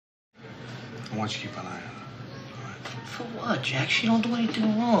I want you to keep an eye on her. All right? For what, Jack? She don't do anything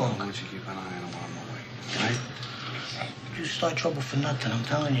wrong. I want you to keep an eye on her while I'm away. Right? You start trouble for nothing. I'm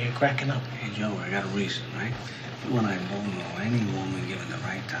telling you, you're cracking up. Hey, Joe, I got a reason, right? You and I both know any woman given the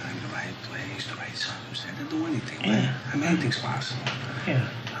right time, the right place, the right circumstance, to do anything, right? Yeah. I mean, anything's possible. Yeah.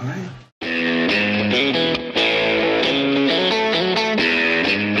 All right?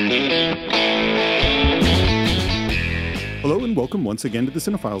 Hello and welcome once again to the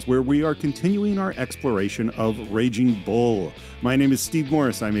Cine-Files, where we are continuing our exploration of Raging Bull. My name is Steve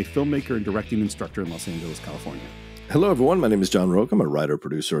Morris. I'm a filmmaker and directing instructor in Los Angeles, California. Hello, everyone. My name is John Rocha. I'm a writer,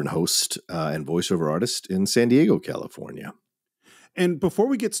 producer, and host and voiceover artist in San Diego, California. And before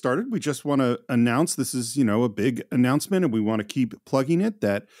we get started, we just want to announce, this is, a big announcement, and we want to keep plugging it,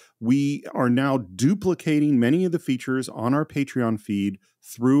 that we are now duplicating many of the features on our Patreon feed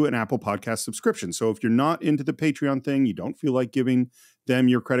through an Apple Podcast subscription. So if you're not into the Patreon thing, you don't feel like giving them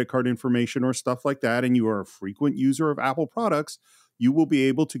your credit card information or stuff like that, and you are a frequent user of Apple products, you will be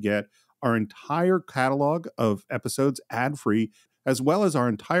able to get our entire catalog of episodes ad-free, as well as our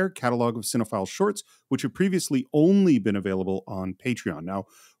entire catalog of Cine-Files shorts, which have previously only been available on Patreon. Now,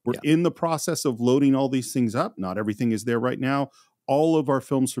 we're in the process of loading all these things up. Not everything is there right now. All of our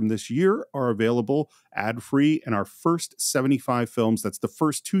films from this year are available ad-free, and our first 75 films, that's the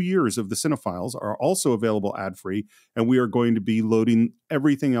first 2 years of the Cine-Files, are also available ad-free, and we are going to be loading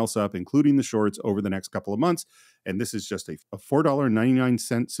everything else up, including the shorts, over the next couple of months. And this is just a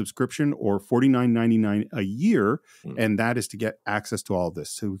 $4.99 subscription, or $49.99 a year, and that is to get access to all of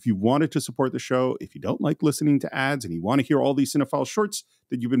this. So if you wanted to support the show, if you don't like listening to ads and you want to hear all these Cine-Files shorts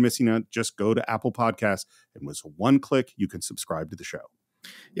that you've been missing out, just go to Apple Podcasts, and with one click, you can subscribe to the show.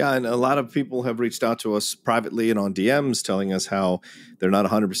 Yeah, and a lot of people have reached out to us privately and on DMs telling us how they're not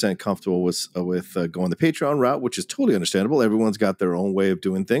 100% comfortable with going the Patreon route, which is totally understandable. Everyone's got their own way of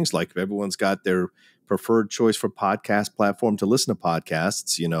doing things. Like everyone's got their preferred choice for podcast platform to listen to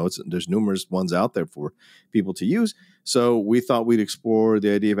podcasts. There's numerous ones out there for people to use. So we thought we'd explore the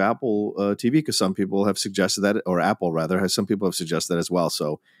idea of Apple TV, because some people have suggested that, or Apple rather, some people have suggested that as well.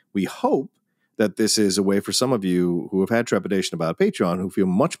 So we hope that this is a way for some of you who have had trepidation about Patreon, who feel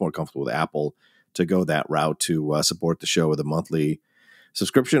much more comfortable with Apple, to go that route to support the show with a monthly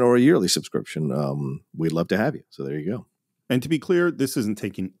subscription or a yearly subscription. We'd love to have you. So there you go. And to be clear, this isn't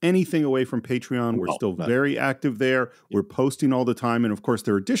taking anything away from Patreon. We're still very active there. We're posting all the time. And of course,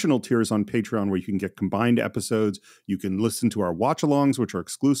 there are additional tiers on Patreon where you can get combined episodes. You can listen to our watch-alongs, which are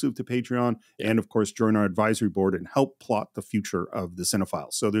exclusive to Patreon. And of course, join our advisory board and help plot the future of the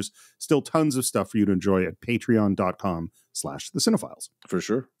Cine-Files. So there's still tons of stuff for you to enjoy at patreon.com/the Cine-Files. For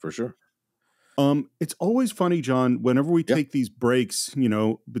sure. For sure. It's always funny, John, whenever we take these breaks,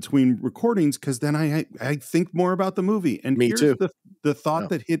 between recordings, because then I think more about the movie. And me too. The thought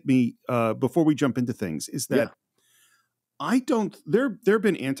that hit me before we jump into things is that there have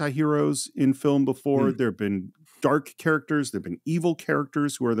been anti-heroes in film before. There have been dark characters. There have been evil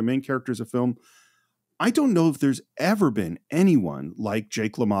characters who are the main characters of film. I don't know if there's ever been anyone like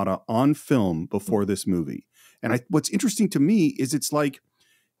Jake LaMotta on film before this movie. And what's interesting to me is it's like,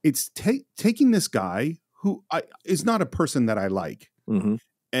 it's taking this guy who is not a person that I like. And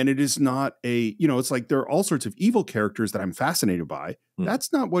it is not it's like there are all sorts of evil characters that I'm fascinated by.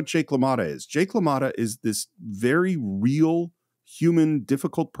 That's not what Jake LaMotta is. Jake LaMotta is this very real, human,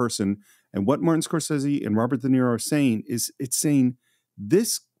 difficult person. And what Martin Scorsese and Robert De Niro are saying is, it's saying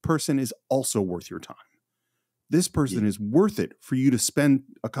this person is also worth your time. This person is worth it for you to spend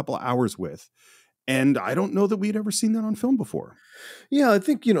a couple of hours with. And I don't know that we'd ever seen that on film before. Yeah, I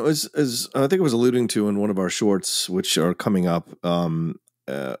think, as I think I was alluding to in one of our shorts, which are coming up,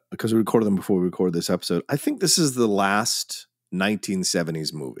 because we recorded them before we recorded this episode, I think this is the last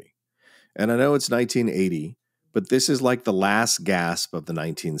 1970s movie. And I know it's 1980, but this is like the last gasp of the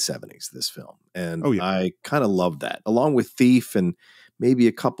 1970s, this film. And I kind of love that, along with Thief and maybe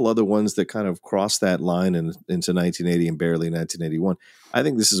a couple other ones that kind of cross that line into 1980 and barely 1981. I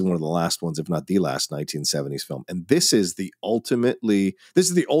think this is one of the last ones, if not the last 1970s film. And this is the ultimate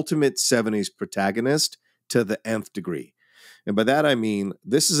 70s protagonist to the nth degree. And by that, I mean,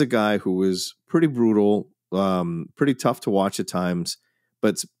 this is a guy who is pretty brutal, pretty tough to watch at times,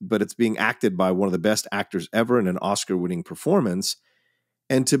 but it's being acted by one of the best actors ever in an Oscar-winning performance.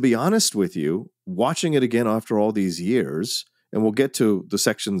 And to be honest with you, watching it again after all these years, and we'll get to the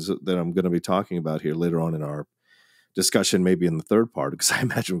sections that I'm going to be talking about here later on in our discussion, maybe in the third part, because I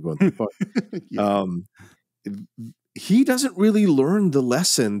imagine we're going through part. He doesn't really learn the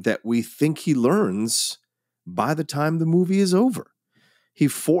lesson that we think he learns by the time the movie is over. He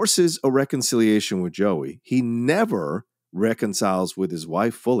forces a reconciliation with Joey. He never reconciles with his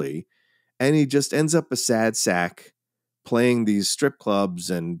wife fully. and he just ends up a sad sack playing these strip clubs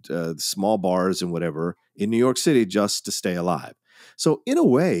and small bars and whatever in New York City just to stay alive. So in a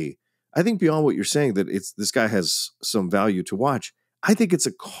way, I think beyond what you're saying that this guy has some value to watch, I think it's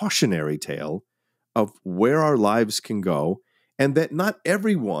a cautionary tale of where our lives can go, and that not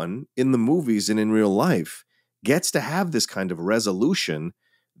everyone in the movies and in real life gets to have this kind of resolution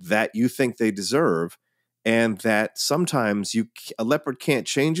that you think they deserve, and that sometimes a leopard can't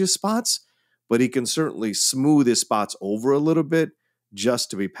change his spots, but he can certainly smooth his spots over a little bit just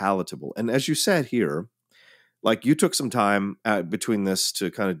to be palatable. And as you said here, like you took some time between this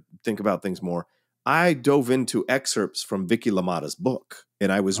to kind of think about things more. I dove into excerpts from Vicky LaMotta's book,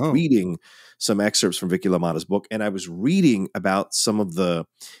 and I was reading some excerpts from Vicky LaMotta's book, and I was reading about some of the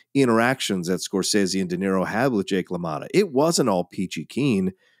interactions that Scorsese and De Niro had with Jake LaMotta. It wasn't all peachy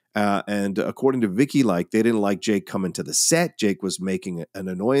keen. And according to Vicky, like they didn't like Jake coming to the set. Jake was making an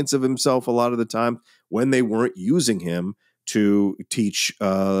annoyance of himself a lot of the time when they weren't using him to teach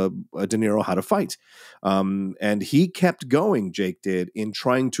De Niro how to fight. And he kept going, Jake did, in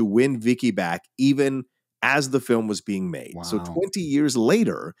trying to win Vicky back even as the film was being made. Wow. So 20 years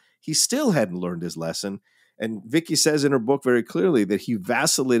later, he still hadn't learned his lesson. And Vicky says in her book very clearly that he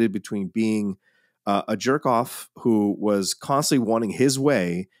vacillated between being a jerk-off who was constantly wanting his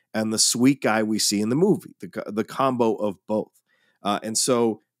way and the sweet guy we see in the movie, the combo of both. And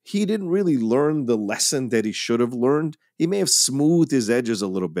so he didn't really learn the lesson that he should have learned. He may have smoothed his edges a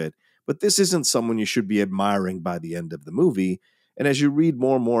little bit, but this isn't someone you should be admiring by the end of the movie. And as you read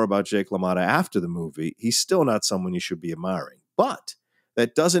more and more about Jake LaMotta after the movie, he's still not someone you should be admiring. But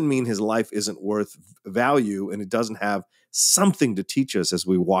that doesn't mean his life isn't worth value, and it doesn't have something to teach us as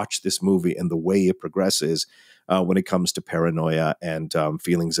we watch this movie and the way it progresses when it comes to paranoia and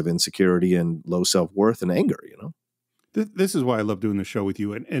feelings of insecurity and low self-worth and anger, you know? This is why I love doing the show with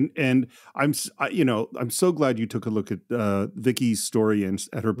you, and I'm so glad you took a look at Vicky's story and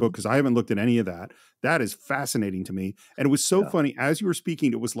at her book, because I haven't looked at any of that. That is fascinating to me, and it was so funny as you were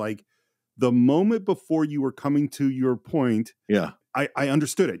speaking. It was like the moment before you were coming to your point. Yeah, I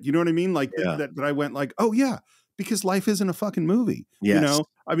understood it. You know what I mean? Like that I went like, oh yeah, because life isn't a fucking movie. Yes. You know,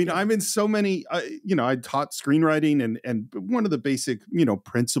 I mean, I'm in so many, I taught screenwriting, and one of the basic,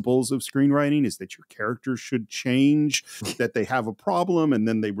 principles of screenwriting is that your characters should change, that they have a problem and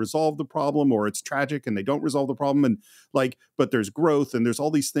then they resolve the problem, or it's tragic and they don't resolve the problem. And but there's growth and there's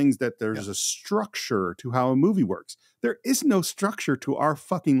all these things that there's a structure to how a movie works. There is no structure to our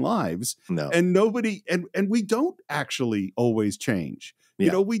fucking lives. No. And nobody, and we don't actually always change.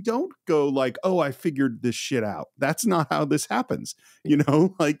 Yeah. We don't go like, oh, I figured this shit out. That's not how this happens.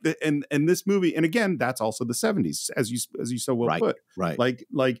 And this movie, and again, that's also the 70s, as you so well put. Right.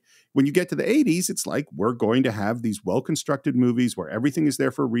 Like when you get to the 80s, it's like we're going to have these well-constructed movies where everything is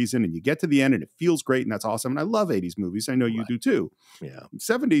there for a reason, and you get to the end and it feels great, and that's awesome. And I love 80s movies. I know you do too. Yeah.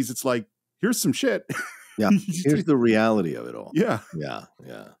 70s, it's like, here's some shit. Yeah. Here's the reality of it all. Yeah. Yeah.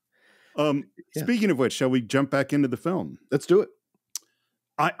 Yeah. Speaking of which, shall we jump back into the film? Let's do it.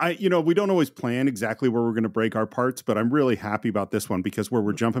 We don't always plan exactly where we're going to break our parts, but I'm really happy about this one because where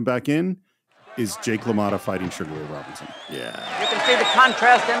we're jumping back in is Jake LaMotta fighting Sugar Ray Robinson. Yeah. You can see the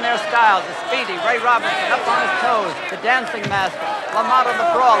contrast in their styles. The speedy Ray Robinson up on his toes, the dancing master, LaMotta the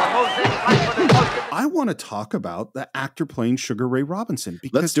brawler, moves in, right-footed, close to I want to talk about the actor playing Sugar Ray Robinson.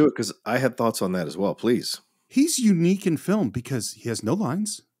 Because let's do it, because I had thoughts on that as well, please. He's unique in film because he has no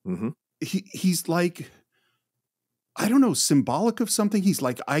lines. Mm-hmm. He's like, I don't know, symbolic of something. He's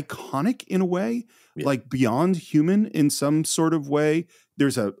like iconic in a way, like beyond human in some sort of way.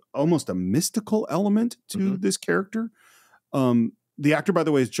 There's almost a mystical element to this character. The actor, by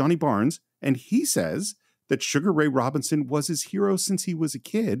the way, is Johnny Barnes, and he says that Sugar Ray Robinson was his hero since he was a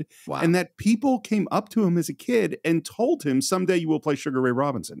kid, and that people came up to him as a kid and told him, someday you will play Sugar Ray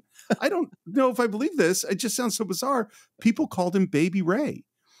Robinson. I don't know if I believe this. It just sounds so bizarre. People called him Baby Ray.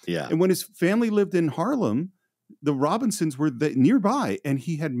 Yeah. And when his family lived in Harlem, the Robinsons were nearby, and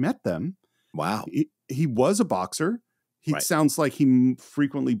he had met them. Wow. He was a boxer. He sounds like he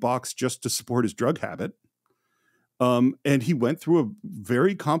frequently boxed just to support his drug habit. And he went through a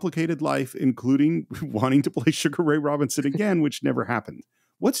very complicated life, including wanting to play Sugar Ray Robinson again, which never happened.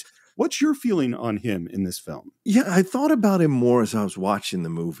 What's your feeling on him in this film? Yeah, I thought about him more as I was watching the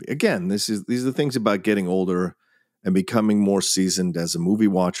movie. Again, these are the things about getting older and becoming more seasoned as a movie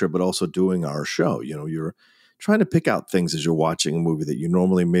watcher, but also doing our show. You're trying to pick out things as you're watching a movie that you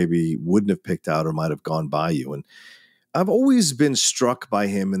normally maybe wouldn't have picked out or might have gone by you. And I've always been struck by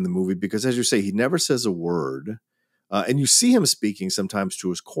him in the movie because, as you say, he never says a word. And you see him speaking sometimes to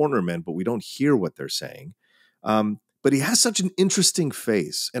his cornermen, but we don't hear what they're saying. But but he has such an interesting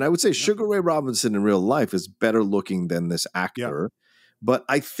face. And I would say Sugar Ray Robinson in real life is better looking than this actor. But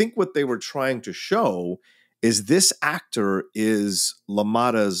I think what they were trying to show is this actor is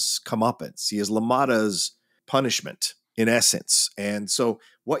LaMotta's comeuppance. He is LaMotta's punishment in essence. And so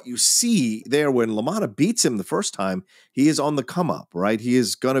what you see there when LaMotta beats him the first time, he is on the come up, right? He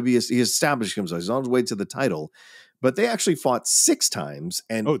is going to be, he established himself. He's on his way to the title. But they actually fought 6 times,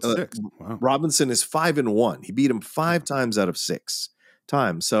 and six. Wow. Robinson is 5-1. He beat him 5 times out of 6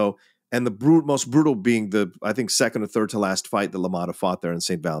 times. So, and the most brutal being the, I think, second or third to last fight that LaMotta fought there in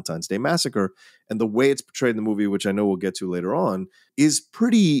St. Valentine's Day Massacre. And the way it's portrayed in the movie, which I know we'll get to later on, is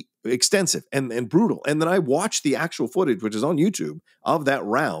pretty extensive and brutal. And then I watched the actual footage, which is on YouTube, of that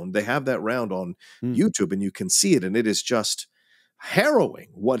round. They have that round on YouTube, and you can see it, and it is just harrowing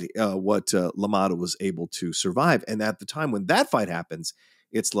what LaMotta was able to survive. And at the time when that fight happens,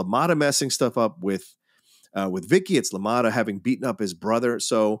 it's LaMotta messing stuff up with Vicky. It's LaMotta having beaten up his brother.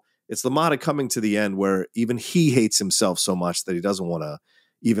 So it's LaMotta coming to the end where even he hates himself so much that he doesn't want to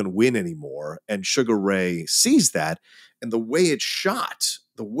even win anymore. And Sugar Ray sees that, and the way it's shot,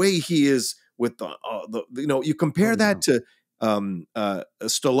 the way he is with the you compare that to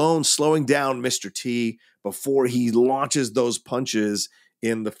Stallone slowing down Mr. T before he launches those punches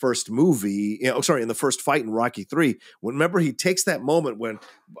in the first movie, in the first fight in Rocky 3. Remember, he takes that moment when,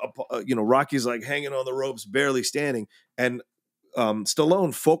 Rocky's like hanging on the ropes, barely standing, and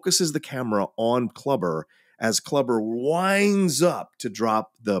Stallone focuses the camera on Clubber as Clubber winds up to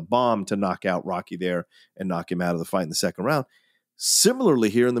drop the bomb to knock out Rocky there and knock him out of the fight in the second round.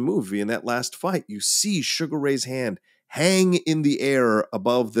 Similarly, here in the movie, in that last fight, you see Sugar Ray's hand hang in the air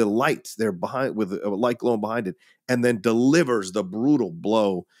above the light there behind, with a light glowing behind it, and then delivers the brutal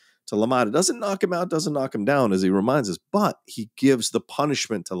blow to LaMotta. Doesn't knock him out, doesn't knock him down, as he reminds us, but he gives the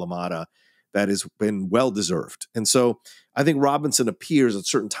punishment to LaMotta that has been well-deserved. And so I think Robinson appears at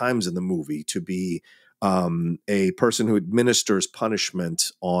certain times in the movie to be a person who administers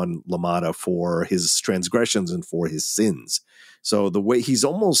punishment on LaMotta for his transgressions and for his sins. So the way he's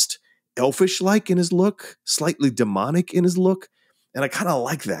almost elfish-like in his look, slightly demonic in his look. And I kind of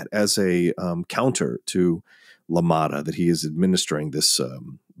like that as a counter to LaMotta, that he is administering this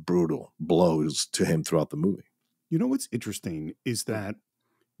brutal blows to him throughout the movie. You know what's interesting is that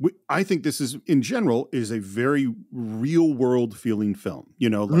I think this is, in general, is a very real-world feeling film.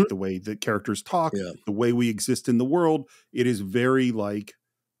 Like the way the characters talk, the way we exist in the world. It is very like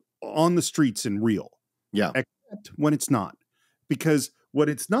on the streets and real. Yeah. Except when it's not. Because what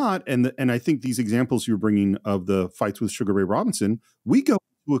it's not, and I think these examples you're bringing of the fights with Sugar Ray Robinson, we go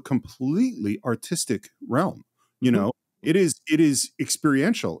to a completely artistic realm. It is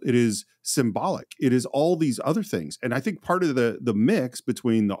experiential. It is symbolic. It is all these other things. And I think part of the mix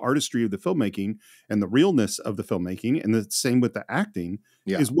between the artistry of the filmmaking and the realness of the filmmaking, and the same with the acting,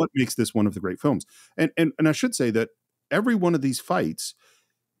 is what makes this one of the great films. And I should say that every one of these fights,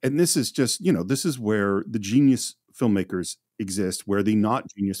 and this is just, this is where the genius filmmakers exist, where the not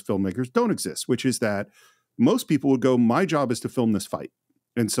genius filmmakers don't exist, which is that most people would go, my job is to film this fight.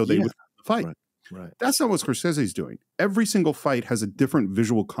 And so they would fight. Right. That's not what Scorsese is doing. Every single fight has a different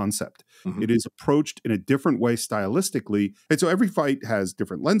visual concept. It is approached in a different way stylistically. And so every fight has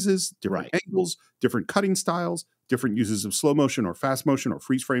different lenses, different angles, different cutting styles, different uses of slow motion or fast motion or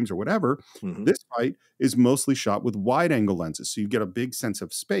freeze frames or whatever. This fight is mostly shot with wide angle lenses. So you get a big sense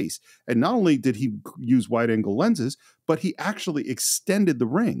of space. And not only did he use wide angle lenses, but he actually extended the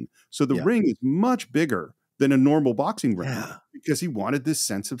ring. So the ring is much bigger than a normal boxing ring because he wanted this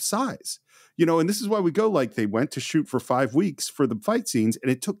sense of size. And this is why we go, like, they went to shoot for 5 weeks for the fight scenes,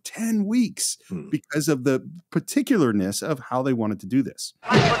 and it took 10 weeks because of the particularness of how they wanted to do this.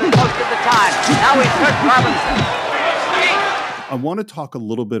 I want to talk a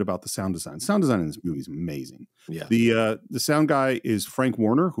little bit about the sound design. Sound design in this movie is amazing. Yeah. The sound guy is Frank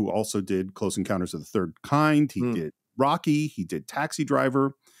Warner, who also did Close Encounters of the Third Kind. He did Rocky. He did Taxi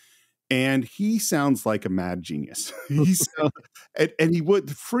Driver. And he sounds like a mad genius. And he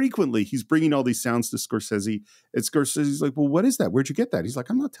would frequently, he's bringing all these sounds to Scorsese. And Scorsese's like, well, what is that? Where'd you get that? He's like,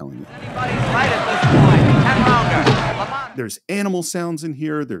 I'm not telling you. There's animal sounds in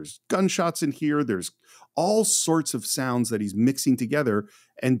here. There's gunshots in here. There's all sorts of sounds that he's mixing together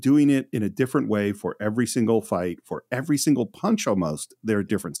and doing it in a different way for every single fight, for every single punch almost. There are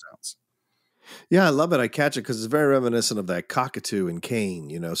different sounds. Yeah, I love it. I catch it because it's very reminiscent of that cockatoo in Kane,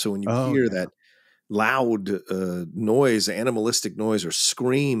 So when you hear that loud noise, animalistic noise or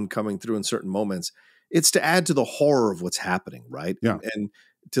scream coming through in certain moments, it's to add to the horror of what's happening, right? Yeah. And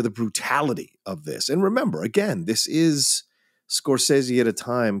to the brutality of this. And remember, again, this is Scorsese at a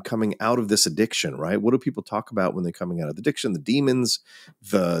time coming out of this addiction, right? What do people talk about when they're coming out of addiction? The demons,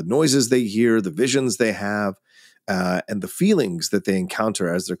 the noises they hear, the visions they have, and the feelings that they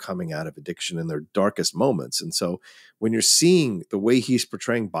encounter as they're coming out of addiction in their darkest moments. And so when you're seeing the way he's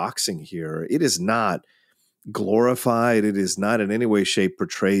portraying boxing here, it is not glorified. It is not in any way, shape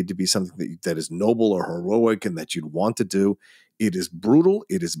portrayed to be something that is noble or heroic and that you'd want to do. It is brutal.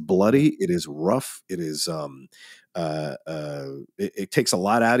 It is bloody. It is rough. It is, it takes a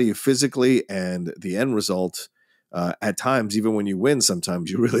lot out of you physically, and the end result, at times, even when you win, sometimes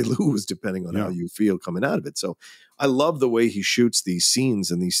you really lose depending on how you feel coming out of it. So I love the way he shoots these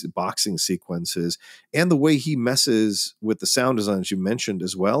scenes and these boxing sequences, and the way he messes with the sound design, as you mentioned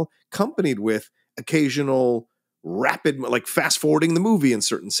as well, accompanied with occasional rapid, like fast forwarding the movie in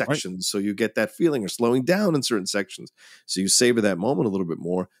certain sections. Right. So you get that feeling, or slowing down in certain sections. So you savor that moment a little bit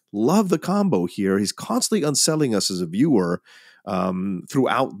more. Love the combo here. He's constantly unsettling us as a viewer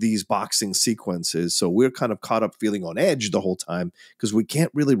throughout these boxing sequences. So we're kind of caught up feeling on edge the whole time because we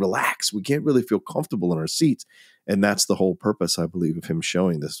can't really relax. We can't really feel comfortable in our seats. And that's the whole purpose, I believe, of him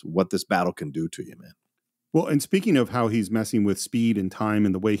showing this, what this battle can do to you, man. Well, and speaking of how he's messing with speed and time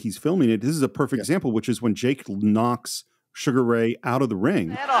and the way he's filming it, this is a perfect example, which is when Jake knocks Sugar Ray out of the ring.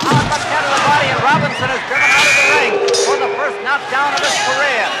 And a hard left hand to the body, and Robinson is driven out of the ring for the first knockdown of his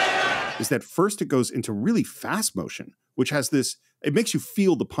career. Is that first it goes into really fast motion, which has this, it makes you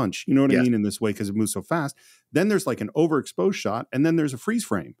feel the punch, you know what I mean, in this way because it moves so fast. Then there's like an overexposed shot, and then there's a freeze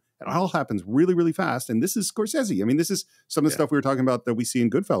frame. It all happens really, really fast. And this is Scorsese. I mean, this is some of the stuff we were talking about that we see in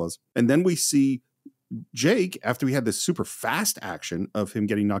Goodfellas. And then we see Jake, after we had this super fast action of him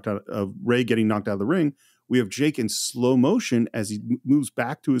getting knocked out, of Ray getting knocked out of the ring, we have Jake in slow motion as he moves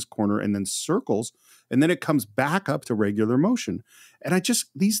back to his corner and then circles, and then it comes back up to regular motion. And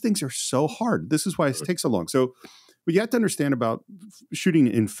these things are so hard. This is why it takes so long. So what you have to understand about shooting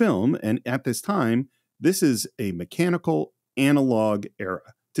in film, and at this time, this is a mechanical analog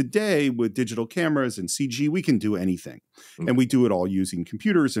era. Today, with digital cameras and CG, we can do anything. And we do it all using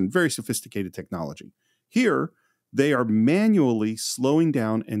computers and very sophisticated technology. Here, they are manually slowing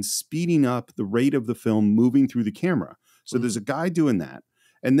down and speeding up the rate of the film moving through the camera. So there's a guy doing that.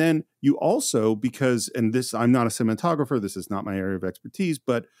 And then you also, because, and this, I'm not a cinematographer, this is not my area of expertise,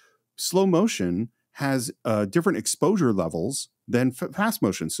 but slow motion has different exposure levels than fast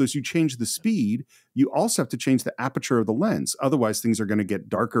motion. So as you change the speed, you also have to change the aperture of the lens. Otherwise, things are going to get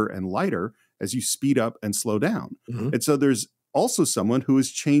darker and lighter as you speed up and slow down. And so there's also someone who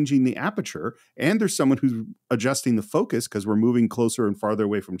is changing the aperture, and there's someone who's adjusting the focus because we're moving closer and farther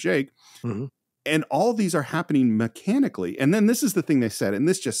away from Jake. And all these are happening mechanically. And then this is the thing they said, and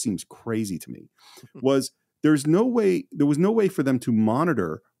this just seems crazy to me, was there was no way for them to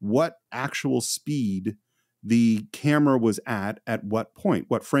monitor what actual speed the camera was at what point,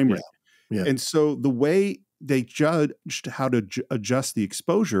 what frame rate. And so the way they judged how to adjust the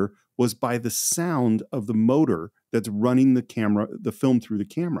exposure was by the sound of the motor that's running the film through the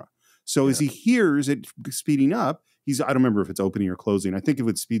camera. So as he hears it speeding up, I don't remember if it's opening or closing. I think if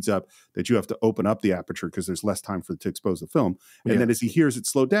it speeds up, that you have to open up the aperture because there's less time to expose the film. And then as he hears it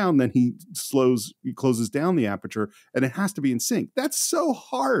slow down, then he closes down the aperture, and it has to be in sync. That's so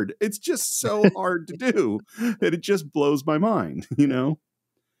hard. It's just so hard to do that it just blows my mind, you know?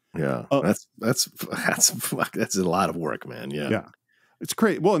 Yeah. That's a lot of work, man. Yeah. It's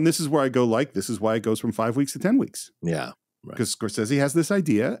great. Well, and this is where I go, this is why it goes from 5 weeks to 10 weeks. Yeah. Because Scorsese has this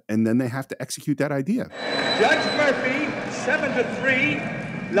idea, and then they have to execute that idea. Judge Murphy,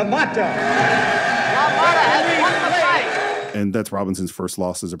 7-3, LaMotta. LaMotta has won the fight. And that's Robinson's first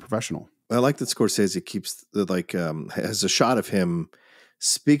loss as a professional. I like that Scorsese keeps has a shot of him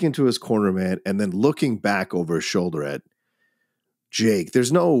speaking to his cornerman and then looking back over his shoulder at Jake.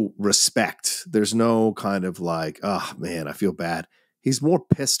 There's no respect. There's no kind of like, oh man, I feel bad. He's more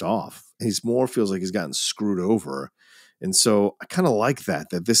pissed off. He's more feels like he's gotten screwed over. And so I kind of like that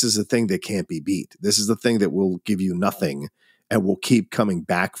this is a thing that can't be beat. This is the thing that will give you nothing and will keep coming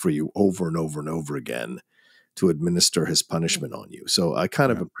back for you over and over and over again to administer his punishment on you. So I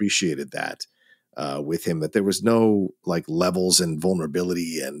kind of appreciated that with him, that there was no like levels and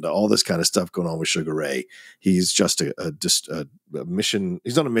vulnerability and all this kind of stuff going on with Sugar Ray. He's just a mission.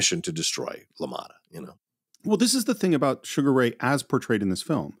 He's on a mission to destroy LaMotta, you know? Well, this is the thing about Sugar Ray as portrayed in this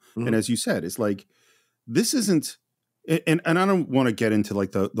film. And as you said, it's like, this isn't, and I don't want to get into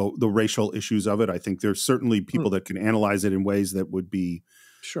like the racial issues of it. I think there's certainly people that can analyze it in ways that would be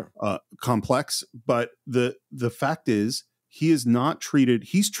complex. But the fact is, he is not treated.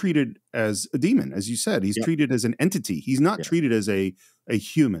 He's treated as a demon, as you said. He's treated as an entity. He's not treated as a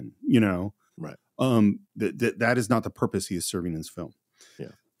human. You know, right? That is not the purpose he is serving in this film. Yeah.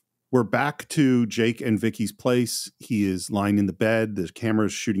 We're back to Jake and Vicky's place. He is lying in the bed. The camera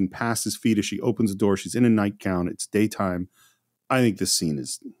is shooting past his feet as she opens the door. She's in a nightgown. It's daytime. I think this scene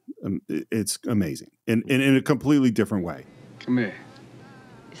is it's amazing in a completely different way. Come here.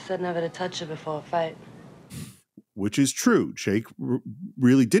 You said never to touch her before a fight. Which is true. Jake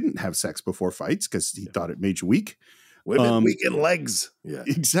really didn't have sex before fights because he thought it made you weak. Women weak in legs. Yeah,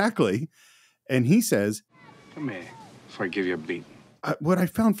 exactly. And he says, Come here before I give you a beat. What I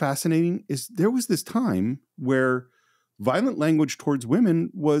found fascinating is there was this time where violent language towards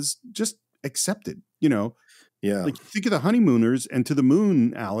women was just accepted, you know? Yeah. Like think of the honeymooners and to the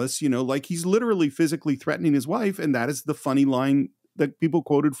moon, Alice, you know, like he's literally physically threatening his wife. And that is the funny line that people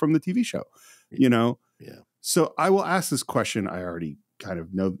quoted from the TV show, you know? Yeah. So I will ask this question. I already kind of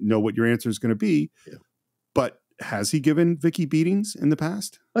know what your answer is going to be, but has he given Vicky beatings in the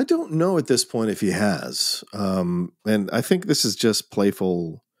past? I don't know at this point if he has. And I think this is just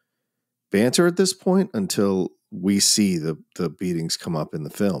playful banter at this point until we see the beatings come up in the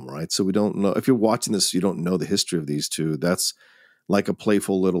film, right? So we don't know. If you're watching this, you don't know the history of these two. That's like a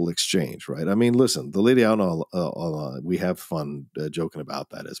playful little exchange, right? I mean, listen, the lady out on we have fun joking about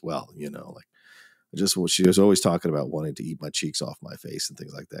that as well, you know, like she was always talking about wanting to eat my cheeks off my face and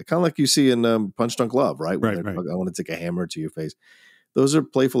things like that. Kind of like you see in Punch Drunk Love, right? Right. I want to take a hammer to your face. Those are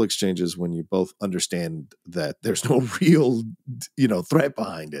playful exchanges when you both understand that there's no real, you know, threat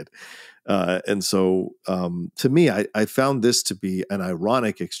behind it. And so to me, I found this to be an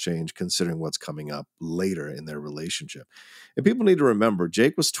ironic exchange considering what's coming up later in their relationship. And people need to remember,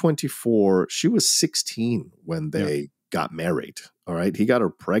 Jake was 24. She was 16 when they got married. All right. He got her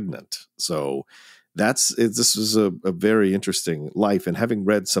pregnant. So this was a very interesting life. And having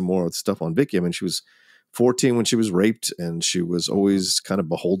read some more stuff on Vicky, I mean, she was 14 when she was raped, and she was always kind of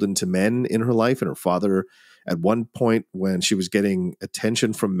beholden to men in her life. And her father, at one point when she was getting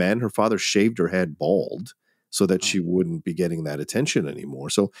attention from men, her father shaved her head bald so that she wouldn't be getting that attention anymore.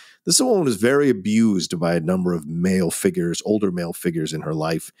 So this woman was very abused by a number of male figures, older male figures in her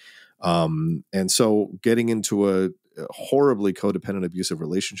life. And so getting into a horribly codependent, abusive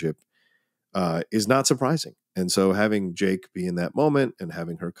relationship is not surprising. And so having Jake be in that moment and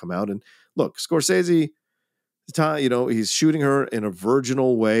having her come out, and look, Scorsese, you know, he's shooting her in a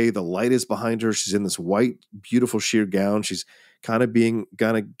virginal way. The light is behind her. She's in this white, beautiful sheer gown. She's kind of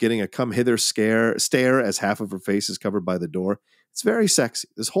getting a come hither stare as half of her face is covered by the door. It's very sexy.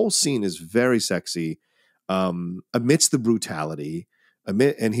 This whole scene is very sexy amidst the brutality.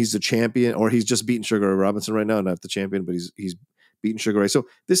 And he's the champion, or he's just beating Sugar Ray Robinson right now, not the champion, but he's beating Sugar Ray. So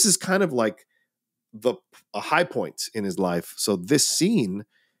this is kind of like a high point in his life. So this scene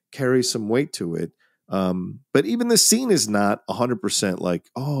carries some weight to it. But even this scene is not 100% like,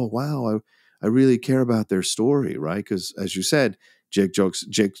 oh, wow, I really care about their story, right? Because as you said, Jake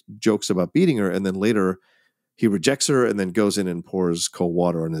jokes about beating her, and then later he rejects her and then goes in and pours cold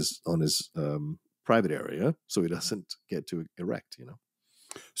water on his private area so he doesn't get too erect, you know?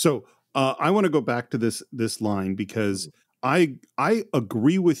 So I want to go back to this line because I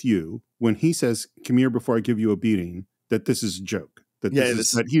agree with you when he says, "Come here before I give you a beating," that this is a joke.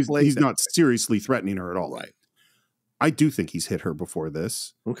 That he's not seriously threatening her at all. Right. I do think he's hit her before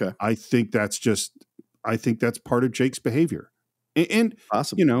this. Okay. I think that's part of Jake's behavior. And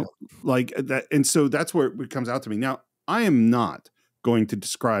possibly, you know, like that. And so that's where it comes out to me. Now, I am not going to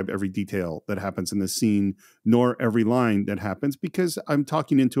describe every detail that happens in the scene, nor every line that happens, because I'm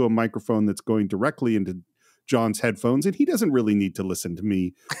talking into a microphone that's going directly into John's headphones, and he doesn't really need to listen to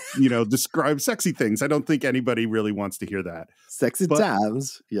me, you know, describe sexy things. I don't think anybody really wants to hear that. Sexy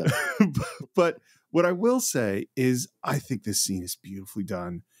times. Yeah. But what I will say is I think this scene is beautifully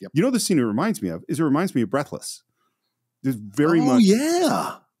done. Yep. You know, the scene it reminds me of Breathless. There's very much. Oh,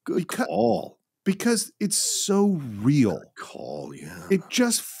 yeah. Good call. Because it's so real. Good call, yeah. It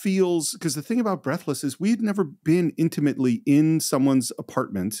just feels, because the thing about Breathless is we had never been intimately in someone's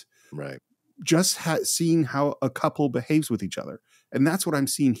apartment. Right. Just seeing how a couple behaves with each other. And that's what I'm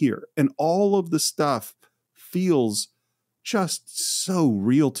seeing here. And all of the stuff feels just so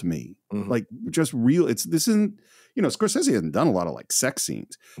real to me. Mm-hmm. Like just real. This isn't, you know, Scorsese hasn't done a lot of like sex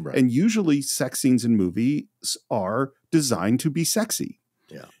scenes. Right. And usually sex scenes in movies are designed to be sexy.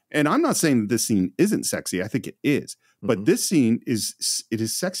 Yeah. And I'm not saying that this scene isn't sexy. I think it is. But this scene is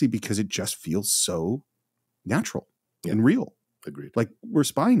sexy because it just feels so natural and real. Agreed. Like we're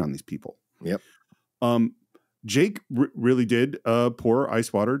spying on these people. Yep. Jake really did pour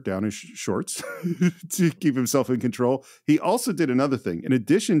ice water down his shorts to keep himself in control. He also did another thing. In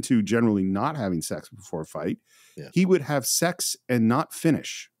addition to generally not having sex before a fight, he would have sex and not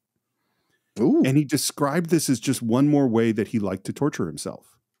finish. Ooh. And he described this as just one more way that he liked to torture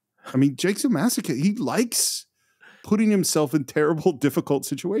himself. I mean, Jake's a masochist. He likes putting himself in terrible, difficult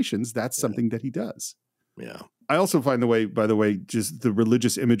situations. That's something that he does. Yeah. I also find by the way, just the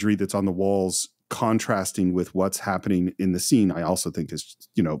religious imagery that's on the walls contrasting with what's happening in the scene, I also think is,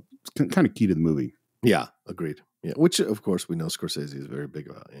 kind of key to the movie. Yeah, agreed. Yeah, which of course we know Scorsese is very big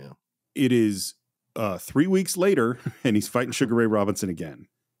about. Yeah. It is 3 weeks later and he's fighting Sugar Ray Robinson again.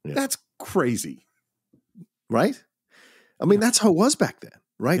 Yeah. That's crazy. Right? I mean, that's how it was back then,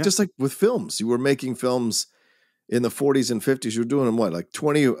 right? Yeah. Just like with films, you were making films in the 40s and 50s. You were doing them, what, like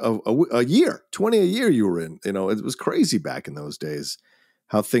 20 a year, 20 a year you were in. It was crazy back in those days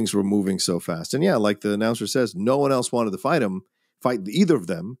how things were moving so fast. And yeah, like the announcer says, no one else wanted to fight either of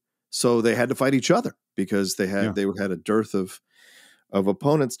them. So they had to fight each other because they had a dearth of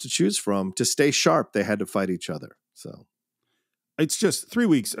opponents to choose from. To stay sharp, they had to fight each other. So it's just 3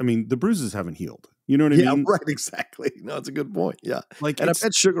 weeks. I mean, the bruises haven't healed. You know what I mean? Yeah, right, exactly. No, it's a good point. Yeah. And I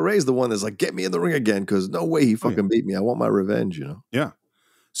bet Sugar Ray's the one that's like, get me in the ring again, because no way he fucking beat me. I want my revenge, Yeah.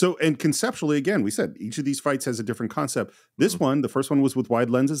 So, and conceptually, again, we said each of these fights has a different concept. This one, the first one was with wide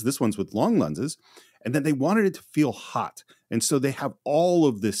lenses. This one's with long lenses. And then they wanted it to feel hot. And so they have all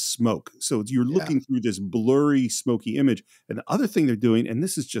of this smoke. So you're looking through this blurry, smoky image. And the other thing they're doing, and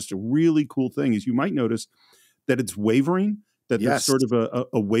this is just a really cool thing, is you might notice that it's wavering, that there's sort of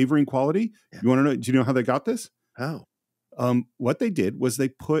a wavering quality. Yeah. You want to know, do you know how they got this? How? What they did was they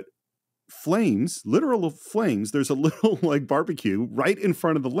put flames, literal flames. There's a little like barbecue right in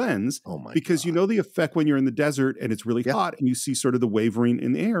front of the lens. Oh my because God. You know the effect when you're in the desert and it's really hot and you see sort of the wavering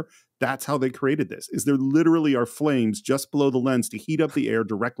in the air. That's how they created this. Is there literally are flames just below the lens to heat up the air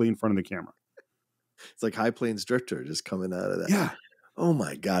directly in front of the camera. It's like High Plains Drifter just coming out of that. Yeah. Oh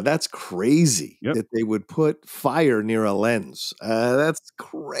my God, that's crazy that they would put fire near a lens. That's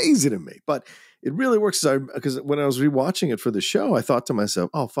crazy to me. But it really works because when I was rewatching it for the show, I thought to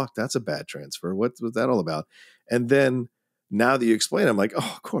myself, oh, fuck, that's a bad transfer. What was that all about? And then now that you explain, I'm like,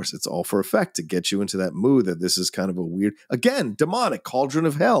 oh, of course, it's all for effect to get you into that mood that this is kind of a weird, again, demonic cauldron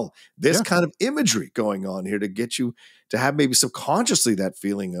of hell. This kind of imagery going on here to get you to have maybe subconsciously that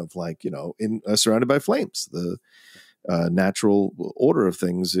feeling of like, surrounded by flames, the natural order of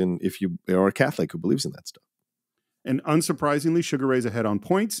things. And if you are a Catholic who believes in that stuff. And unsurprisingly, Sugar Ray's ahead on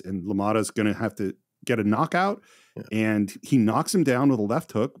points, and LaMotta's going to have to get a knockout, and he knocks him down with a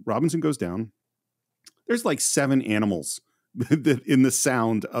left hook. Robinson goes down. There's like 7 animals in the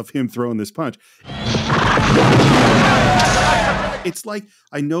sound of him throwing this punch. It's like,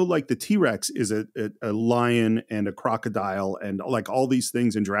 I know like the T-Rex is a lion and a crocodile and like all these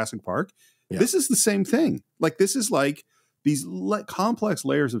things in Jurassic Park. Yeah. This is the same thing. Like this is like these complex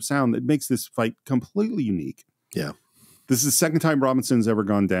layers of sound that makes this fight completely unique. Yeah. This is the second time Robinson's ever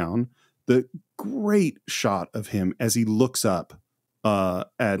gone down. The great shot of him as he looks up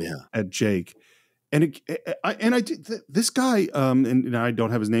at Jake. And this guy, and I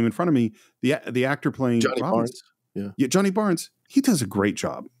don't have his name in front of me, the actor playing Johnny Robinson. Barnes. Yeah, Johnny Barnes. He does a great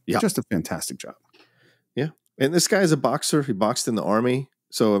job. Yeah. Just a fantastic job. Yeah. And this guy's a boxer. He boxed in the Army.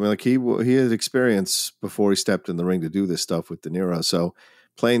 So, I mean, like he had experience before he stepped in the ring to do this stuff with De Niro. So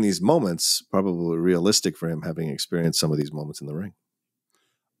playing these moments, probably realistic for him, having experienced some of these moments in the ring.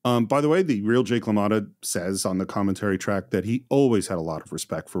 By the way, the real Jake LaMotta says on the commentary track that he always had a lot of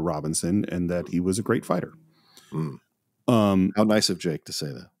respect for Robinson and that he was a great fighter. How nice of Jake to say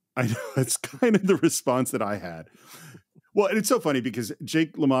that. I know, it's kind of the response that I had. Well, and it's so funny because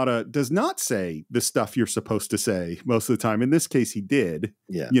Jake LaMotta does not say the stuff you're supposed to say most of the time. In this case, he did.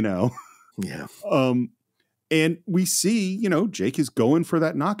 Yeah. Yeah. And we see, Jake is going for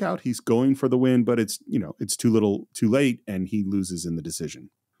that knockout. He's going for the win, but it's too little, too late, and he loses in the decision.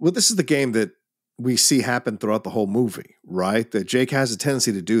 Well, this is the game that we see happen throughout the whole movie, right? That Jake has a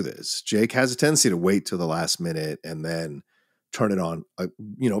tendency to do this. Jake has a tendency to wait till the last minute and then turn it on,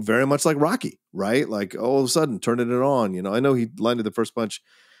 very much like Rocky, right? Like all of a sudden turning it on. I know he landed the first punch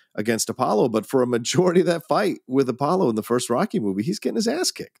against Apollo, but for a majority of that fight with Apollo in the first Rocky movie, he's getting his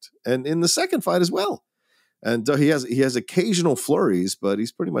ass kicked. And in the second fight as well. And he has occasional flurries, but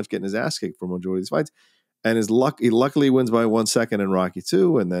he's pretty much getting his ass kicked for a majority of these fights. And he luckily wins by 1 second in Rocky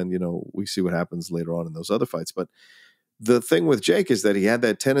 2. And then, we see what happens later on in those other fights. But the thing with Jake is that he had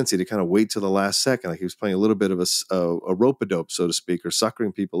that tendency to kind of wait till the last second. Like he was playing a little bit of a rope-a-dope, so to speak, or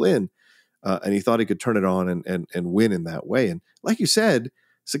suckering people in. And he thought he could turn it on and win in that way. And like you said,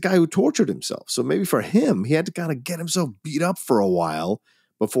 it's a guy who tortured himself. So maybe for him, he had to kind of get himself beat up for a while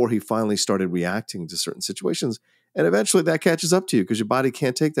before he finally started reacting to certain situations. And eventually that catches up to you because your body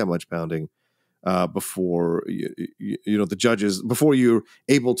can't take that much pounding before the judges, before you're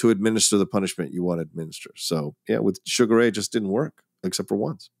able to administer the punishment you want to administer. So yeah, with Sugar Ray, it just didn't work except for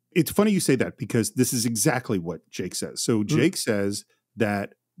once. It's funny you say that because this is exactly what Jake says. So Jake says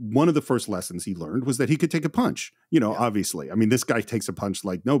that one of the first lessons he learned was that he could take a punch, obviously. I mean, this guy takes a punch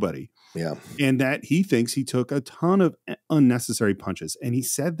like nobody. Yeah. And that he thinks he took a ton of unnecessary punches. And he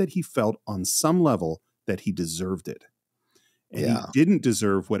said that he felt on some level that he deserved it. And he didn't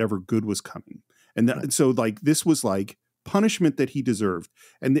deserve whatever good was coming. And so like, this was like punishment that he deserved.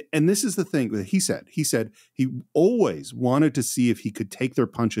 And this is the thing that he said. He said he always wanted to see if he could take their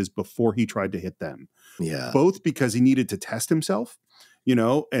punches before he tried to hit them. Yeah. Both because he needed to test himself,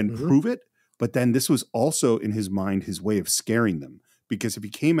 and prove it. But then this was also in his mind, his way of scaring them. Because if he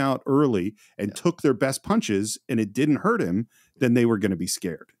came out early and took their best punches and it didn't hurt him, then they were going to be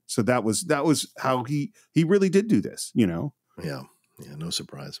scared. So that was how he really did do this, Yeah. Yeah. No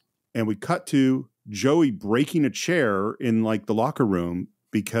surprise. And we cut to Joey breaking a chair in like the locker room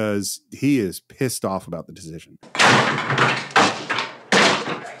because he is pissed off about the decision.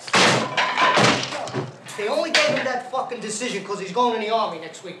 They only gave him that fucking decision because he's going in the army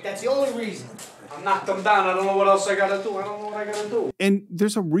next week. That's the only reason. I knocked him down. I don't know what else I got to do. I don't know what I got to do. And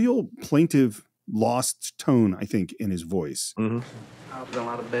there's a real plaintive, lost tone, I think, in his voice. I've done a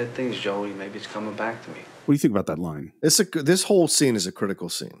lot of bad things, Joey. Maybe it's coming back to me. What do you think about that line? This whole scene is a critical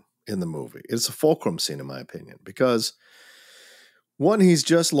scene in the movie. It's a fulcrum scene, in my opinion, because one, he's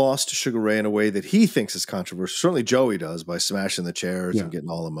just lost to Sugar Ray in a way that he thinks is controversial. Certainly Joey does by smashing the chairs and getting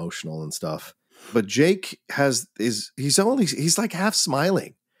all emotional and stuff. But Jake he's like half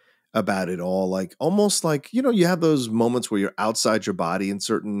smiling about it all, like almost like, you have those moments where you're outside your body in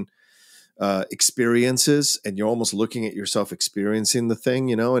certain experiences and you're almost looking at yourself experiencing the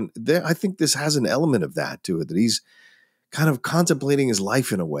thing, and I think this has an element of that to it, that he's kind of contemplating his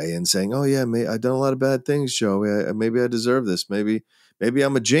life in a way and saying, oh yeah, I've done a lot of bad things, Joe. Maybe I deserve this. Maybe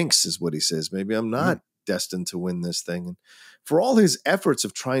I'm a jinx is what he says. Maybe I'm not destined to win this thing. And for all his efforts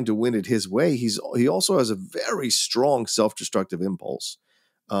of trying to win it his way, he also has a very strong self-destructive impulse.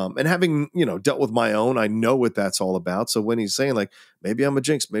 And having, dealt with my own, I know what that's all about. So when he's saying like, maybe I'm a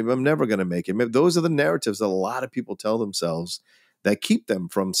jinx, maybe I'm never going to make it. Maybe those are the narratives that a lot of people tell themselves that keep them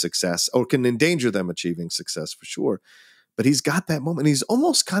from success or can endanger them achieving success for sure. But he's got that moment. He's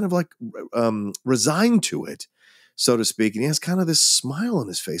almost kind of like resigned to it, so to speak. And he has kind of this smile on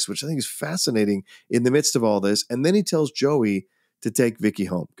his face, which I think is fascinating in the midst of all this. And then he tells Joey to take Vicky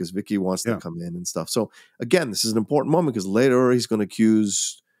home because Vicky wants to come in and stuff. So again, this is an important moment because later he's going to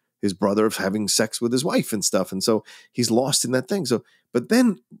accuse his brother of having sex with his wife and stuff. And so he's lost in that thing. So, but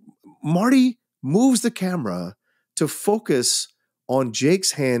then Marty moves the camera to focus on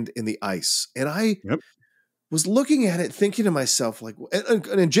Jake's hand in the ice. And I was looking at it, thinking to myself, like,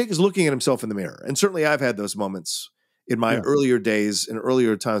 and Jake is looking at himself in the mirror. And certainly I've had those moments in my earlier days and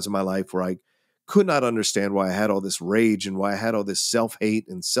earlier times in my life where I could not understand why I had all this rage and why I had all this self-hate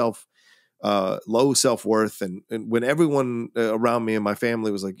and low self-worth. And when everyone around me and my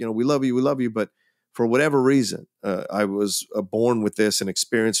family was like, we love you. But for whatever reason, I was born with this and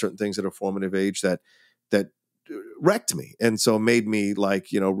experienced certain things at a formative age that wrecked me. And so made me like,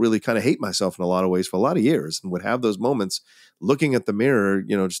 really kind of hate myself in a lot of ways for a lot of years, and would have those moments looking at the mirror,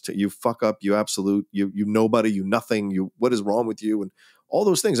 just you fuck up, you absolute, you nobody, you nothing, what is wrong with you? And all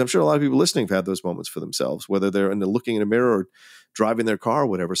those things. I'm sure a lot of people listening have had those moments for themselves, whether they're looking in a mirror or driving their car or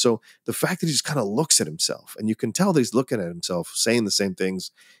whatever. So the fact that he just kind of looks at himself, and you can tell that he's looking at himself, saying the same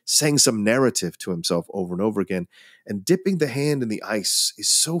things, saying some narrative to himself over and over again, and dipping the hand in the ice is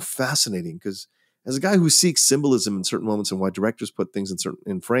so fascinating because as a guy who seeks symbolism in certain moments and why directors put things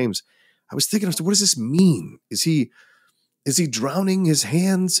in frames, I was thinking, what does this mean? Is he drowning his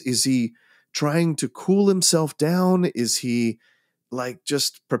hands? Is he trying to cool himself down? Is he like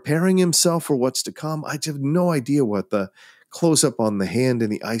just preparing himself for what's to come? I have no idea what the close up on the hand in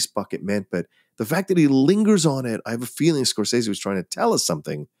the ice bucket meant, but the fact that he lingers on it, I have a feeling Scorsese was trying to tell us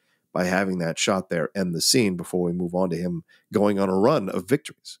something by having that shot there and the scene before we move on to him going on a run of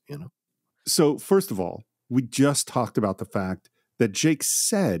victories, So first of all, we just talked about the fact that Jake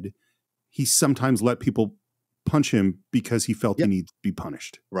said he sometimes let people punch him because he felt he needed to be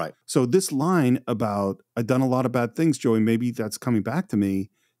punished. Right. So this line about, I've done a lot of bad things, Joey, maybe that's coming back to me,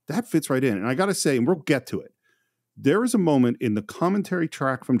 that fits right in. And I got to say, and we'll get to it, there is a moment in the commentary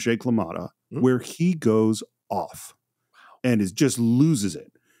track from Jake LaMotta where he goes off and just loses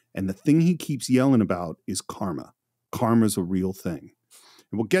it. And the thing he keeps yelling about is karma. Karma's a real thing.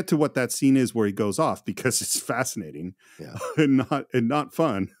 And we'll get to what that scene is where he goes off because it's fascinating and not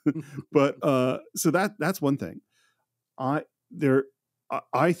fun. But so that's one thing. I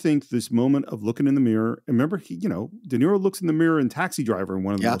I think this moment of looking in the mirror, remember, De Niro looks in the mirror in Taxi Driver in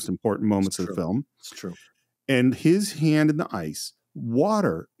one of the most important moments of the film. It's true. And his hand in the ice,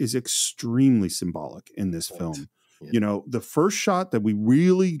 water is extremely symbolic in this film. Yeah. The first shot that we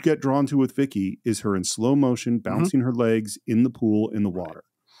really get drawn to with Vicky is her in slow motion, bouncing her legs in the pool in the water.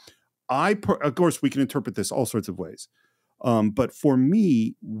 Of course, we can interpret this all sorts of ways. But for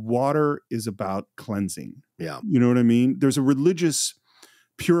me, water is about cleansing. Yeah. You know what I mean? There's a religious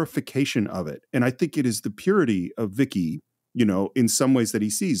purification of it. And I think it is the purity of Vicky, in some ways that he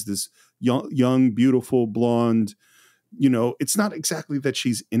sees this young, beautiful, blonde, it's not exactly that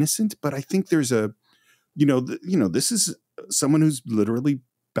she's innocent, but I think there's a, this is someone who's literally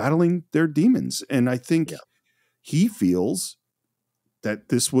battling their demons. And I think he feels that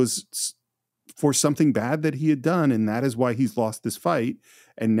this was for something bad that he had done. And that is why he's lost this fight.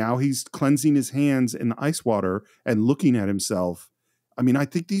 And now he's cleansing his hands in the ice water and looking at himself. I mean, I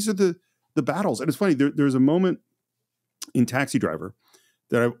think these are the battles. And it's funny, there's a moment in Taxi Driver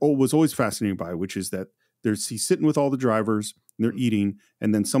that I was always fascinated by, which is that he's sitting with all the drivers and they're eating,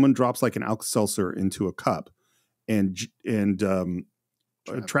 and then someone drops like an Alka-Seltzer into a cup, and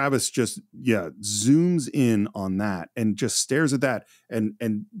Travis just zooms in on that and just stares at that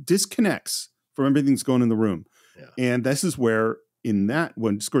and disconnects from everything that's going in the room. Yeah. And this is where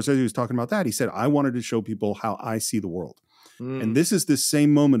when Scorsese was talking about that, he said, I wanted to show people how I see the world. And this is the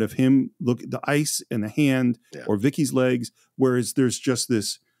same moment of him look at the ice in the hand or Vicky's legs, whereas there's just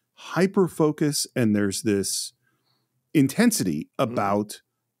this hyper focus and there's this intensity about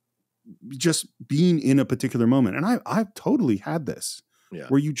just being in a particular moment. And I've totally had this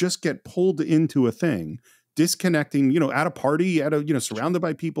where you just get pulled into a thing, disconnecting, at a party, surrounded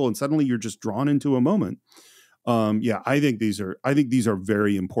by people, and suddenly you're just drawn into a moment. I think these are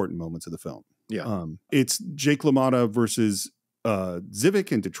very important moments of the film. Yeah. It's Jake LaMotta versus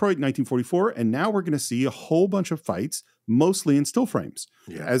Zivik in Detroit, 1944. And now we're going to see a whole bunch of fights, mostly in still frames.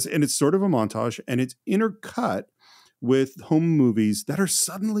 Yeah. And it's sort of a montage, and it's intercut with home movies that are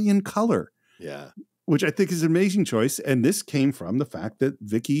suddenly in color. Yeah. Which I think is an amazing choice. And this came from the fact that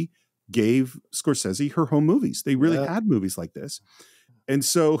Vicky gave Scorsese her home movies. They really had movies like this. And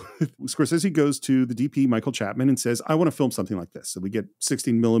so Scorsese goes to the DP, Michael Chapman, and says, I want to film something like this. So we get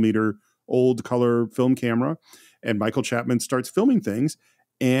 16 millimeter old color film camera, and Michael Chapman starts filming things.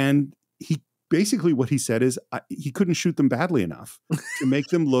 And what he said is he couldn't shoot them badly enough to make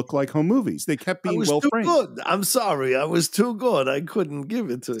them look like home movies. They kept being well framed. Good. I'm sorry. I was too good. I couldn't give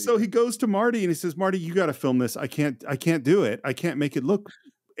it to you. So he goes to Marty and he says, Marty, you got to film this. I can't do it. I can't make it look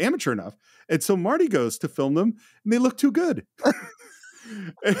amateur enough. And so Marty goes to film them and they look too good.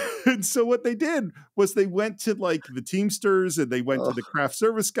 And so what they did was they went to like the Teamsters and they went to the craft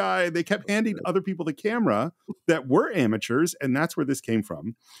service guy. They kept handing other people the camera that were amateurs. And that's where this came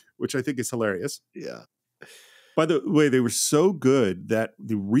from, which I think is hilarious. Yeah. By the way, they were so good that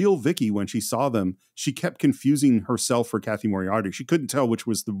the real Vicky, when she saw them, she kept confusing herself for Cathy Moriarty. She couldn't tell which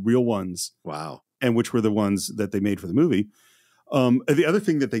was the real ones. Wow. And which were the ones that they made for the movie. The other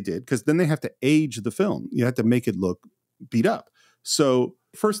thing that they did, because then they have to age the film. You have to make it look beat up. So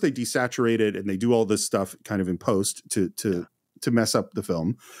first they desaturate it and they do all this stuff kind of in post to mess up the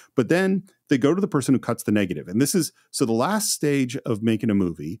film. But then they go to the person who cuts the negative. And this is, so the last stage of making a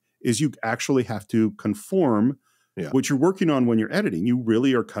movie is you actually have to conform what you're working on when you're editing. You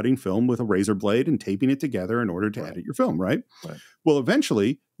really are cutting film with a razor blade and taping it together in order to edit your film, right? Well,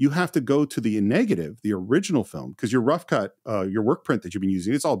 eventually you have to go to the negative, the original film, because your rough cut, your work print that you've been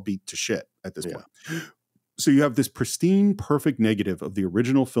using, it's all beat to shit at this point. So you have this pristine, perfect negative of the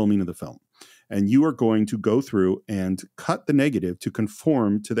original filming of the film. And you are going to go through and cut the negative to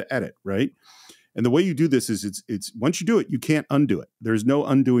conform to the edit, right? And the way you do this is it's once you do it, you can't undo it. There's no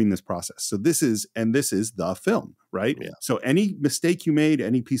undoing this process. So this is the film, right? Yeah. So any mistake you made,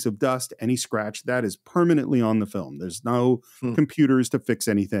 any piece of dust, any scratch, that is permanently on the film. There's no computers to fix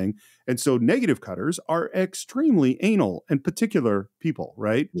anything. And so negative cutters are extremely anal and particular people,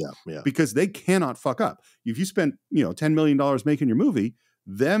 right? Yeah. Because they cannot fuck up. If you spent, $10 million making your movie,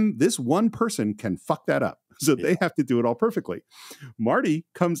 this one person can fuck that up. So they have to do it all perfectly. Marty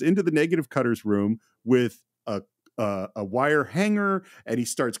comes into the negative cutter's room with a wire hanger, and he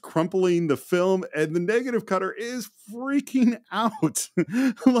starts crumpling the film, and the negative cutter is freaking out.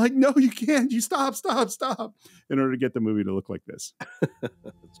 Like, no, you can't. You stop, in order to get the movie to look like this.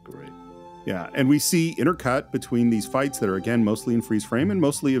 That's great. Yeah, and we see intercut between these fights that are, again, mostly in freeze frame and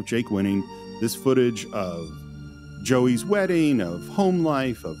mostly of Jake winning. This footage of Joey's wedding, of home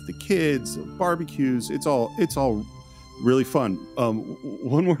life, of the kids, of barbecues. It's all Really fun.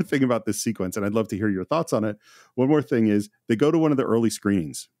 One more thing about this sequence, and I'd love to hear your thoughts on it. One more thing is they go to one of the early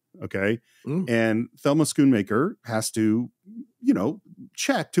screenings, okay? And Thelma Schoonmaker has to,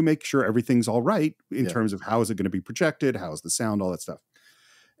 check to make sure everything's all right in terms of how is it going to be projected, how is the sound, all that stuff.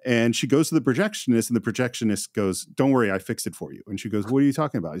 And she goes to the projectionist, and the projectionist goes, "Don't worry, I fixed it for you." And she goes, "What are you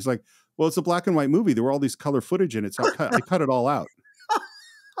talking about?" He's like, "Well, it's a black and white movie. There were all these color footage in it, so I cut it all out."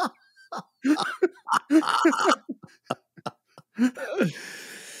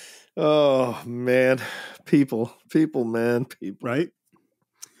 Oh man, people, man, people. Right?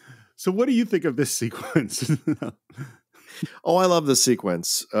 So what do you think of this sequence? Oh, I love this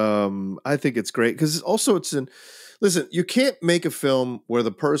sequence. I think it's great because also listen, you can't make a film where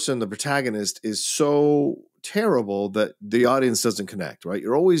the protagonist is so terrible that the audience doesn't connect, right?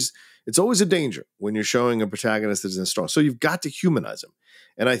 It's always a danger when you're showing a protagonist that isn't strong. So you've got to humanize him.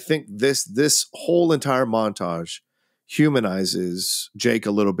 And I think this whole entire montage humanizes Jake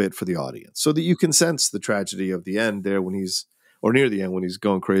a little bit for the audience so that you can sense the tragedy of the end there near the end when he's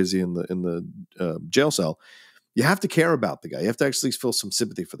going crazy in the jail cell. You have to care about the guy. You have to actually feel some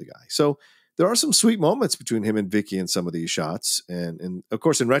sympathy for the guy. So there are some sweet moments between him and Vicky in some of these shots. And of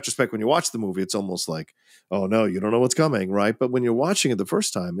course, in retrospect, when you watch the movie, it's almost like, oh no, you don't know what's coming, right? But when you're watching it the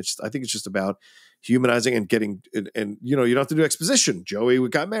first time, I think it's just about humanizing and getting, and you don't have to do exposition. Joey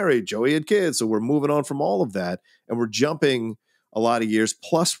got married, Joey had kids. So we're moving on from all of that. And we're jumping a lot of years.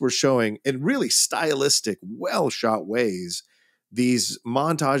 Plus we're showing in really stylistic, well shot ways, these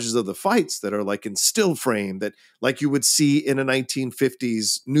montages of the fights that are like in still frame that like you would see in a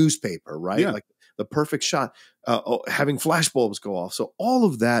 1950s newspaper, right? Yeah. Like the perfect shot, having flashbulbs go off. So all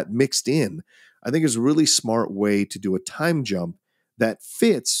of that mixed in, I think is a really smart way to do a time jump that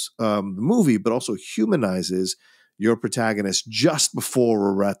fits the movie, but also humanizes your protagonist just before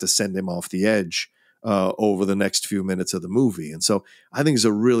we're at to send him off the edge over the next few minutes of the movie. And so I think it's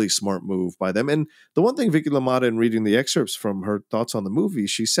a really smart move by them. And the one thing Vicky LaMotta, in reading the excerpts from her thoughts on the movie,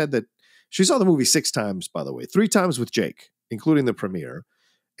 she said that she saw the movie 6 times, by the way, 3 times with Jake, including the premiere.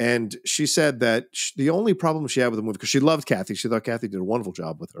 And she said that the only problem she had with the movie, because she loved Cathy, she thought Cathy did a wonderful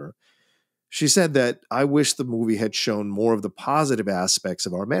job with her. She said that I wish the movie had shown more of the positive aspects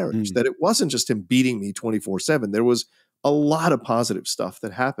of our marriage, that it wasn't just him beating me 24/7. There was a lot of positive stuff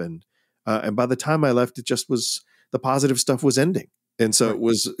that happened. And by the time I left, it just was the positive stuff was ending. And so it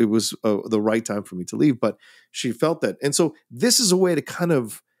was the right time for me to leave. But she felt that. And so this is a way to kind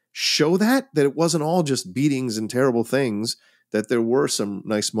of show that it wasn't all just beatings and terrible things, that there were some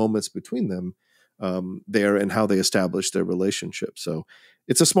nice moments between them there and how they established their relationship. So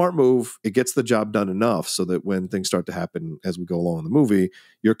it's a smart move. It gets the job done enough so that when things start to happen as we go along in the movie,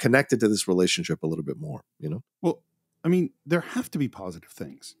 you're connected to this relationship a little bit more, Well, I mean, there have to be positive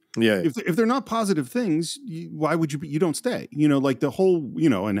things. Yeah. If they're not positive things, why would you don't stay? Like the whole,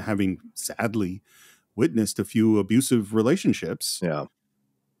 and having sadly witnessed a few abusive relationships. Yeah.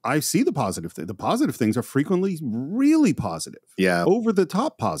 I see the positive thing. The positive things are frequently really positive. Yeah. Over the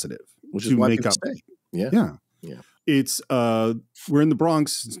top positive. Which is why people stay. Yeah. Yeah. Yeah. It's we're in the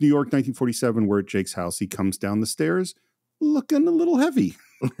Bronx. It's New York, 1947. We're at Jake's house. He comes down the stairs looking a little heavy.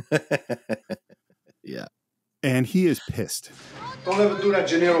 Yeah. And he is pissed. Don't ever do that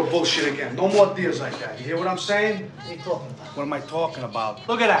Gennaro bullshit again. No more deals like that. You hear what I'm saying? What are you talking about? What am I talking about?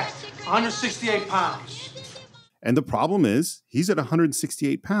 Look at that. 168 pounds. And the problem is he's at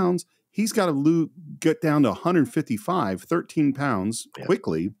 168 pounds. He's got to get down to 155, 13 pounds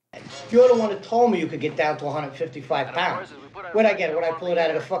quickly. You're the one that told me you could get down to 155 pounds. Where'd I get it? Would I pull it out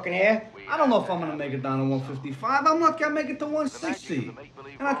of the fucking air? I don't know if I'm gonna make it down to 155. I'm lucky I make it to 160.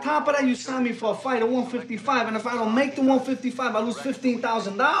 And on top of that, you signed me for a fight at 155. And if I don't make the 155, I lose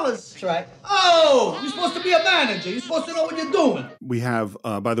 $15,000. That's right. Oh, you're supposed to be a manager. You're supposed to know what you're doing. We have,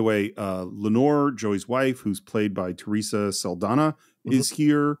 by the way, Lenore, Joey's wife, who's played by Teresa Saldana, is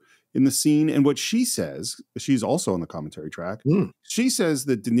here in the scene. And what she says, she's also on the commentary track. She says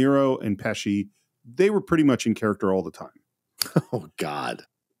that De Niro and Pesci, they were pretty much in character all the time. Oh, God.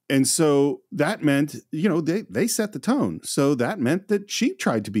 And so that meant, they set the tone. So that meant that she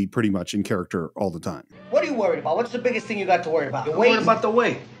tried to be pretty much in character all the time. What are you worried about? What's the biggest thing you got to worry about? The I'm weight? worried about the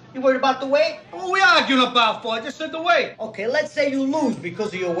weight. You worried about the weight? What are we arguing about for? I just said the weight. Okay, let's say you lose because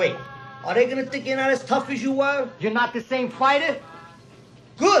of your weight. Are they going to think you're not as tough as you were? You're not the same fighter?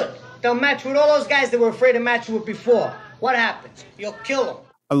 Good. They'll match you with all those guys that were afraid to match you with before. What happens? You'll kill them.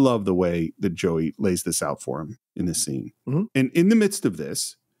 I love the way that Joey lays this out for him in this scene. And in the midst of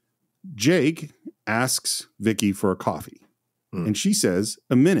this, Jake asks Vicky for a coffee. And she says,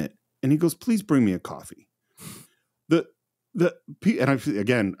 "A minute." And he goes, "Please bring me a coffee."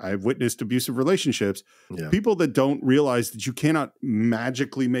 I've witnessed abusive relationships. Yeah. People that don't realize that you cannot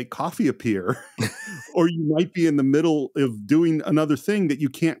magically make coffee appear, or you might be in the middle of doing another thing that you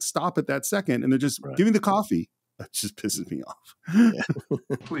can't stop at that second, and they're just Right. giving the coffee. That just pisses me off. Yeah.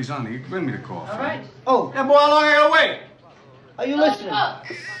 Please, honey, bring me the coffee. All right. Oh, Yeah, boy, how long I gotta wait? are you listening?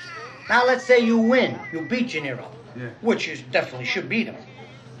 Now let's say you win. You beat De Niro. Yeah. Which you definitely should beat him.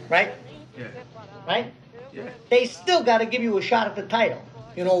 Right? Yeah. Right? Yeah. They still got to give you a shot at the title.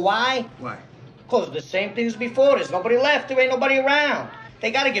 You know why? Why? Because the same thing as before. There's nobody left. There ain't nobody around.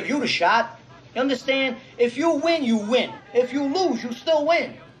 They got to give you the shot. You understand? If you win, you win. If you lose, you still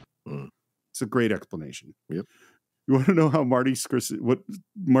win. It's a great explanation. Yep. You want to know how Marty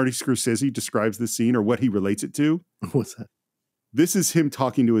Scorsese describes this scene, or what he relates it to? What's that? This is him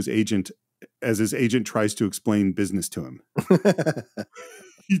talking to his agent as his agent tries to explain business to him.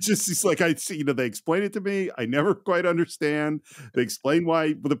 He's like, I see, they explain it to me. I never quite understand. They explain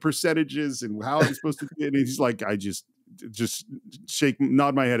why the percentages and how I'm supposed to do it. And he's like, I just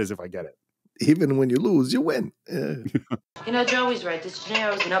nod my head as if I get it. Even when you lose, you win. Yeah. You know, Joey's right. This De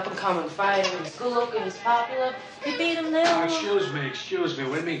Niro's an up-and-coming fighter. He's good-looking, he's popular. You beat him now. Excuse me. What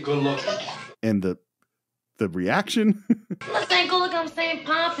do you mean good looking? And the reaction. I'm not saying good-looking, I'm saying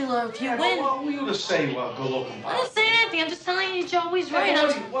popular. If you win. What were you to say good looking? I didn't say anything. I'm just telling you Joey's right.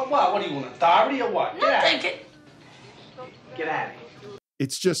 What are you, an authority or what? Not thinking. Get out of here.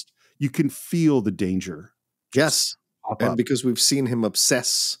 It's just, you can feel the danger. Yes. Pop And up. because we've seen him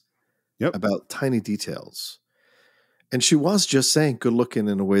obsess about tiny details. And she was just saying good looking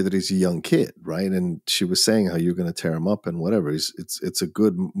in a way that he's a young kid, right? And she was saying how you're going to tear him up and whatever. It's a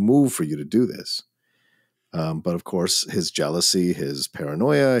good move for you to do this. But of course, his jealousy, his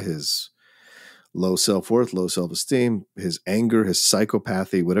paranoia, his low self-worth, low self-esteem, his anger, his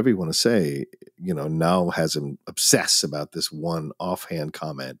psychopathy, whatever you want to say, now has him obsess about this one offhand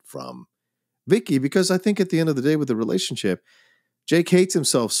comment from Vicky. Because I think at the end of the day with the relationship, Jake hates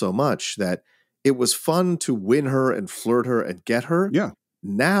himself so much that it was fun to win her and flirt her and get her. Yeah.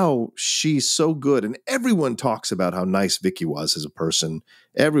 Now she's so good. And everyone talks about how nice Vicky was as a person.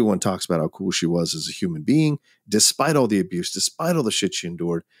 Everyone talks about how cool she was as a human being, despite all the abuse, despite all the shit she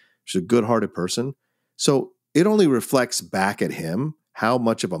endured. She's a good-hearted person. So it only reflects back at him how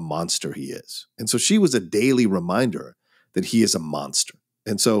much of a monster he is. And so she was a daily reminder that he is a monster.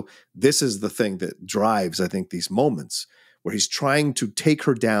 And so this is the thing that drives, I think, these moments where he's trying to take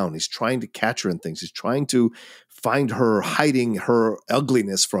her down. He's trying to catch her in things. He's trying to find her hiding her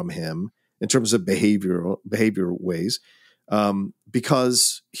ugliness from him in terms of behavior ways,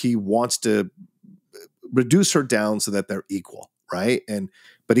 because he wants to reduce her down so that they're equal, right?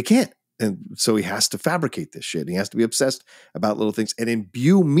 But he can't. And so he has to fabricate this shit. He has to be obsessed about little things and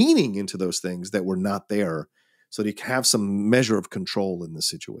imbue meaning into those things that were not there so that he can have some measure of control in the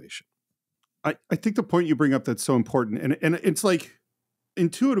situation. I think the point you bring up that's so important, and it's like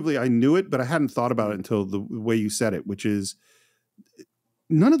intuitively I knew it, but I hadn't thought about it until the way you said it, which is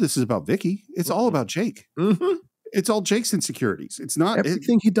none of this is about Vicky. It's all about Jake. Mm-hmm. It's all Jake's insecurities. It's not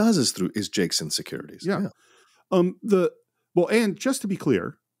everything he does is Jake's insecurities. Yeah. And just to be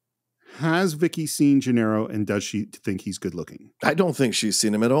clear, has Vicky seen Gennaro, and does she think he's good looking? I don't think she's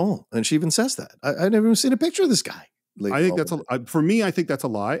seen him at all, and she even says that. I've never even seen a picture of this guy. I think for me, I think that's a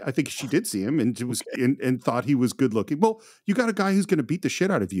lie. I think she did see him and was and thought he was good looking. Well, you got a guy who's going to beat the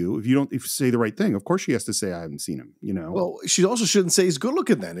shit out of you if you say the right thing. Of course, she has to say I haven't seen him. Well, she also shouldn't say he's good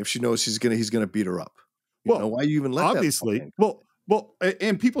looking then if she knows he's gonna beat her up. Why you even let obviously that? Well,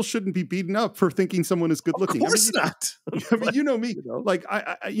 and people shouldn't be beaten up for thinking someone is good looking. Of course not. I mean, you know me. Like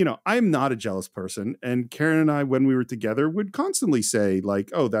I'm not a jealous person, and Karen and I, when we were together, would constantly say like,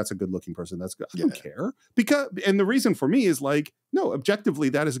 "Oh, that's a good looking person. That's good." I don't care and the reason for me is like, no, objectively,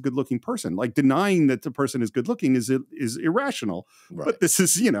 that is a good looking person. Like denying that the person is good looking is irrational. Right. But this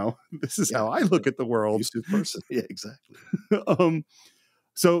is how I look at the world. Person. Yeah, exactly.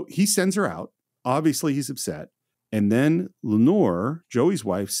 So he sends her out. Obviously, he's upset. And then Lenore, Joey's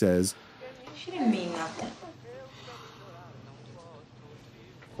wife, says, She didn't mean nothing.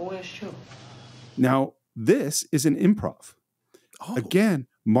 Well, it's true. Now, this is an improv. Again,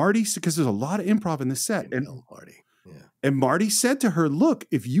 Marty, because there's a lot of improv in this set. Marty. Yeah. And Marty said to her, look,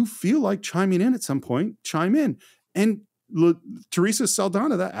 if you feel like chiming in at some point, chime in. And Teresa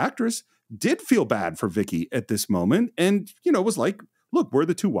Saldana, that actress, did feel bad for Vicky at this moment. And, was like, look, we're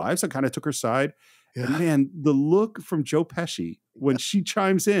the two wives. I kind of took her side. Yeah. And man, the look from Joe Pesci when she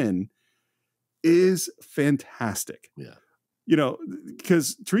chimes in is fantastic. Yeah.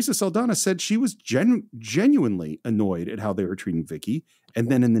 Because Teresa Saldana said she was genuinely annoyed at how they were treating Vicky. And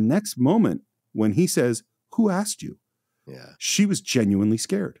then in the next moment, when he says, who asked you? Yeah. She was genuinely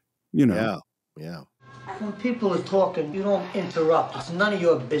scared, you know? Yeah. Yeah. When people are talking, you don't interrupt. It's none of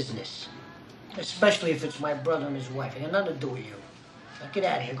your business. Especially if it's my brother and his wife. It got nothing to do with you. Now get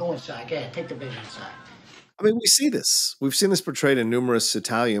out of here. Go inside. Get out. Take the baby inside. I mean, we see this. We've seen this portrayed in numerous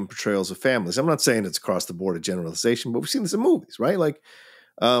Italian portrayals of families. I'm not saying it's across the board a generalization, but we've seen this in movies, right? Like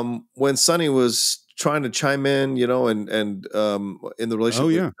when Sonny was trying to chime in, you know, and in the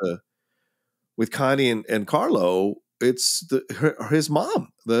relationship with Connie and Carlo, it's his mom,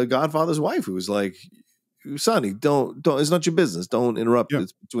 the Godfather's wife, who was like, Sonny, don't, it's not your business. Don't interrupt.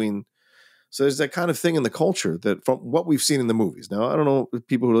 It's between. So there's that kind of thing in the culture that from what we've seen in the movies. Now, I don't know if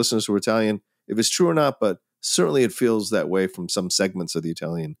people who listen to us who are Italian, if it's true or not, but certainly it feels that way from some segments of the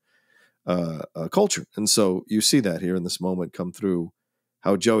Italian culture. And so you see that here in this moment come through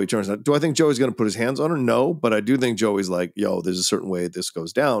how Joey turns out. Do I think Joey's going to put his hands on her? No, but I do think Joey's like, yo, there's a certain way this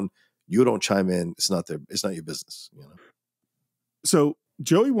goes down. You don't chime in. It's not your business. You know? So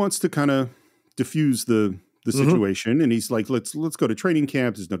Joey wants to kind of diffuse the situation. And he's like, let's go to training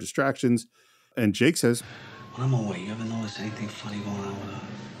camp. There's no distractions. And Jake says, when I'm away, you ever notice anything funny going on with her?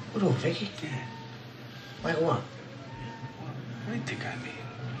 What do, Vicky? Yeah. Like what? What do you think I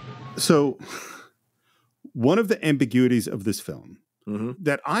mean? So one of the ambiguities of this film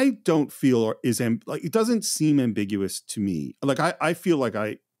that I don't feel is like, it doesn't seem ambiguous to me. Like I feel like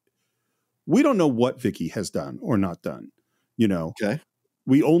we don't know what Vicky has done or not done, you know? Okay.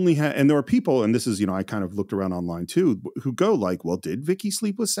 We only have, and there are people, and this is, you know, I kind of looked around online too, who go like, well, did Vicky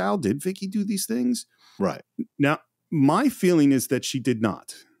sleep with Sal? Did Vicky do these things? Right. Now, my feeling is that she did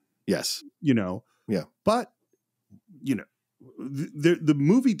not. Yes. You know? Yeah. But, you know, the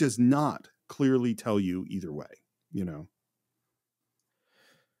movie does not clearly tell you either way, you know?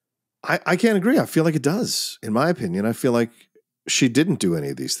 I can't agree. I feel like it does. In my opinion, I feel like she didn't do any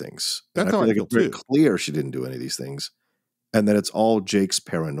of these things. That's how I feel it's very clear she didn't do any of these things. And that it's all Jake's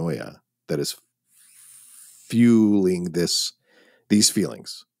paranoia that is fueling these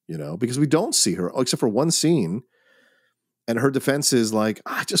feelings, you know, because we don't see her except for one scene. And her defense is like,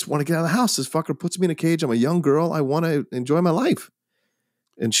 I just want to get out of the house. This fucker puts me in a cage. I'm a young girl. I want to enjoy my life.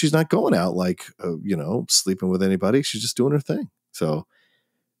 And she's not going out like, you know, sleeping with anybody. She's just doing her thing. So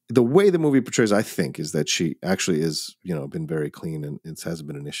the way the movie portrays, I think, is that she actually is, you know, been very clean and it hasn't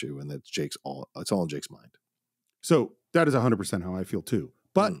been an issue. And that it's all in Jake's mind. So that is 100% how I feel too.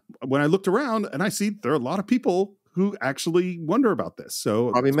 But when I looked around and I see there are a lot of people who actually wonder about this.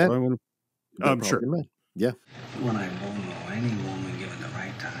 So probably men. I'm sure. Men. Yeah. When I won't know any woman given the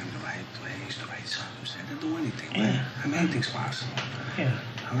right time, the right place, the right circumstance to do anything. Yeah. I mean, anything's possible. Yeah.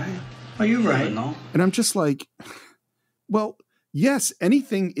 All right? Well, you're right. No? And I'm just like, well, yes,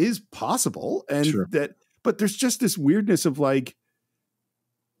 anything is possible. And but there's just this weirdness of like,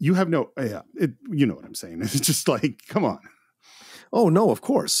 you have no, you know what I'm saying? It's just like, come on. Oh, no, of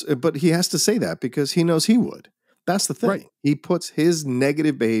course. But he has to say that because he knows he would. That's the thing. Right. He puts his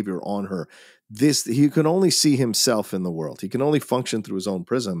negative behavior on her. He can only see himself in the world. He can only function through his own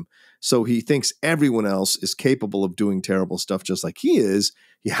prism. So he thinks everyone else is capable of doing terrible stuff just like he is.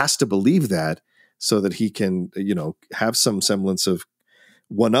 He has to believe that so that he can, you know, have some semblance of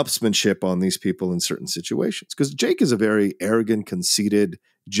one-upsmanship on these people in certain situations. Because Jake is a very arrogant, conceited,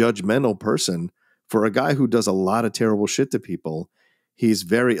 judgmental person. For a guy who does a lot of terrible shit to people, he's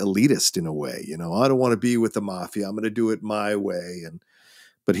very elitist in a way. You know, I don't want to be with the mafia. I'm going to do it my way.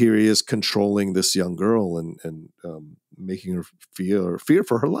 But here he is controlling this young girl and making her fear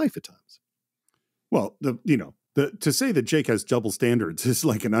for her life at times. Well, to say that Jake has double standards is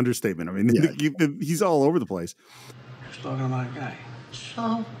like an understatement. I mean, he's all over the place. Just talking about a guy.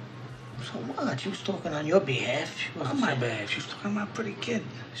 So what? She was talking on your behalf. On my behalf. She was talking about a pretty kid.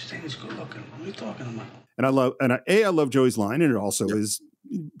 She's saying he's good looking. What are you talking about? And I love Joey's line, and it also is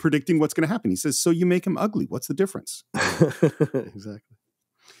predicting what's going to happen. He says, so you make him ugly. What's the difference? Exactly.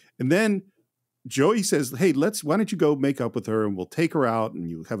 And then Joey says, hey, why don't you go make up with her and we'll take her out and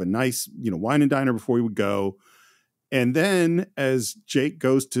you have a nice, you know, wine and diner before you would go. And then as Jake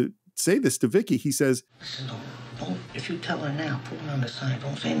goes to say this to Vicky, he says, listen, don't, if you tell her now, put it on the side.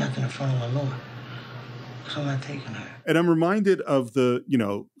 Don't say nothing in front of Lenore. Because I'm not taking her. And I'm reminded of the,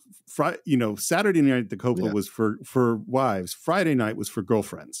 Saturday night at the Coppola was for wives. Friday night was for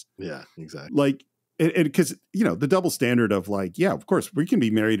girlfriends. Yeah, exactly. Like, and because, the double standard of like, yeah, of course we can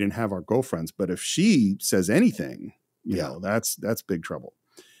be married and have our girlfriends, but if she says anything, you know, that's big trouble.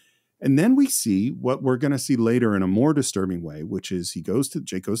 And then we see what we're going to see later in a more disturbing way, which is Jake goes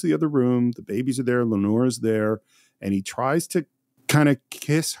to the other room. The babies are there. Lenore's there. And he tries to kind of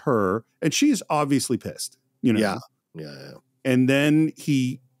kiss her. And she is obviously pissed, Yeah. And then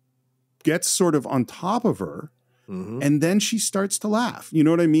he gets sort of on top of her And then she starts to laugh. You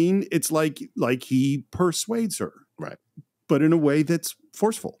know what I mean? It's like he persuades her. Right. But in a way that's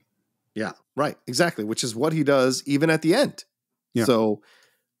forceful. Yeah, right. Exactly. Which is what he does even at the end. Yeah. So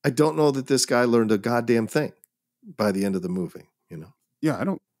I don't know that this guy learned a goddamn thing by the end of the movie, you know? Yeah, I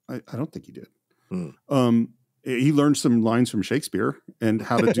don't think he did. He learned some lines from Shakespeare and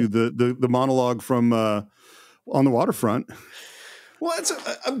how to do the monologue from On the Waterfront. Well,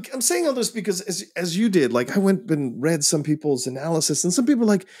 I'm saying all this because as you did, like I went and read some people's analysis, and some people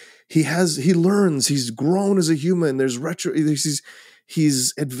like he learns, he's grown as a human.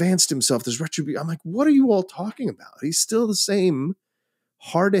 He's advanced himself. There's retribution. I'm like, what are you all talking about? He's still the same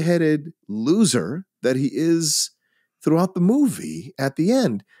hard-headed loser that he is throughout the movie. At the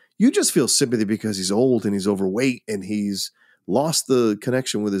end, you just feel sympathy because he's old and he's overweight and he's lost the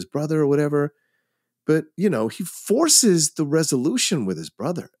connection with his brother or whatever. But, you know, he forces the resolution with his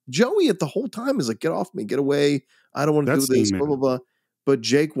brother. Joey at the whole time is like, get off me, get away. I don't want to do this, blah, blah, blah. But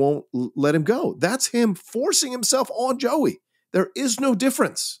Jake won't let him go. That's him forcing himself on Joey. There is no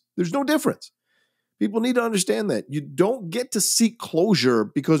difference. There's no difference. People need to understand that. You don't get to seek closure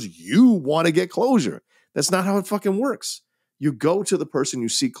because you want to get closure. That's not how it fucking works. You go to the person you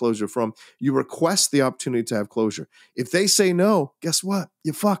seek closure from. You request the opportunity to have closure. If they say no, guess what?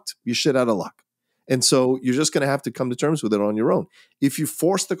 You fucked. You shit out of luck. And so you're just going to have to come to terms with it on your own. If you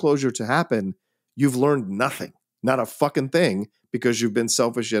force the closure to happen, you've learned nothing, not a fucking thing, because you've been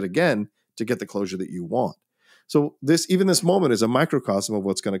selfish yet again to get the closure that you want. So even this moment is a microcosm of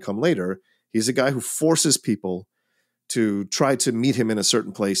what's going to come later. He's a guy who forces people to try to meet him in a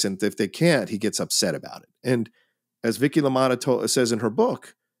certain place. And if they can't, he gets upset about it. And as Vicky LaMotta says in her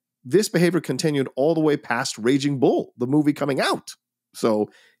book, this behavior continued all the way past Raging Bull, the movie coming out. So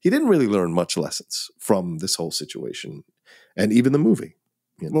he didn't really learn much lessons from this whole situation and even the movie.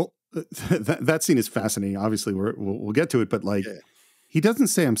 You know? Well, that scene is fascinating. Obviously, we'll get to it, but he doesn't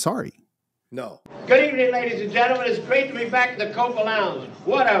say, I'm sorry. No. Good evening, ladies and gentlemen. It's great to be back at the Copa Lounge.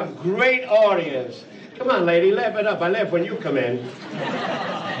 What a great audience. Come on, lady, laugh it up. I laugh when you come in.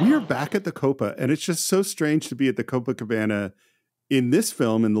 We are back at the Copa, and it's just so strange to be at the Copacabana in this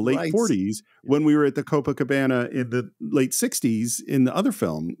film in the late 40s when we were at the Copacabana in the late 60s in the other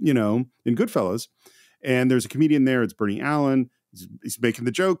film, you know, in Goodfellas. And there's a comedian there. It's Bernie Allen. He's making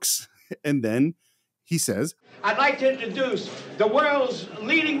the jokes. And then he says, I'd like to introduce the world's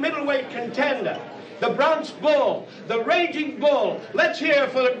leading middleweight contender, the Bronx Bull, the Raging Bull. Let's hear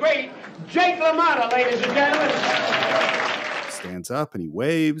for the great Jake LaMotta, ladies and gentlemen. Stands up and he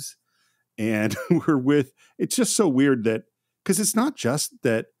waves. And it's just so weird that, because it's not just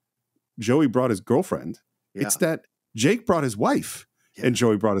that Joey brought his girlfriend. Yeah. It's that Jake brought his wife and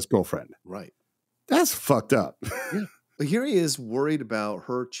Joey brought his girlfriend. Right. That's fucked up. Yeah. But here he is worried about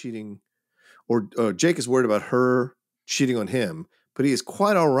her cheating, or Jake is worried about her cheating on him, but he is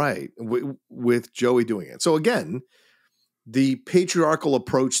quite all right with Joey doing it. So again, the patriarchal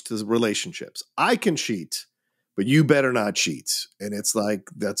approach to relationships. I can cheat, but you better not cheat. And it's like,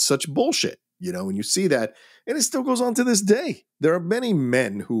 that's such bullshit. You know, when you see that, and it still goes on to this day. There are many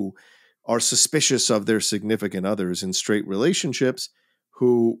men who are suspicious of their significant others in straight relationships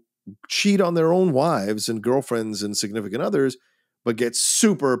who cheat on their own wives and girlfriends and significant others, but get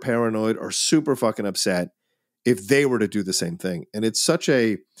super paranoid or super fucking upset if they were to do the same thing. And it's such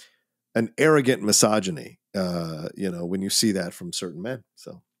an arrogant misogyny, you know, when you see that from certain men.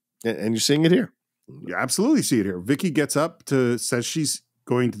 So, and you're seeing it here. You absolutely see it here. Vicky gets up says she's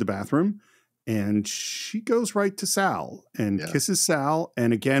going to the bathroom. And she goes right to Sal and kisses Sal.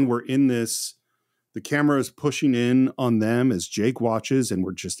 And again, we're in this, the camera is pushing in on them as Jake watches, and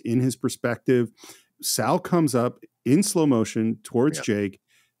we're just in his perspective. Sal comes up in slow motion towards Jake,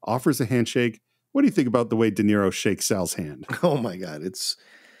 offers a handshake. What do you think about the way De Niro shakes Sal's hand? Oh my God. It's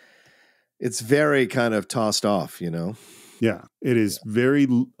very kind of tossed off, you know? Yeah, it is very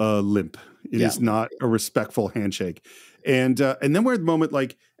limp. It is not a respectful handshake. And then we're at the moment,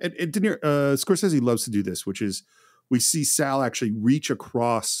 like, and De Niro, Scorsese loves to do this, which is we see Sal actually reach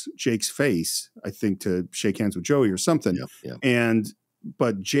across Jake's face, I think, to shake hands with Joey or something.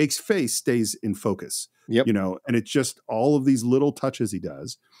 But Jake's face stays in focus, you know, and it's just all of these little touches he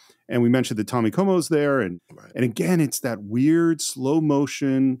does. And we mentioned that Tommy Como's there. And again, it's that weird slow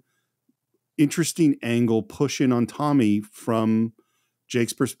motion, interesting angle push in on Tommy from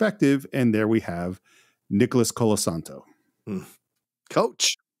Jake's perspective. And there we have Nicholas Colasanto.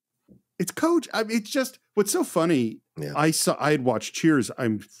 Coach. It's Coach. I mean, it's just, what's so funny. Yeah. I had watched Cheers,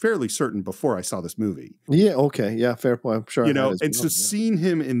 I'm fairly certain, before I saw this movie. Yeah. Okay. Yeah. Fair point. I'm sure. You know, and so seeing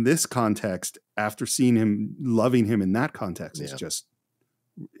him in this context, after seeing him, loving him in that context, is just,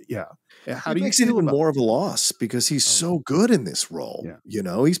 Yeah. How it do you makes it feel even about more of a loss because he's so good in this role. Yeah. You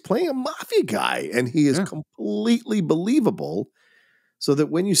know, he's playing a mafia guy and he is completely believable. So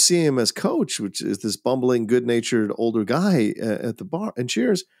that when you see him as coach, which is this bumbling, good-natured older guy at the bar and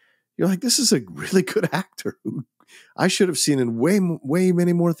Cheers, you're like, this is a really good actor who I should have seen in way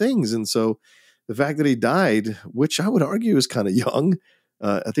many more things. And so the fact that he died, which I would argue is kind of young,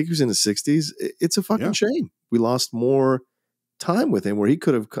 I think he was in his 60s, it's a fucking shame. We lost more time with him where he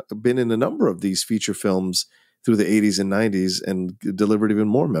could have been in a number of these feature films through the 80s and 90s and delivered even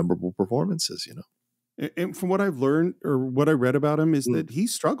more memorable performances, you know. And from what I've learned or what I read about him is that he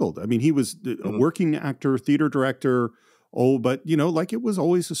struggled. I mean, he was a working actor, theater director, but you know, like it was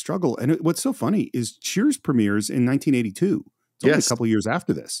always a struggle. And what's so funny is Cheers premieres in 1982. It's only a couple years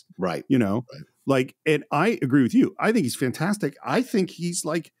after this. Right. You know, like, and I agree with you. I think he's fantastic. I think he's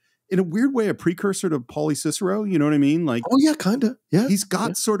like, in a weird way, a precursor to Paulie Cicero. You know what I mean? Like, oh yeah, kind of. Yeah. He's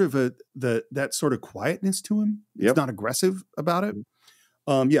got sort of that sort of quietness to him. He's not aggressive about it.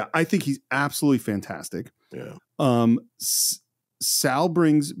 I think he's absolutely fantastic. Yeah. Sal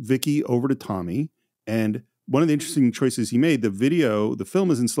brings Vicky over to Tommy, and one of the interesting choices he made, the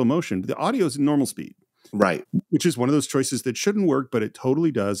film is in slow motion, but the audio is in normal speed. Right. Which is one of those choices that shouldn't work, but it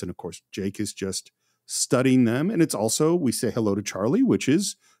totally does. And of course, Jake is just studying them. And it's also, we say hello to Charlie, which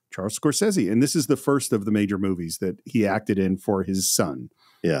is Charles Scorsese. And this is the first of the major movies that he acted in for his son.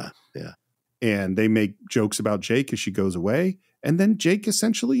 Yeah. Yeah. And they make jokes about Jake as she goes away. And then Jake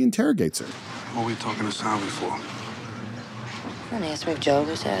essentially interrogates her. What were we talking to Sally for? And he asked me if Joe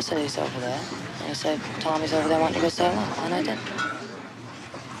was there. I said he's over there. And he said Tommy's over there wanting to go say hello. And I did.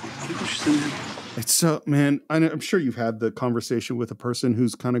 Are you interested in him? It's so, man, I'm sure you've had the conversation with a person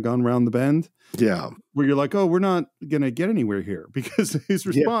who's kind of gone around the bend. Yeah. Where you're like, oh, we're not going to get anywhere here. Because his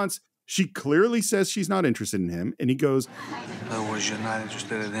response, she clearly says she's not interested in him. And he goes, in other words, you're not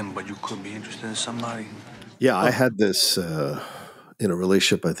interested in him, but you could be interested in somebody. Yeah, I had this in a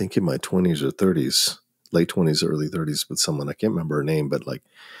relationship, I think in my 20s or 30s, late 20s, early 30s with someone. I can't remember her name, but like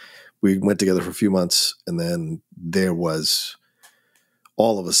we went together for a few months. And then there was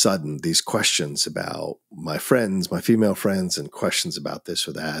all of a sudden these questions about my friends, my female friends, and questions about this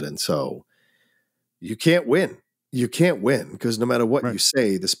or that. And so you can't win. You can't win because no matter what you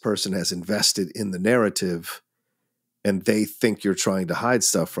say, this person has invested in the narrative and they think you're trying to hide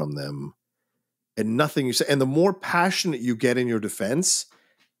stuff from them. And nothing you say. And the more passionate you get in your defense,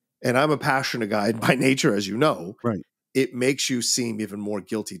 and I'm a passionate guy by nature, as you know, it makes you seem even more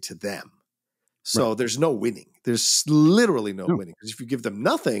guilty to them. So there's no winning. There's literally no winning. Because if you give them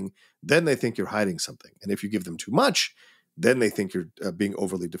nothing, then they think you're hiding something. And if you give them too much, then they think you're being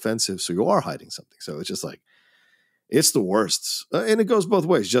overly defensive. So you are hiding something. So it's just like, it's the worst. And it goes both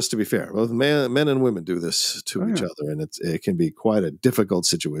ways, just to be fair. Both men and women do this to each other. And it can be quite a difficult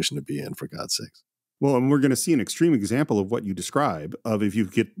situation to be in, for God's sakes. Well, and we're going to see an extreme example of what you describe of if you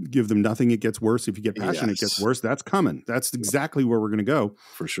give them nothing, it gets worse. If you get passionate, it gets worse. That's coming. That's exactly where we're going to go.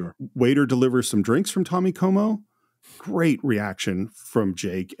 For sure. Waiter delivers some drinks from Tommy Como. Great reaction from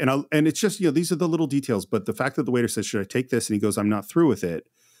Jake. And it's just, these are the little details. But the fact that the waiter says, should I take this? And he goes, I'm not through with it.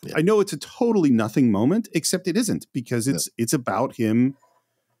 Yeah. I know it's a totally nothing moment, except it isn't because it's about him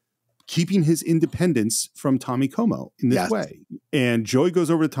keeping his independence from Tommy Como in this way. And Joey goes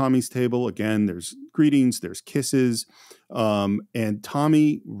over to Tommy's table. Again, there's greetings, there's kisses. And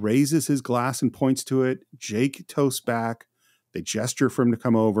Tommy raises his glass and points to it. Jake toasts back. They gesture for him to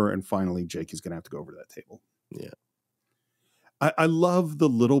come over. And finally, Jake is going to have to go over to that table. Yeah. I love the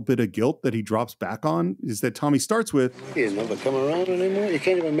little bit of guilt that he drops back on is that Tommy starts with. You never come around anymore? You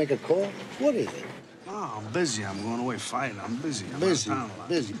can't even make a call? What is it? Oh, I'm busy. I'm going away fighting. I'm busy.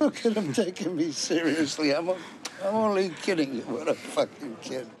 Busy. Look at him taking me seriously. I'm only kidding you. What a fucking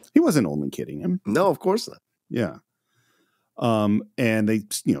kid. He wasn't only kidding him. No, of course not. Yeah. And they,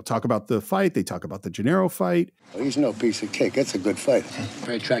 talk about the fight. They talk about the Gennaro fight. Well, he's no piece of cake. That's a good fight.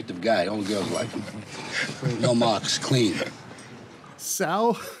 Very attractive guy. All the girls like him. No marks. Clean.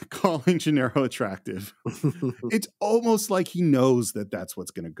 Sal calling Gennaro attractive. It's almost like he knows that that's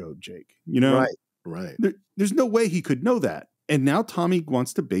what's going to go, Jake. Right. There's no way he could know that. And now Tommy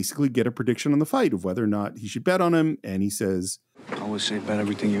wants to basically get a prediction on the fight of whether or not he should bet on him. And he says, I always say bet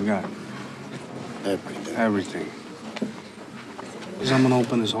everything you got. Everything. Because I'm going to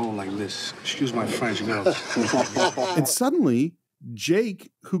open this hole like this. Excuse my French, girls. And suddenly,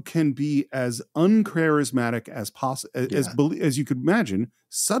 Jake, who can be as uncharismatic as you could imagine,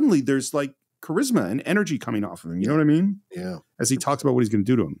 suddenly there's like charisma and energy coming off of him. You know what I mean? Yeah. As he talks about what he's going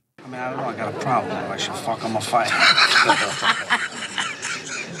to do to him. I mean, I don't know. I got a problem. I should fuck him a fight.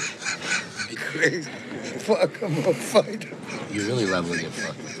 Crazy. Fuck him a fight. You really love when you're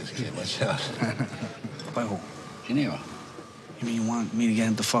fucking with this kid. Watch out. By who? De Niro. You mean you want me to get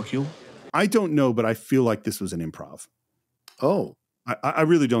him to fuck you? I don't know, but I feel like this was an improv. Oh. I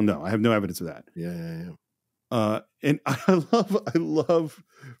really don't know. I have no evidence of that. Yeah. And I love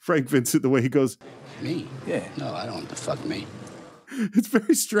Frank Vincent, the way he goes, Me? Yeah. No, I don't want to fuck me. It's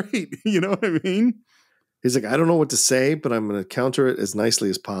very straight. You know what I mean? He's like, I don't know what to say, but I'm going to counter it as nicely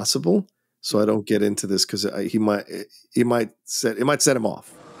as possible, so I don't get into this because it might set him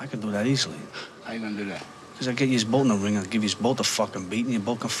off. I can do that easily. How you gonna do that? Because I get you both in the ring and give you both a fucking beat and you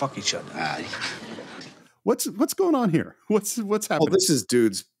both can fuck each other. What's going on here? What's happening? Well, this is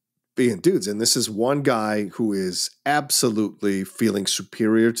dudes being dudes, and this is one guy who is absolutely feeling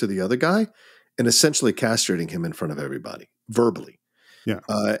superior to the other guy and essentially castrating him in front of everybody verbally. Yeah.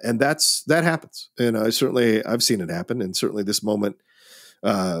 And that happens. And I've seen it happen. And certainly this moment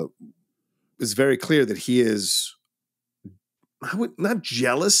is very clear that he is not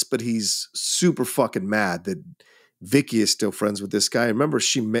jealous, but he's super fucking mad that Vicky is still friends with this guy. Remember,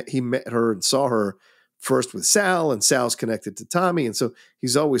 he met her and saw her first with Sal, and Sal's connected to Tommy. And so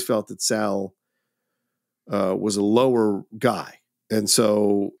he's always felt that Sal was a lower guy. And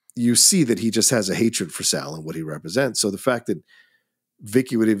so you see that he just has a hatred for Sal and what he represents. So the fact that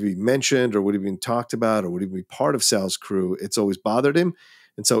Vicky would even be mentioned or would even be talked about or would even be part of Sal's crew, it's always bothered him.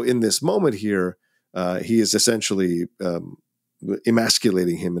 And so in this moment here, he is essentially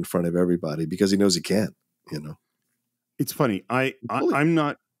emasculating him in front of everybody because he knows he can, you know. It's funny. I'm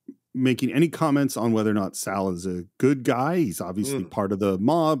not making any comments on whether or not Sal is a good guy. He's obviously part of the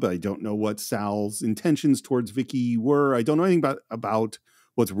mob. I don't know what Sal's intentions towards Vicky were. I don't know anything about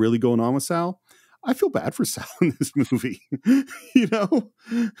what's really going on with Sal. I feel bad for Sal in this movie. You know,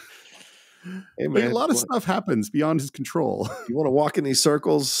 hey, man, like a lot of stuff happens beyond his control. You want to walk in these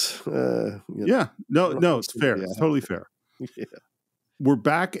circles? Yeah, no, it's fair. It's totally fair. Yeah. We're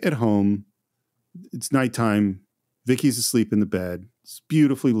back at home. It's nighttime. Vicky's asleep in the bed. It's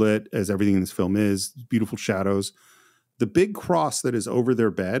beautifully lit, as everything in this film is. Beautiful shadows. The big cross that is over their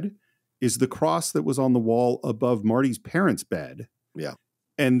bed is the cross that was on the wall above Marty's parents' bed. Yeah.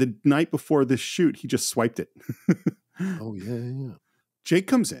 And the night before this shoot, he just swiped it. Oh, yeah. Jake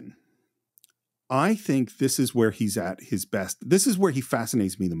comes in. I think this is where he's at his best. This is where he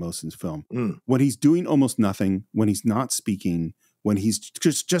fascinates me the most in this film. When he's doing almost nothing, when he's not speaking, when he's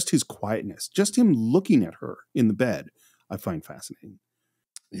just his quietness, just him looking at her in the bed, I find fascinating.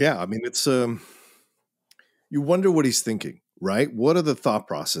 Yeah, I mean, it's you wonder what he's thinking, right? What are the thought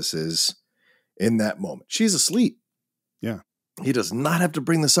processes in that moment? She's asleep. Yeah. He does not have to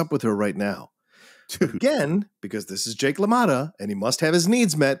bring this up with her right now. Again, because this is Jake LaMotta and he must have his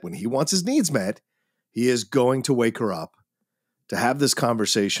needs met. When he wants his needs met, he is going to wake her up to have this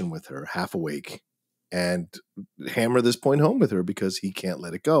conversation with her half awake and hammer this point home with her because he can't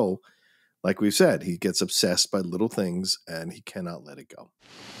let it go. Like we've said, he gets obsessed by little things and he cannot let it go.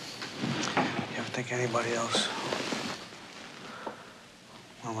 You ever think anybody else?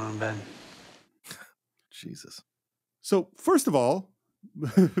 When we're in bed. Jesus. So first of all,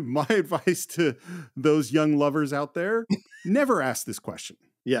 my advice to those young lovers out there, never ask this question.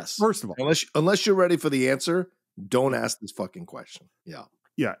 Yes. First of all. Unless you're ready for the answer, don't ask this fucking question. Yeah.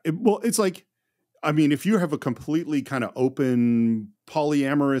 Yeah. It's like, I mean, if you have a completely kind of open,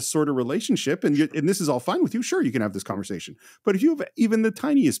 polyamorous sort of relationship and this is all fine with you, sure, you can have this conversation. But if you have even the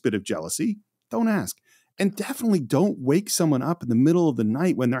tiniest bit of jealousy, don't ask. And definitely don't wake someone up in the middle of the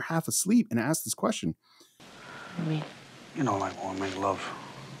night when they're half asleep and ask this question. I mean, You know, like when we make love.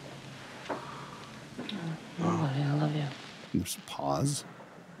 nobody, I love you. And there's a pause.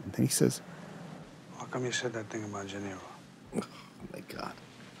 And then he says, How come you said that thing about De Niro? Oh, my God.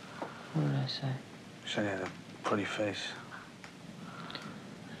 What did I say? You said he had a pretty face.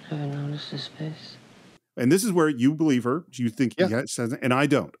 I never noticed his face. and this is where you believe her. You think Yeah. he says, and I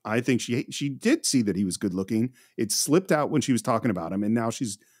don't. I think she did see that he was good looking. It slipped out when she was talking about him, and now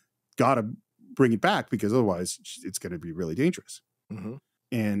she's got to bring it back because otherwise it's going to be really dangerous. Mm-hmm.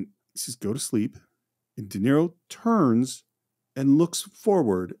 And he says, go to sleep. And De Niro turns and looks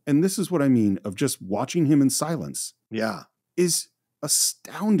forward. And this is what I mean of just watching him in silence. Yeah. Is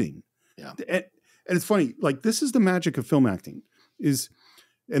astounding. Yeah. And it's funny, like this is the magic of film acting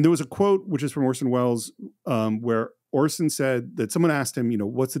and there was a quote, which is from Orson Welles, where Orson said that someone asked him,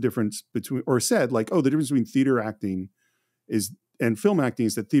 what's the difference between, or said like, oh, the difference between theater acting and film acting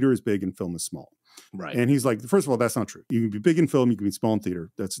is that theater is big and film is small. Right. And he's like, first of all, that's not true. You can be big in film, you can be small in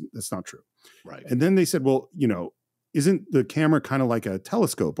theater. That's not true. Right. And then they said, well, isn't the camera kind of like a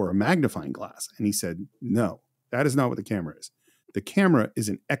telescope or a magnifying glass? And he said, no, that is not what the camera is. The camera is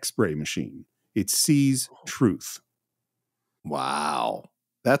an X-ray machine. It sees truth. Wow.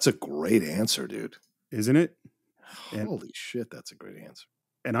 That's a great answer, dude. Isn't it? Holy shit, that's a great answer.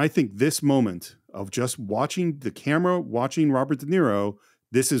 And I think this moment of just watching the camera, watching Robert De Niro,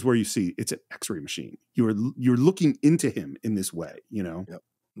 this is where you see it's an X-ray machine. You're looking into him in this way, you know?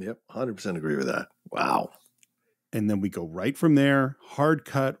 Yep. 100% agree with that. Wow. And then we go right from there, hard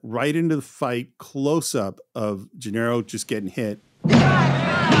cut, right into the fight, close up of De Niro just getting hit.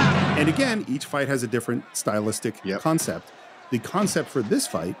 And again, each fight has a different stylistic concept. The concept for this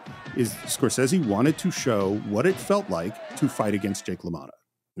fight is Scorsese wanted to show what it felt like to fight against Jake LaMotta.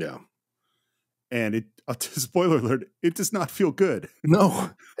 Yeah. And it, spoiler alert, it does not feel good.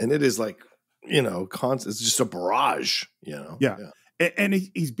 No. And it is like, you know, it's just a barrage, you know? Yeah. And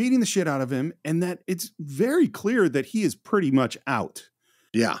he's beating the shit out of him. And that it's very clear that he is pretty much out.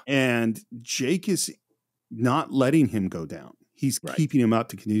 Yeah. And Jake is not letting him go down. He's keeping him up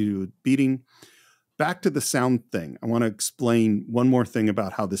to continue beating. Back to the sound thing. I want to explain one more thing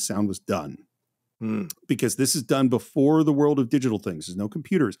about how this sound was done. Because this is done before the world of digital things. There's no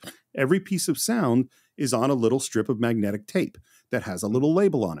computers. Every piece of sound is on a little strip of magnetic tape that has a little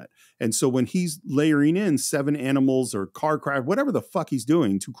label on it. And so when he's layering in 7 animals or car crash, whatever the fuck he's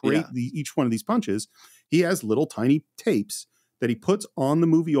doing to create each one of these punches, he has little tiny tapes that he puts on the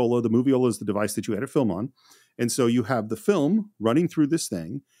moviola. The moviola is the device that you edit film on. And so you have the film running through this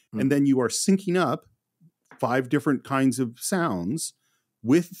thing, and then you are syncing up 5 different kinds of sounds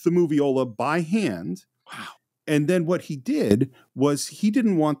with the moviola by hand. Wow. And then what he did was he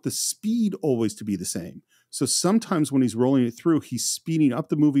didn't want the speed always to be the same. So sometimes when he's rolling it through, he's speeding up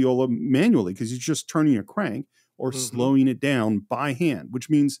the moviola manually because he's just turning a crank or slowing it down by hand, which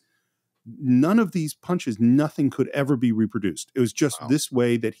means none of these punches, nothing could ever be reproduced. It was just this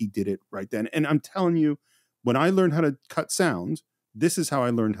way that he did it right then. And I'm telling you, when I learned how to cut sound, this is how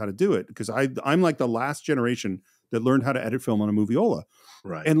I learned how to do it, because I'm like the last generation that learned how to edit film on a moviola.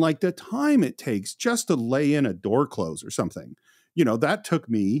 Right. And like the time it takes just to lay in a door close or something, you know, that took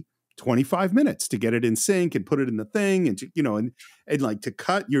me 25 minutes to get it in sync and put it in the thing. And, you know, and like to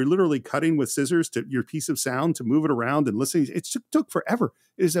cut, you're literally cutting with scissors to your piece of sound to move it around and listening. It took forever.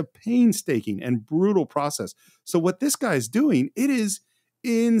 It is a painstaking and brutal process. So what this guy is doing, it is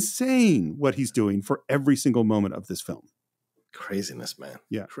insane what he's doing for every single moment of this film. Craziness, man.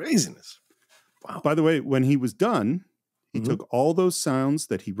 Yeah. Craziness. Wow. By the way, when he was done, he took all those sounds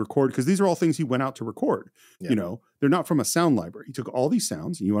that he recorded, because these are all things he went out to record. You know, they're not from a sound library. He took all these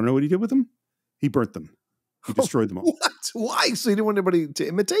sounds, and you want to know what he did with them? He burnt them. He destroyed them all. What? Why? So he didn't want anybody to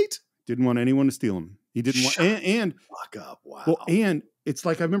imitate? Didn't want anyone to steal them. He didn't want and fuck up. Wow. Well, and it's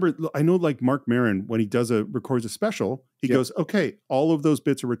like I know like Mark Maron, when he records a special, he goes, okay, all of those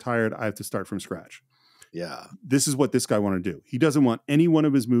bits are retired. I have to start from scratch. Yeah. This is what this guy want to do. He doesn't want any one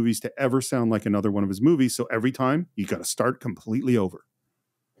of his movies to ever sound like another one of his movies. So every time you got to start completely over.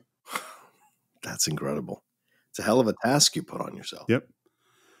 That's incredible. It's a hell of a task you put on yourself. Yep.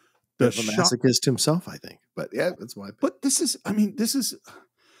 The masochist himself, I think. But yeah, that's my opinion. But this is,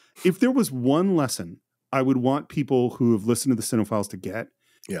 if there was one lesson I would want people who have listened to the Cine-Files to get,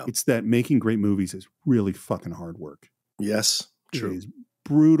 it's that making great movies is really fucking hard work. Yes. True. It is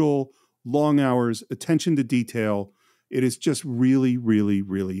brutal, long hours, attention to detail. It is just really, really,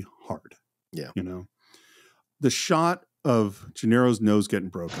 really hard. Yeah. You know, the shot of De Niro's nose getting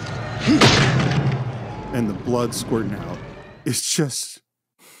broken and the blood squirting out is just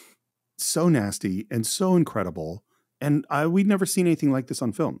so nasty and so incredible. And we'd never seen anything like this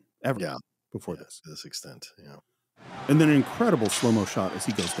on film ever before this. To this extent. Yeah. And then an incredible slow-mo shot as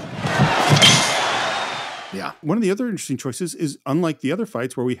he goes down. Yeah. One of the other interesting choices is, unlike the other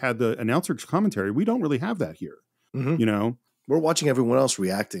fights where we had the announcer's commentary, we don't really have that here. You know, we're watching everyone else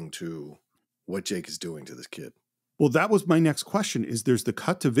reacting to what Jake is doing to this kid. Well, that was my next question. Is there's the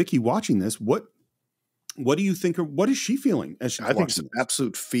cut to Vicky watching this. What do you think? What is she feeling as she's I think watching some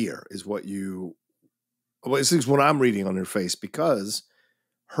absolute fear is what I'm reading on her face, because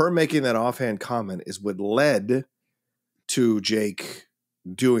her making that offhand comment is what led to Jake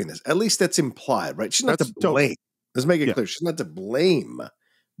doing this. At least that's implied, right? She's not to blame. Let's make it clear. She's not to blame,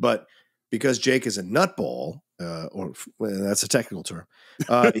 but because Jake is a nutball, that's a technical term.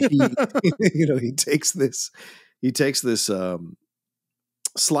 He takes this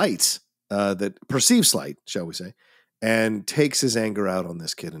slight, that perceived slight, shall we say, and takes his anger out on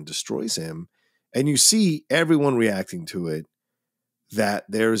this kid and destroys him. And you see everyone reacting to it, that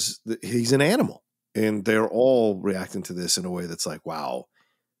he's an animal, and they're all reacting to this in a way that's like, wow,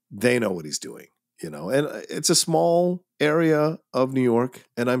 they know what he's doing, you know. And it's a small area of New York,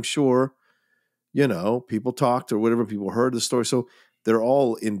 and I'm sure, you know, people talked or whatever, people heard the story. So they're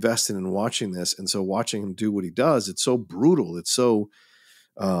all invested in watching this. And so watching him do what he does, it's so brutal. It's so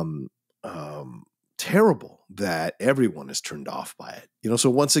terrible that everyone is turned off by it. You know, so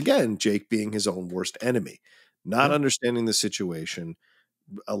once again, Jake being his own worst enemy, not understanding the situation,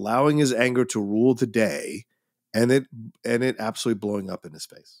 allowing his anger to rule the day, and it absolutely blowing up in his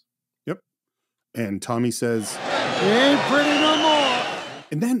face. Yep. And Tommy says, "You ain't pretty no more."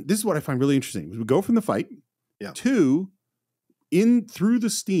 And then this is what I find really interesting. We go from the fight to through the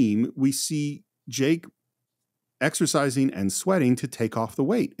steam, we see Jake exercising and sweating to take off the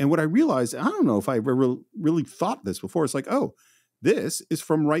weight. And what I realized, I don't know if I ever really thought this before. It's like, oh, this is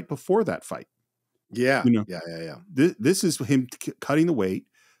from right before that fight. Yeah. You know, Yeah. This is him cutting the weight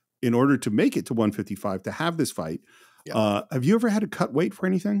in order to make it to 155 to have this fight. Yeah. Have you ever had to cut weight for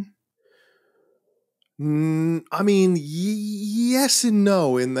anything? I mean, yes and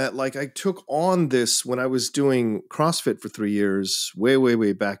no, in that, like, I took on this when I was doing CrossFit for 3 years,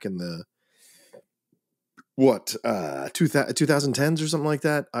 way back in the 2010s or something like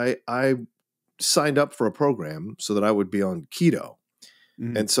that. I signed up for a program so that I would be on keto.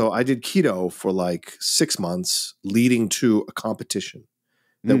 Mm-hmm. And so I did keto for like 6 months leading to a competition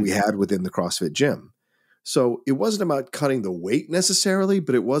that we had within the CrossFit gym. So it wasn't about cutting the weight necessarily,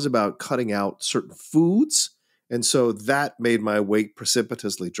 but it was about cutting out certain foods. And so that made my weight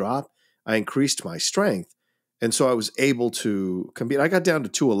precipitously drop. I increased my strength. And so I was able to compete. I got down to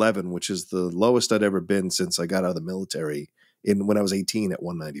 211, which is the lowest I'd ever been since I got out of the military when I was 18 at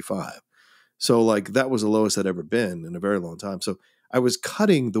 195. So like that was the lowest I'd ever been in a very long time. So I was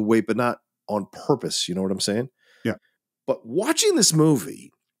cutting the weight, but not on purpose. You know what I'm saying? Yeah. But watching this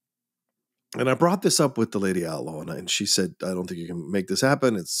movie, and I brought this up with the Lady Outlaw, and she said, I don't think you can make this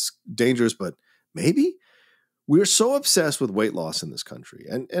happen. It's dangerous, but maybe. We're so obsessed with weight loss in this country,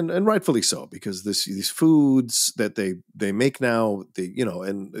 and rightfully so, because these foods that they make now,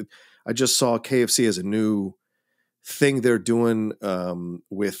 and I just saw KFC as a new thing they're doing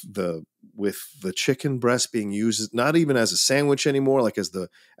with the chicken breast being used not even as a sandwich anymore, like as the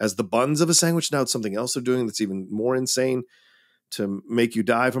buns of a sandwich. Now it's something else they're doing that's even more insane, to make you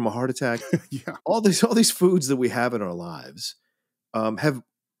die from a heart attack. Yeah. All these foods that we have in our lives have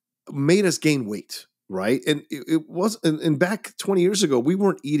made us gain weight, right? And it was, and back 20 years ago, we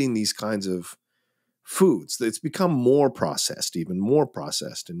weren't eating these kinds of foods. It's become more processed, even more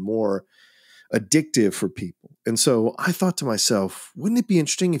processed and more addictive for people. And so I thought to myself, wouldn't it be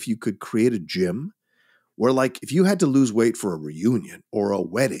interesting if you could create a gym where, like, if you had to lose weight for a reunion or a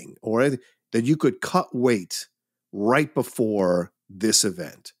wedding or anything, that you could cut weight right before this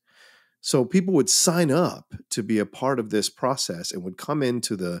event. So people would sign up to be a part of this process and would come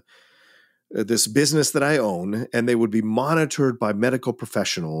into this business that I own, and they would be monitored by medical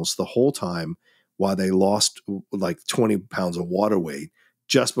professionals the whole time while they lost like 20 pounds of water weight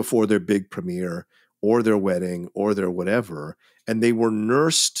just before their big premiere or their wedding or their whatever. And they were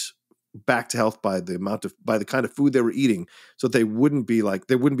nursed back to health by the kind of food they were eating, so that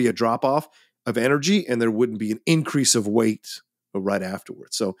there wouldn't be a drop off of energy, and there wouldn't be an increase of weight right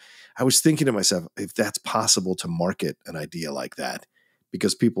afterwards. So I was thinking to myself, if that's possible to market an idea like that,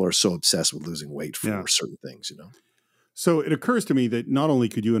 because people are so obsessed with losing weight for certain things, you know? So it occurs to me that not only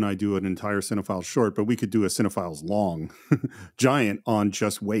could you and I do an entire Cine-Files short, but we could do a Cine-Files long giant on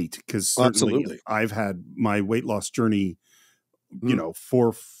just weight. Because certainly I've had my weight loss journey,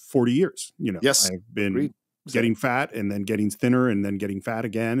 for 40 years. Yes. I've been getting fat and then getting thinner and then getting fat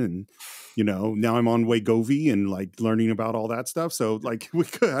again. And, now I'm on Wegovy and like learning about all that stuff. So like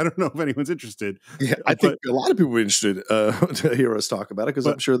I don't know if anyone's interested. Yeah, I think a lot of people are interested to hear us talk about it, because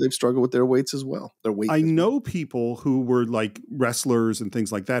I'm sure they've struggled with their weights as well. I know people who were like wrestlers and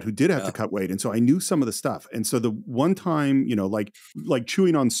things like that who did have to cut weight. And so I knew some of the stuff. And so the one time, like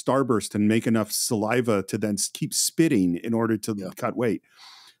chewing on Starburst and make enough saliva to then keep spitting in order to cut weight.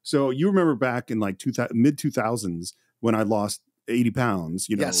 So you remember back in like mid 2000s when I lost 80 pounds,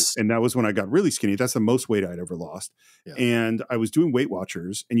 yes. And that was when I got really skinny. That's the most weight I'd ever lost. Yeah. And I was doing Weight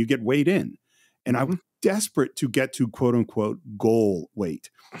Watchers, and you get weighed in, and I was desperate to get to quote unquote goal weight.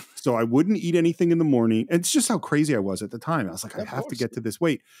 So I wouldn't eat anything in the morning. And it's just how crazy I was at the time. I was like, I have to get to this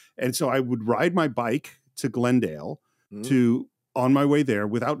weight. And so I would ride my bike to Glendale on my way there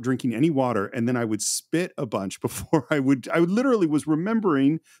without drinking any water. And then I would spit a bunch before I literally was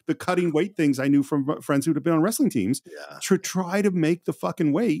remembering the cutting weight things I knew from friends who'd have been on wrestling teams to try to make the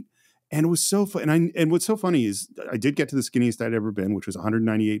fucking weight. And it was so fun. And what's so funny is I did get to the skinniest I'd ever been, which was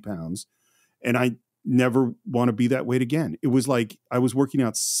 198 pounds. And I never want to be that weight again. It was like I was working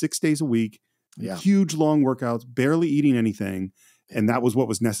out 6 days a week, huge long workouts, barely eating anything. And that was what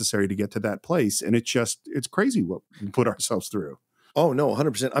was necessary to get to that place. And it's crazy what we put ourselves through. Oh no,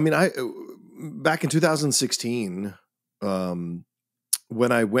 100%. I mean, back in 2016,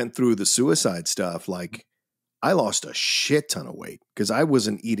 when I went through the suicide stuff, like I lost a shit ton of weight because I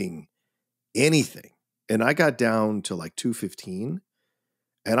wasn't eating anything, and I got down to like 215,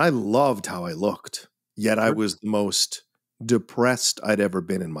 and I loved how I looked. Yet I was the most depressed I'd ever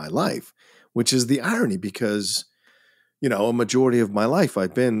been in my life, which is the irony because, you know, a majority of my life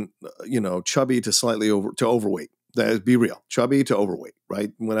I've been, you know, chubby to slightly overweight. Be real, chubby to overweight,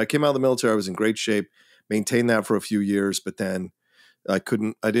 right? When I came out of the military, I was in great shape, maintained that for a few years, but then I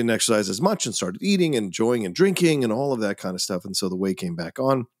didn't exercise as much and started eating and enjoying and drinking and all of that kind of stuff. And so the weight came back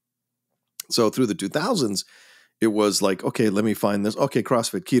on. So through the 2000s, it was like, okay, let me find this. Okay,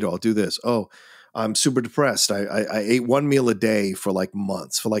 CrossFit, keto, I'll do this. Oh, I'm super depressed. I ate one meal a day for like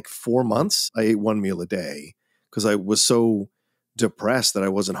months. For like 4 months, I ate one meal a day because I was so depressed that I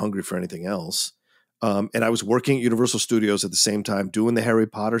wasn't hungry for anything else. And I was working at Universal Studios at the same time doing the Harry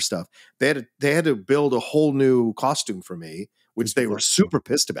Potter stuff. They had to build a whole new costume for me, which they were super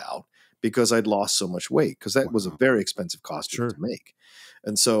pissed about because I'd lost so much weight because that was a very expensive costume to make.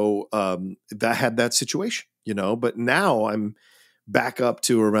 And so that had that situation, you know, but now I'm back up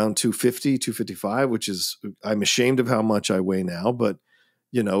to around 250, 255, which is, I'm ashamed of how much I weigh now, but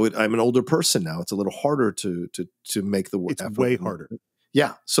you know, I'm an older person now. It's a little harder to make the work. It's way harder.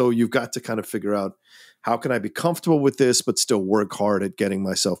 Yeah. So you've got to kind of figure out how can I be comfortable with this, but still work hard at getting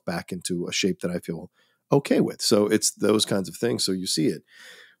myself back into a shape that I feel okay with. So it's those kinds of things. So you see it.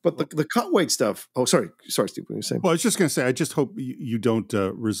 But the cut weight stuff. Oh, sorry, Steve. What were you saying? Well, I was just going to say, I just hope you don't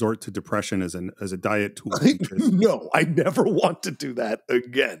resort to depression as a diet tool. No, I never want to do that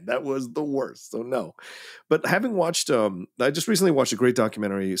again. That was the worst. So no. But having watched, I just recently watched a great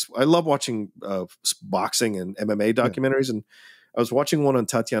documentary. I love watching boxing and MMA documentaries, and I was watching one on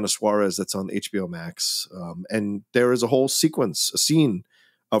Tatiana Suarez that's on HBO Max, and there is a whole scene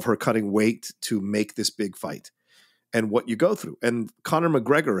of her cutting weight to make this big fight. And what you go through. And Conor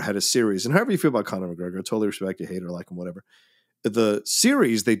McGregor had a series. And however you feel about Conor McGregor, I totally respect you, hate or like him, whatever. The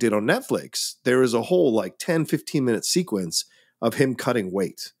series they did on Netflix, there is a whole like 10, 15-minute sequence of him cutting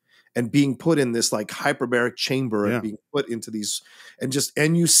weight and being put in this like hyperbaric chamber and being put into these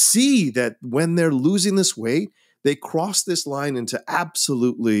and you see that when they're losing this weight, they cross this line into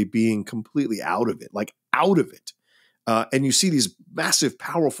absolutely being completely out of it, like out of it. And you see these massive,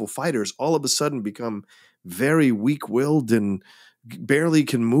 powerful fighters all of a sudden become very weak-willed and barely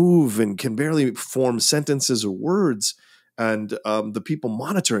can move and can barely form sentences or words. And the people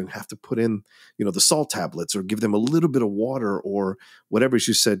monitoring have to put in, you know, the salt tablets or give them a little bit of water or whatever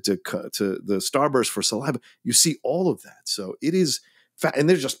she said to the starburst for saliva. You see all of that. So it is fat. And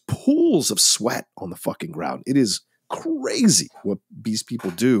there's just pools of sweat on the fucking ground. It is crazy what these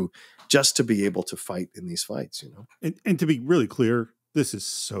people do just to be able to fight in these fights, you know. And to be really clear, this is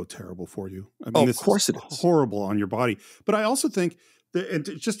so terrible for you. I mean, of course it is horrible on your body. But I also think that, and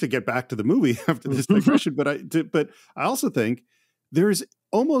just to get back to the movie after this digression, but I also think there's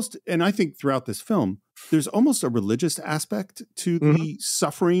almost, and I think throughout this film, there's almost a religious aspect to the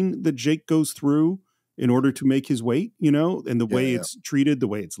suffering that Jake goes through in order to make his weight, you know, and the way it's treated, the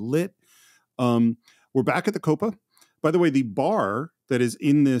way it's lit. We're back at the Copa. By the way, the bar that is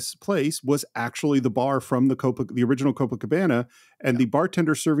in this place was actually the bar from the original Copacabana, and the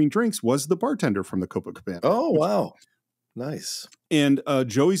bartender serving drinks was the bartender from the Copacabana. Oh, wow. Nice. And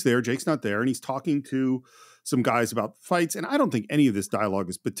Joey's there, Jake's not there, and he's talking to some guys about fights, and I don't think any of this dialogue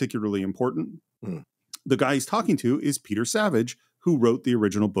is particularly important. The guy he's talking to is Peter Savage, who wrote the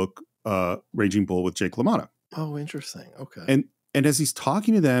original book, Raging Bull with Jake LaMotta. Oh, interesting. Okay. And as he's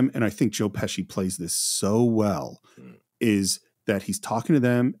talking to them, and I think Joe Pesci plays this so well, is that he's talking to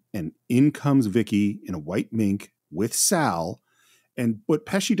them, and in comes Vicky in a white mink with Sal. And what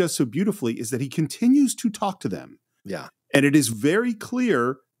Pesci does so beautifully is that he continues to talk to them. Yeah. And it is very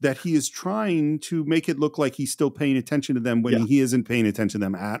clear that he is trying to make it look like he's still paying attention to them when he isn't paying attention to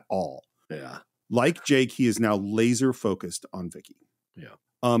them at all. Yeah. Like Jake, he is now laser focused on Vicky. Yeah.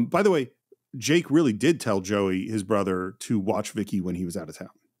 By the way, Jake really did tell Joey, his brother, to watch Vicky when he was out of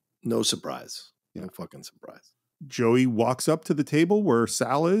town. No surprise. No fucking surprise. Joey walks up to the table where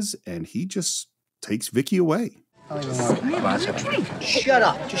Sal is, and he just takes Vicky away. Shut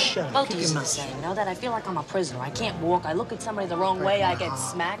up. Just shut up. Both of you saying, you know, that I feel like I'm a prisoner. I can't walk. I look at somebody the wrong way, I get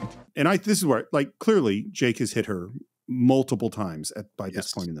smacked. And this is where, like, clearly Jake has hit her multiple times by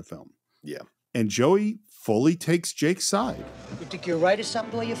this point in the film. Yeah. And Joey fully takes Jake's side. You think you're right or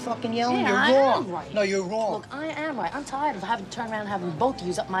something while you're fucking yelling? Yeah, You're I wrong. am right. No, you're wrong. Look, I am right. I'm tired of having to turn around and having both of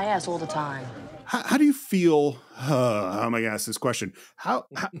you up my ass all the time. How do you feel? How am I going to ask this question?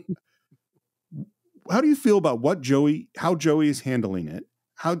 how do you feel about how Joey is handling it?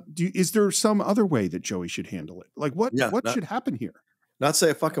 Is there some other way that Joey should handle it? Like what should happen here? Not say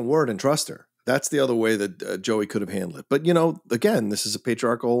a fucking word and trust her. That's the other way that Joey could have handled it. But, again, this is a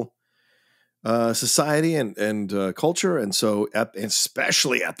patriarchal society and culture. And so,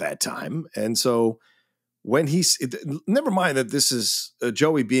 especially at that time. And so when never mind that this is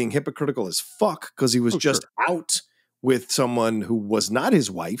Joey being hypocritical as fuck because he was just out with someone who was not his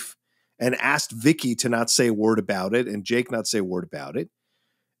wife and asked Vicky to not say a word about it and Jake not say a word about it.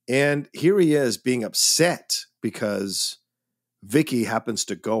 And here he is being upset because Vicky happens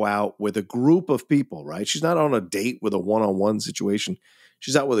to go out with a group of people, right? She's not on a date with a one-on-one situation.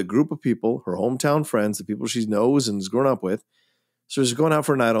 She's out with a group of people, her hometown friends, the people she knows and has grown up with. So she's going out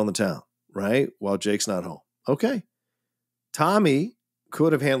for a night on the town, right? While Jake's not home. Okay. Joey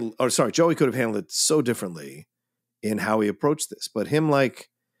could have handled it so differently in how he approached this. But him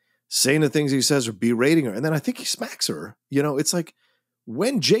saying the things he says or berating her. And then I think he smacks her. It's like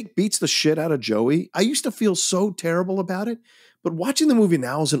when Jake beats the shit out of Joey, I used to feel so terrible about it. But watching the movie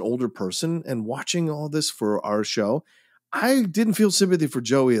now as an older person and watching all this for our show, I didn't feel sympathy for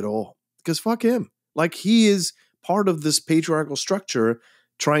Joey at all because fuck him. Like he is part of this patriarchal structure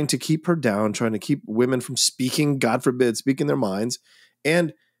trying to keep her down, trying to keep women from speaking, God forbid, speaking their minds.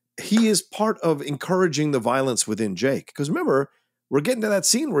 And he is part of encouraging the violence within Jake. Because remember, we're getting to that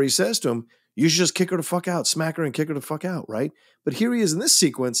scene where he says to him, you should just kick her the fuck out, smack her and kick her the fuck out, right? But here he is in this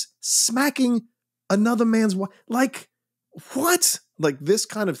sequence smacking another man's wife. Like, what? Like this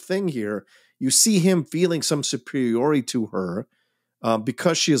kind of thing here. You see him feeling some superiority to her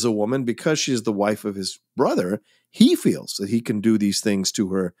because she is a woman, because she is the wife of his brother. He feels that he can do these things to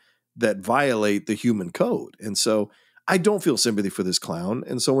her that violate the human code. And so I don't feel sympathy for this clown.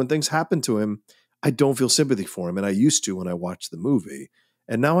 And so when things happen to him, I don't feel sympathy for him. And I used to when I watched the movie.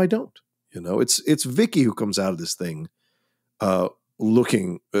 And now I don't. It's Vicky who comes out of this thing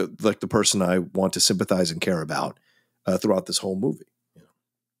looking like the person I want to sympathize and care about throughout this whole movie.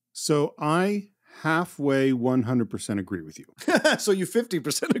 So I halfway 100% agree with you. So you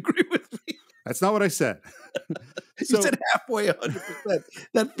 50% agree with me. That's not what I said. You said halfway 100%.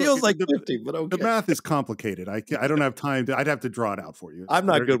 That feels like 50, but okay. The math is complicated. I don't have time I'd have to draw it out for you. I'm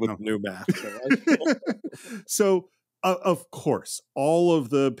not good with new math. So of course, all of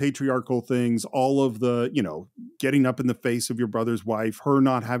the patriarchal things, all of the, getting up in the face of your brother's wife, her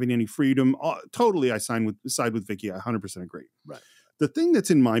not having any freedom, totally I side with Vicky. I 100% agree. Right. The thing that's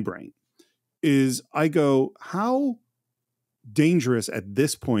in my brain is I go, how dangerous at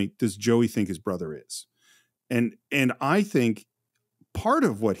this point does Joey think his brother is? And I think part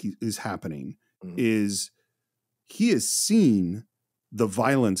of what is happening is he has seen the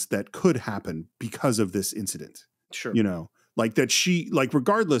violence that could happen because of this incident. Sure. Like that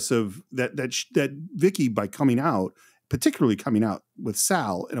regardless of that Vicky, by coming out, particularly coming out with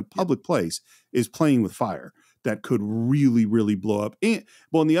Sal in a public place, is playing with fire that could really, really blow up. And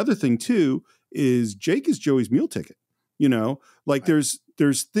the other thing too is Jake is Joey's meal ticket. Right.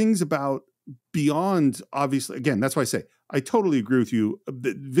 There's things about beyond, obviously, again, that's why I say I totally agree with you.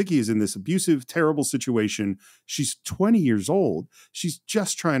 Vicky is in this abusive, terrible situation. She's 20 years old. She's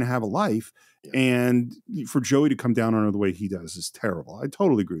just trying to have a life. Yeah. And for Joey to come down on her the way he does is terrible. I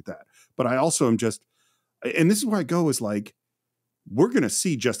totally agree with that. But I also am and this is where I go is like, we're going to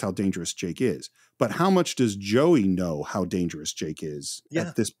see just how dangerous Jake is. But how much does Joey know how dangerous Jake is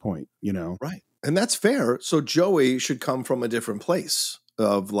at this point, Right. And that's fair. So Joey should come from a different place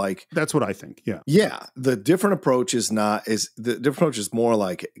of like. That's what I think. Yeah. Yeah. The different approach is more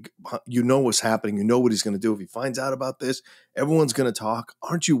like, what's happening. You know what he's going to do. If he finds out about this, everyone's going to talk.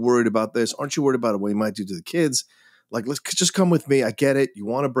 Aren't you worried about this? Aren't you worried about what he might do to the kids? Like, let's just come with me. I get it. You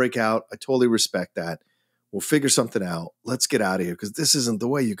want to break out. I totally respect that. We'll figure something out. Let's get out of here because this isn't the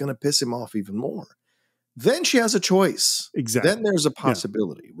way. You're going to piss him off even more. Then she has a choice. Exactly. Then there's a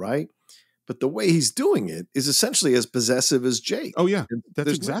possibility, right? But the way he's doing it is essentially as possessive as Jake. Oh, yeah.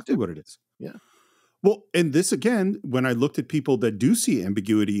 That's exactly what it is. Yeah. Well, and this, again, when I looked at people that do see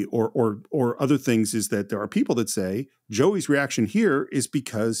ambiguity or other things, is that there are people that say Joey's reaction here is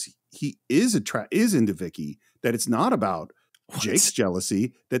because he is into Vicky, that it's not about Jake's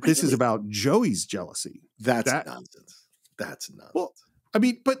jealousy, that this is about Joey's jealousy. That's nonsense. That's nonsense. Well, I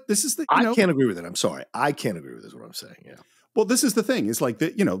mean, but this is I can't agree with it. I'm sorry. I can't agree with this, is what I'm saying. Yeah. Well, this is the thing. It's like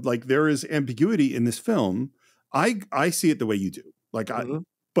that, like there is ambiguity in this film. I see it the way you do. Like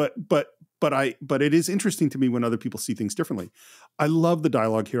but it is interesting to me when other people see things differently. I love the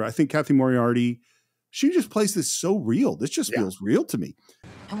dialogue here. I think Cathy Moriarty, she just plays this so real. This just feels real to me.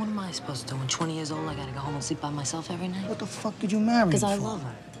 And what am I supposed to do? When 20 years old, I gotta go home and sleep by myself every night? What the fuck did you marry? Because I love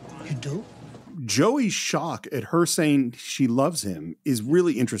her. You do? Joey's shock at her saying she loves him is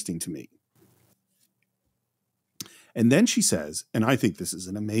really interesting to me. And then she says, and I think this is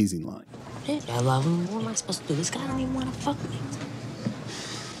an amazing line. I love him. What am I supposed to do? This guy don't even want to fuck me.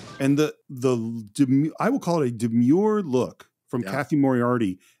 And I will call it a demure look from Cathy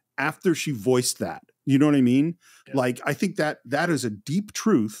Moriarty after she voiced that. You know what I mean? Yeah. Like, I think that is a deep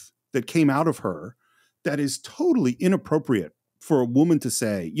truth that came out of her that is totally inappropriate for a woman to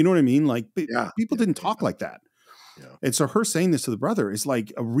say. You know what I mean? Like, people didn't talk like that. Yeah. And so her saying this to the brother is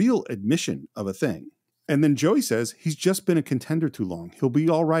like a real admission of a thing. And then Joey says, he's just been a contender too long. He'll be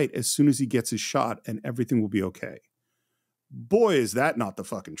all right as soon as he gets his shot and everything will be okay. Boy, is that not the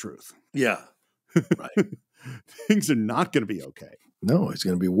fucking truth. Yeah. Right. Things are not going to be okay. No, it's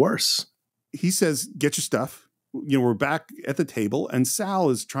going to be worse. He says, get your stuff. You know, we're back at the table and Sal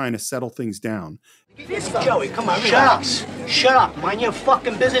is trying to settle things down. Joey, come on, shut up. Shut up. Mind your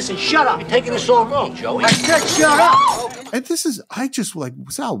fucking business and shut up. You're taking this all wrong, Joey. I said shut up. And this is, I just like,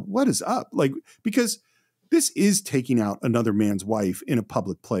 Sal, what is up? Like, because this is taking out another man's wife in a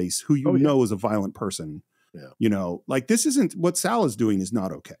public place who you know is a violent person. Yeah. You know, like this isn't what Sal is doing is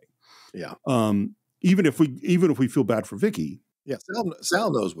not okay. Yeah. Even if we feel bad for Vicky. Yeah.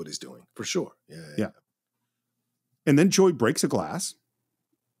 Sal knows what he's doing for sure. Yeah. And then Joey breaks a glass.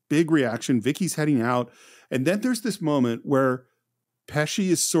 Big reaction. Vicky's heading out. And then there's this moment where Pesci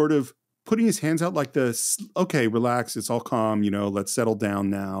is sort of putting his hands out like this. Okay, relax. It's all calm. You know, let's settle down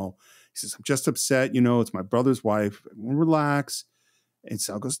now. He says, I'm just upset. You know, it's my brother's wife. Relax. And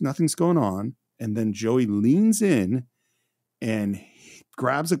Sal goes, nothing's going on. And then Joey leans in and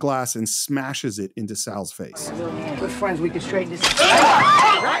grabs a glass and smashes it into Sal's face. We're friends. We can straighten this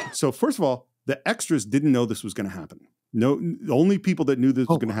out. So first of all, the extras didn't know this was going to happen. No, the only people that knew this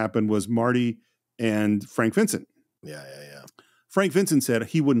was going to happen was Marty and Frank Vincent. Yeah. Frank Vincent said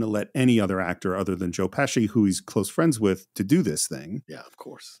he wouldn't have let any other actor other than Joe Pesci, who he's close friends with, to do this thing. Yeah, of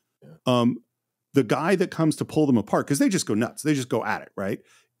course. Yeah. The guy that comes to pull them apart, because they just go nuts. They just go at it, right?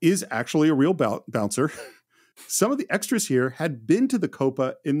 Is actually a real bouncer. Some of the extras here had been to the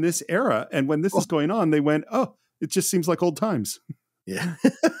Copa in this era. And when this is going on, they went, oh, it just seems like old times. Yeah.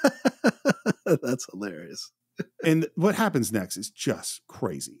 That's hilarious. And what happens next is just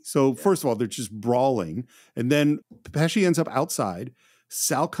crazy. So first of all, they're just brawling. And then Pesci ends up outside.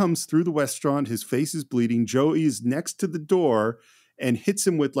 Sal comes through the restaurant. His face is bleeding. Joey is next to the door and hits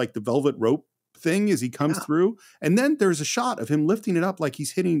him with like the velvet rope thing as he comes through. And then there's a shot of him lifting it up like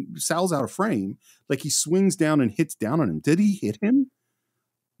he's hitting Sal's out of frame. Like he swings down and hits down on him. Did he hit him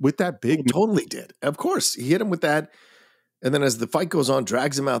with that big? He totally did. Of course. He hit him with that. And then as the fight goes on,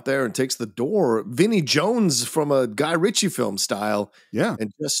 drags him out there and takes the door. Vinnie Jones from a Guy Ritchie film style. Yeah.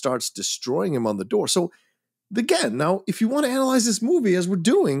 And just starts destroying him on the door. So again, now, if you want to analyze this movie as we're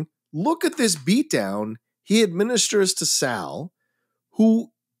doing, look at this beatdown he administers to Sal,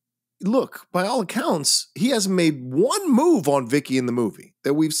 who, look, by all accounts, he hasn't made one move on Vicky in the movie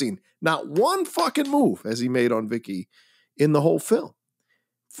that we've seen. Not one fucking move has he made on Vicky in the whole film.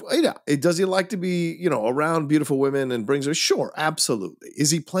 Yeah, does he like to be, you know, around beautiful women and brings her? Sure, absolutely.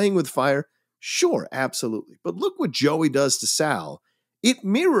 Is he playing with fire? Sure, absolutely. But look what Joey does to Sal. It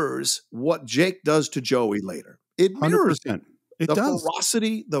mirrors what Jake does to Joey later. It mirrors 100%. The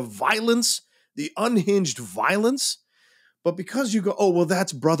ferocity, the violence, the unhinged violence. But because you go, oh, well,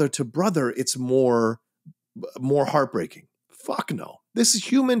 that's brother to brother, it's more heartbreaking. Fuck no. This is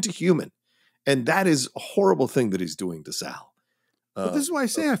human to human. And that is a horrible thing that he's doing to Sal. But this is why I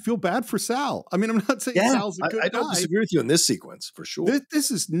say I feel bad for Sal. I mean, I'm not saying Sal's a good guy. I don't disagree with you in this sequence, for sure.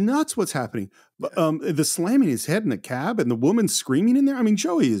 This is nuts what's happening. The slamming his head in the cab and the woman screaming in there. I mean,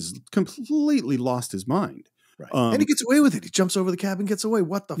 Joey has completely lost his mind. Right. And he gets away with it. He jumps over the cab and gets away.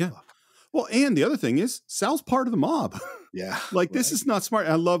 What the fuck? Well, and the other thing is, Sal's part of the mob. Yeah. This is not smart.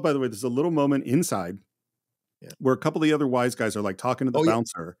 I love, by the way, there's a little moment inside where a couple of the other wise guys are like talking to the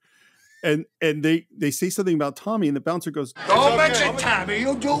bouncer. And they say something about Tommy, and the bouncer goes, "Don't mention Tommy.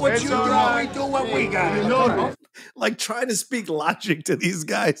 You do what you do, we do what we got." Like trying to speak logic to these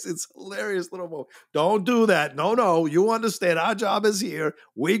guys. It's hilarious little moment. Don't do that. No. You understand? Our job is here.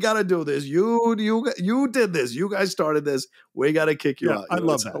 We got to do this. You did this. You guys started this. We got to kick you out. I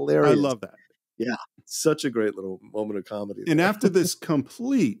love that. Hilarious. I love that. Yeah, such a great little moment of comedy. And after this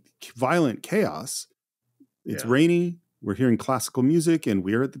complete violent chaos, it's rainy. We're hearing classical music, and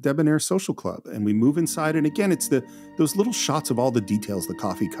we're at the Debonair Social Club. And we move inside, and again, it's those little shots of all the details, the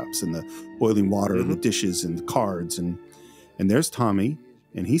coffee cups and the boiling water and the dishes and the cards. And there's Tommy,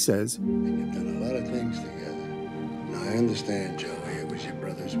 and he says, "And you've done a lot of things together. Now, I understand, Joey, it was your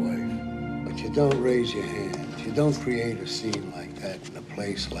brother's wife. But you don't raise your hand You don't create a scene like that in a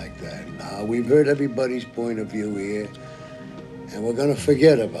place like that. Now, we've heard everybody's point of view here, and we're going to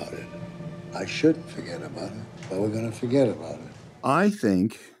forget about it. I shouldn't forget about it, but we're going to forget about it. I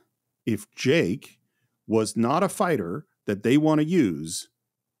think if Jake was not a fighter that they want to use,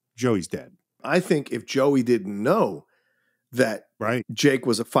 Joey's dead. I think if Joey didn't know that Jake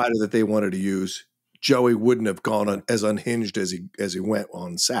was a fighter that they wanted to use, Joey wouldn't have gone as unhinged as he went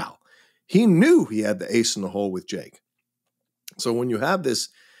on Sal. He knew he had the ace in the hole with Jake. So when you have this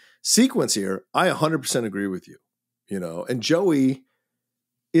sequence here, I 100% agree with you. You know, and Joey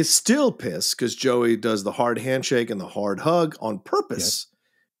is still pissed because Joey does the hard handshake and the hard hug on purpose.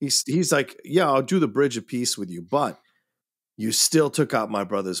 Yes. He's like, yeah, I'll do the bridge of peace with you, but you still took out my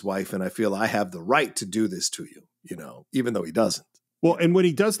brother's wife, and I feel I have the right to do this to you, you know, even though he doesn't. Well, and when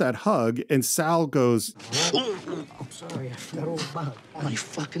he does that hug, and Sal goes, I'm sorry, I forgot all about it. Oh, you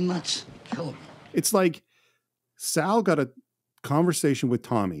fucking nuts. Kill him. It's like Sal got a conversation with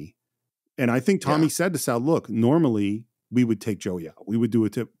Tommy, and I think Tommy said to Sal, look, normally we would take Joey out. We would do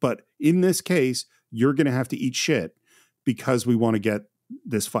it, but in this case, you're going to have to eat shit because we want to get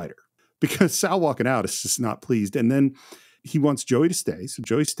this fighter. Because Sal walking out is just not pleased. And then he wants Joey to stay. So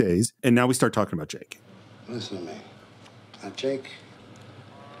Joey stays. And now we start talking about Jake. Listen to me. Now, Jake,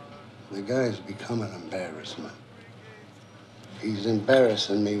 the guy's become an embarrassment. He's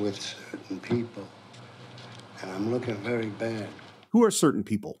embarrassing me with certain people. And I'm looking very bad. Who are certain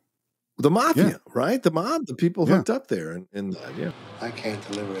people? The mafia, right? The mob, the people hooked up there. I can't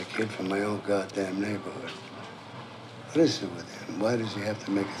deliver a kid from my own goddamn neighborhood. What is it with him? Why does he have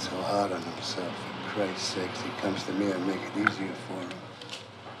to make it so hard on himself? For Christ's sakes, he comes to me and make it easier for him.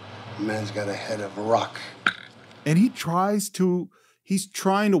 The man's got a head of rock. And he's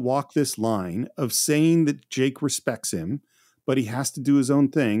trying to walk this line of saying that Jake respects him, but he has to do his own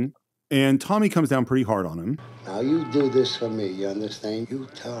thing. And Tommy comes down pretty hard on him. Now, you do this for me, you understand? You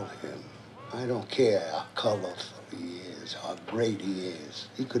tell him. I don't care how colorful he is, how great he is.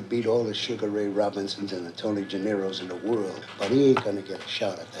 He could beat all the Sugar Ray Robinsons and the Tony Janeros in the world, but he ain't gonna get a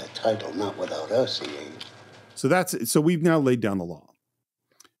shot at that title, not without us, he ain't. So we've now laid down the law.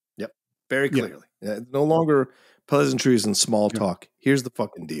 Yep, very clearly. No longer pleasantries and small talk. Here's the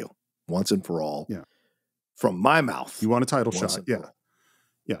fucking deal, once and for all. Yeah, from my mouth. You want a title shot?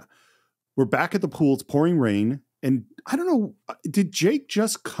 Yeah. We're back at the pool. It's pouring rain. And I don't know, did Jake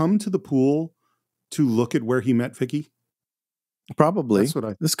just come to the pool to look at where he met Vicky? Probably.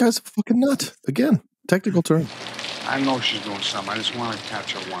 This guy's a fucking nut. Again, technical term. I know she's doing something. I just want to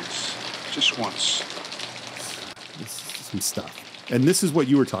catch her once. Just once. Some stuff. And this is what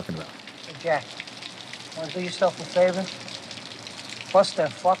you were talking about. Hey, Jack, want to do yourself a favor? Bust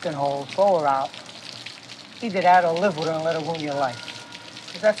that fucking hole, throw her out. Either that or live with her and let her ruin your life.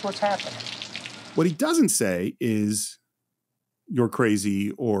 Because that's what's happening. What he doesn't say is you're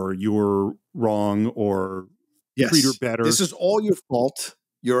crazy or you're wrong or treat her better. This is all your fault.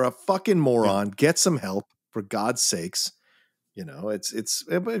 You're a fucking moron. Yeah. Get some help, for God's sakes. You know, it's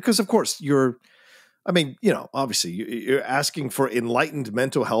because, of course, obviously you're asking for enlightened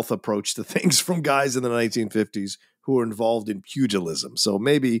mental health approach to things from guys in the 1950s who are involved in pugilism. So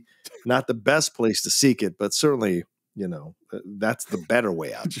maybe not the best place to seek it, but certainly, you know, that's the better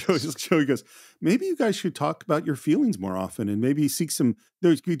way out. Joey goes, maybe you guys should talk about your feelings more often and maybe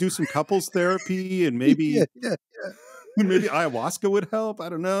do some couples therapy and maybe, maybe ayahuasca would help. I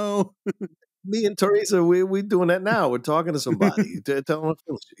don't know. Me and Teresa, we doing that now. We're talking to somebody. You're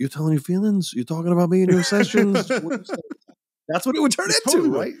telling your feelings? You're talking about me in your sessions? That's what it would turn into,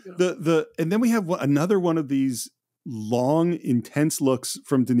 right? And then we have another one of these long, intense looks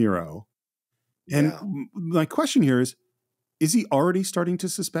from De Niro. And my question here is he already starting to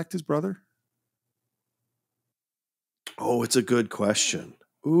suspect his brother? Oh, it's a good question.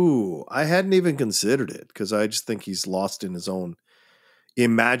 Ooh, I hadn't even considered it because I just think he's lost in his own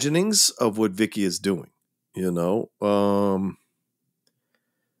imaginings of what Vicky is doing. You know,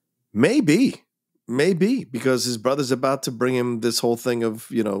 maybe because his brother's about to bring him this whole thing of,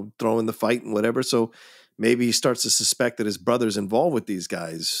 you know, throwing the fight and whatever. So maybe he starts to suspect that his brother's involved with these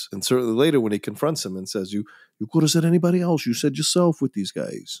guys. And certainly later when he confronts him and says, you could have said anybody else. You said yourself with these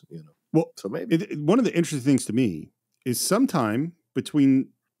guys, you know. Well, so maybe one of the interesting things to me is sometime between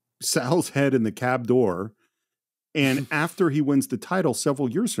Sal's head and the cab door and after he wins the title several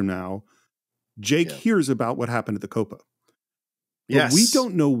years from now, Jake hears about what happened at the Copa. But we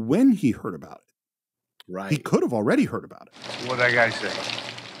don't know when he heard about it. Right. He could have already heard about it. What'd that guy say?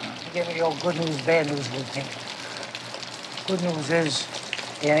 He gave me the old good news, bad news routine. Good news is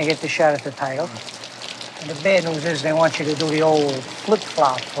you're going to get the shot at the title. And the bad news is they want you to do the old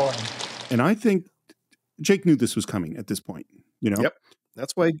flip-flop for him. And I think Jake knew this was coming at this point, you know? Yep.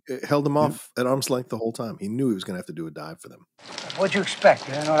 That's why he held him off at arm's length the whole time. He knew he was going to have to do a dive for them. What'd you expect?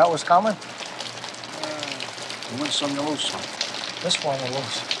 You didn't know that was coming? You win some, you lose some. This one will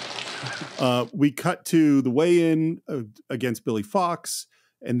lose. We cut to the weigh-in against Billy Fox,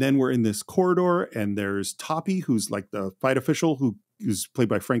 and then we're in this corridor, and there's Toppy, who's like the fight official, who's played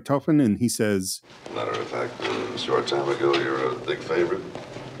by Frank Tuffin, and he says, Matter of fact, a short time ago, you're a big favorite,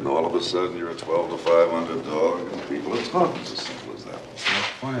 and all of a sudden, you're a 12-5 underdog, and people are talking. It's as simple as that. That's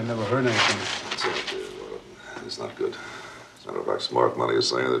funny. I never heard anything. It's not good. As a matter of fact, smart money is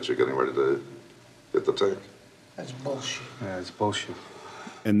saying that you're getting ready to hit the tank. That's bullshit. Yeah, it's bullshit.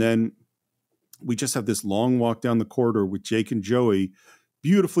 and then we just have this long walk down the corridor with Jake and Joey,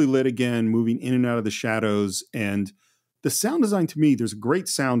 beautifully lit again, moving in and out of the shadows. And the sound design, to me, there's a great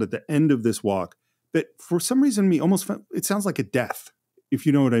sound at the end of this walk that for some reason me almost it sounds like a death, if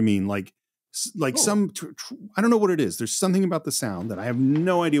you know what I mean. Like some, I don't know what it is. There's something about the sound that I have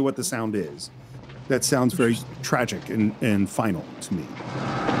no idea what the sound is. That sounds very tragic and final to me.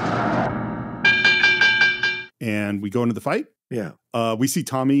 And we go into the fight. Yeah. We see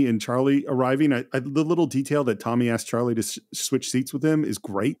Tommy and Charlie arriving. The little detail that Tommy asked Charlie to switch seats with him is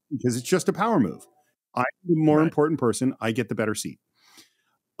great because it's just a power move. I'm the more important person. I get the better seat.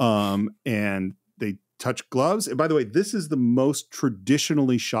 And they touch gloves. And by the way, this is the most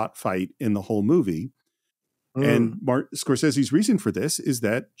traditionally shot fight in the whole movie. And Scorsese's reason for this is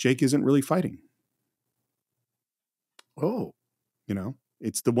that Jake isn't really fighting. Oh. You know,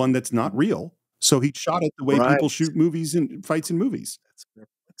 it's the one that's not real. So he shot it the way people shoot movies and fights in movies.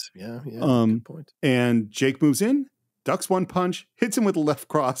 Yeah, good point. And Jake moves in, ducks one punch, hits him with a left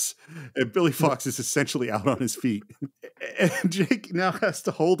cross, and Billy Fox is essentially out on his feet. And Jake now has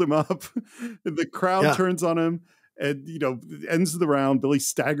to hold him up. The crowd turns on him, and ends the round. Billy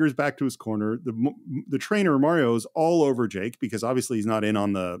staggers back to his corner. The trainer Mario is all over Jake because obviously he's not in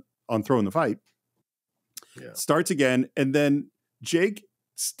on throwing the fight. Yeah. Starts again, and then Jake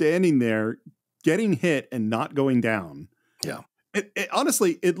standing there, getting hit and not going down. Yeah.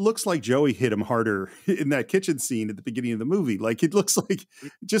 Honestly, it looks like Joey hit him harder in that kitchen scene at the beginning of the movie. Like, it looks like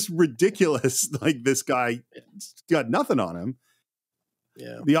just ridiculous. Like, this guy got nothing on him.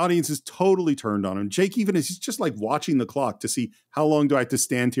 Yeah. The audience is totally turned on him. Jake even he's just like watching the clock to see how long do I have to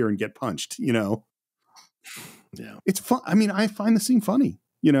stand here and get punched, Yeah. It's fun. I mean, I find the scene funny.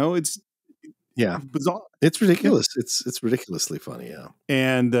 It's bizarre. It's ridiculous. It's ridiculously funny. Yeah.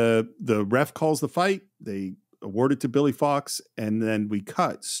 And the ref calls the fight. They award it to Billy Fox, and then we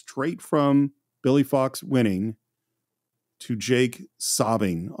cut straight from Billy Fox winning to Jake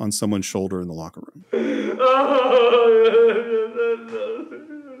sobbing on someone's shoulder in the locker room.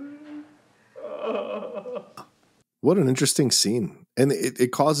 What an interesting scene. And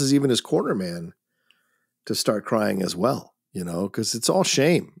it causes even his corner man to start crying as well, because it's all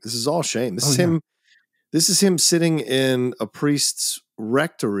shame. This is all shame. This is him sitting in a priest's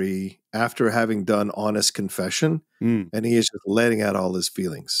rectory after having done honest confession, and he is just letting out all his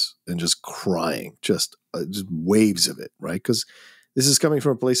feelings and just crying, just waves of it, right? Because this is coming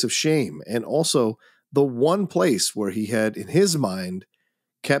from a place of shame, and also the one place where he had, in his mind,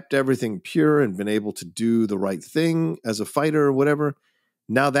 kept everything pure and been able to do the right thing as a fighter or whatever.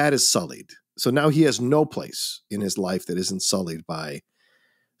 Now that is sullied. So now he has no place in his life that isn't sullied by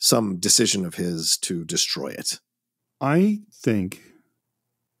some decision of his to destroy it. I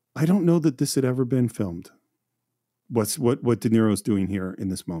don't know that this had ever been filmed. What De Niro's doing here in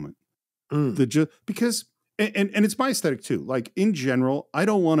this moment. Because it's my aesthetic too. Like, in general, I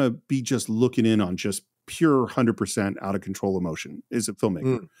don't want to be just looking in on just pure 100% out of control emotion as a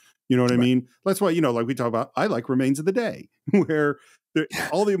filmmaker. You know what I mean? That's why, like we talk about, I like Remains of the Day, where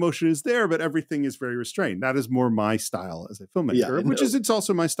all the emotion is there, but everything is very restrained. That is more my style as a filmmaker, it's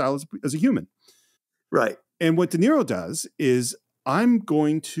also my style as a human. Right. And what De Niro does is, I'm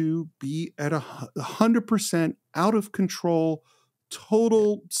going to be at 100% out of control,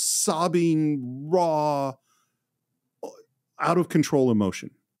 total sobbing, raw, out of control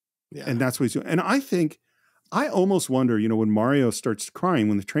emotion. Yeah. And that's what he's doing. And I almost wonder, when Mario starts crying,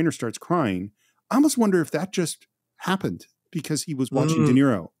 when the trainer starts crying, I almost wonder if that just happened because he was watching De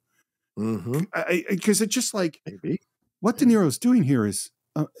Niro. Because it's just like, maybe what De Niro's doing here is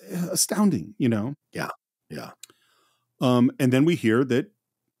astounding, Yeah. And then we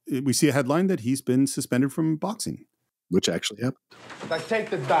see a headline that he's been suspended from boxing. Which actually happened. Like, take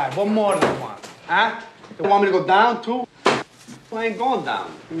the dive. What more do you want? Huh? You want me to go down too? I ain't going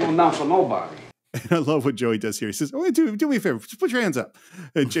down. I'm going down for nobody. And I love what Joey does here. He says, "Oh, do me a favor. Just put your hands up."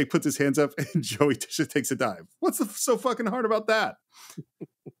 And Jake puts his hands up, and Joey just takes a dive. What's so fucking hard about that?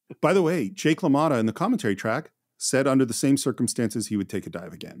 By the way, Jake LaMotta in the commentary track said under the same circumstances he would take a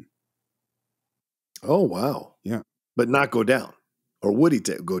dive again. Oh, wow. Yeah. But not go down. Or would he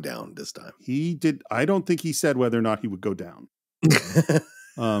go down this time? He did. I don't think he said whether or not he would go down.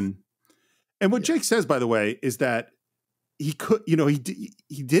 And what Jake says, by the way, is that he could,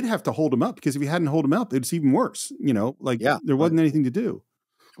 he did have to hold him up, because if he hadn't hold him up, it's even worse. There wasn't anything to do.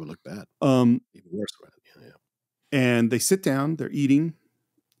 It would look bad. Even worse. Yeah. And they sit down, they're eating.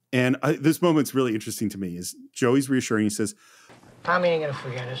 And this moment's really interesting to me is Joey's reassuring. He says, Tommy ain't going to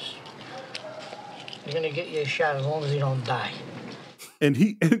forget us. You're going to get your shot as long as you don't die. And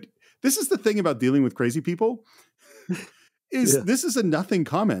this is the thing about dealing with crazy people is this is a nothing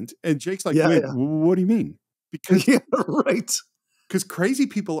comment. And Jake's like, wait, what do you mean? Because right. Because crazy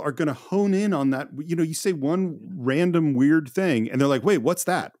people are going to hone in on that. You say one random weird thing and they're like, wait, what's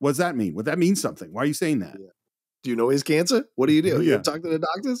that? What does that mean? Would that mean something? Why are you saying that? Yeah. Do you know he has cancer? What do? You talk to the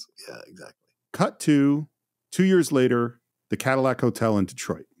doctors? Yeah, exactly. Cut to 2 years later, the Cadillac Hotel in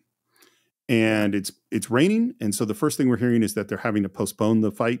Detroit. And it's raining. And so the first thing we're hearing is that they're having to postpone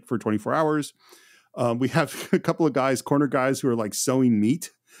the fight for 24 hours. We have a couple of corner guys who are like sewing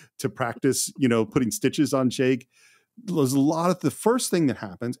meat to practice, putting stitches on Jake. There's a lot of the first thing that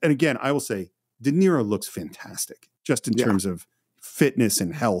happens. And again, I will say De Niro looks fantastic just in terms of fitness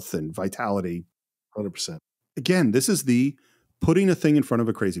and health and vitality. 100%. Again, this is the putting a thing in front of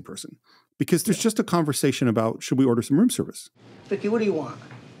a crazy person, because there's just a conversation about, should we order some room service? Vicky, what do you want?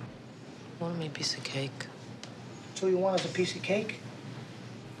 I want me a piece of cake. So you want us a piece of cake?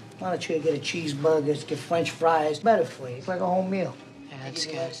 Why don't you get a cheeseburger, get French fries? Better for you. It's like a whole meal. Yeah, that's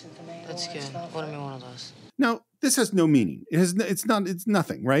good. That's good. Order me one of those. Now, this has no meaning. It's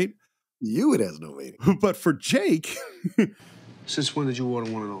nothing, right? It has no meaning. But for Jake... Since when did you order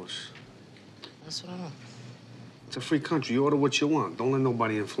one of those? That's what I want. It's a free country. You order what you want. Don't let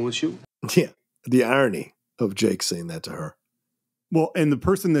nobody influence you. Yeah. The irony of Jake saying that to her. Well, and the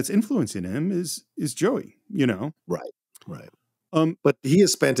person that's influencing him is Joey, Right. But he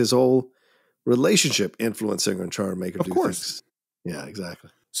has spent his whole relationship influencing her and trying to make her do things. Yeah, exactly.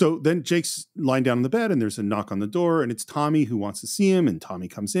 So then Jake's lying down on the bed and there's a knock on the door and it's Tommy who wants to see him, and Tommy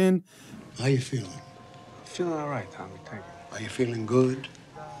comes in. How you feeling? I'm feeling all right, Tommy. Thank you. Are you feeling good?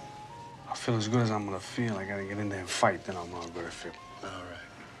 I feel as good as I'm going to feel. I got to get in there and fight, then I'm going to feel. All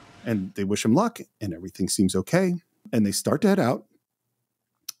right. And they wish him luck and everything seems okay. And they start to head out.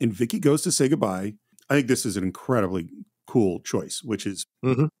 And Vicky goes to say goodbye. I think this is an incredibly cool choice, which is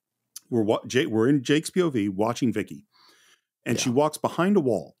we're in Jake's POV watching Vicky. And she walks behind a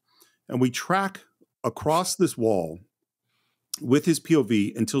wall. And we track across this wall with his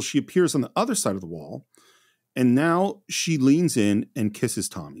POV until she appears on the other side of the wall. And now she leans in and kisses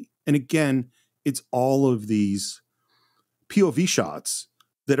Tommy. And again, it's all of these POV shots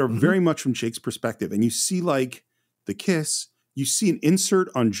that are very much from Jake's perspective. And you see like the kiss. You see an insert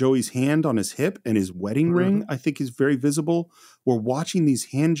on Joey's hand on his hip, and his wedding ring, I think, is very visible. We're watching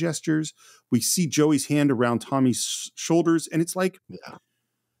these hand gestures. We see Joey's hand around Tommy's shoulders, and it's like,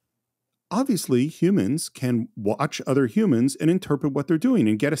 obviously, humans can watch other humans and interpret what they're doing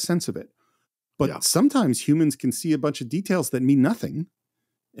and get a sense of it. But sometimes humans can see a bunch of details that mean nothing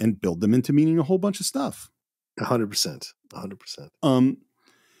and build them into meaning a whole bunch of stuff. 100%. 100%.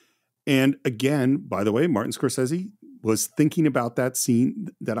 And again, by the way, Martin Scorsese was thinking about that scene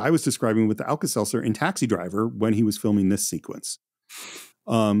that I was describing with the Alka-Seltzer in Taxi Driver when he was filming this sequence.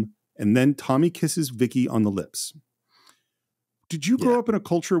 And then Tommy kisses Vicky on the lips. Did you grow up in a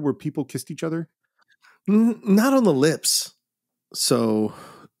culture where people kissed each other? Not on the lips. So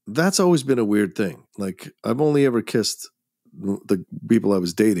that's always been a weird thing. Like, I've only ever kissed the people I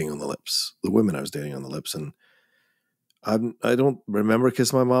was dating on the lips, the women I was dating on the lips. And I don't remember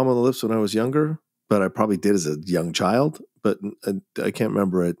kissing my mom on the lips when I was younger, but I probably did as a young child, but I can't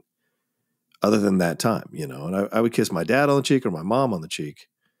remember it other than that time, and I would kiss my dad on the cheek or my mom on the cheek.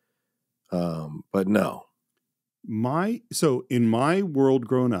 But no. So in my world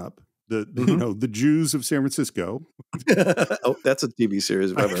growing up, the Jews of San Francisco. Oh, that's a TV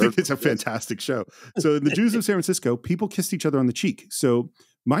series. I think it's a fantastic show. So in the Jews of San Francisco, people kissed each other on the cheek. So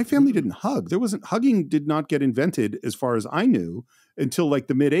my family didn't hug. Hugging did not get invented as far as I knew until like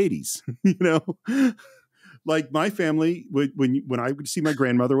the mid 80s, like my family, when I would see my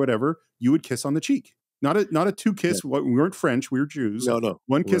grandmother, or whatever, you would kiss on the cheek, not a two kiss. We weren't French. We were Jews. No.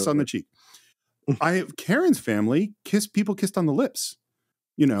 One kiss on the cheek. I have Karen's family people kissed on the lips,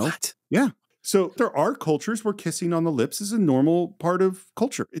 What? Yeah. So there are cultures where kissing on the lips is a normal part of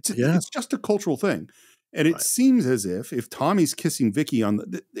culture. It's just a cultural thing. And it seems as if Tommy's kissing Vicky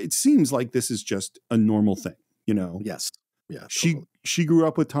it seems like this is just a normal thing, Yes. Yeah. She grew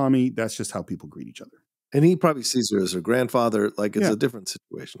up with Tommy. That's just how people greet each other. And he probably sees her as her grandfather. Like it's a different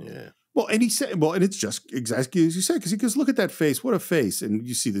situation. Yeah. Well, and he said, and it's just exactly as you said, because he goes, look at that face. What a face. And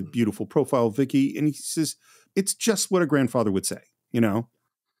you see the beautiful profile of Vicky. And he says, it's just what a grandfather would say,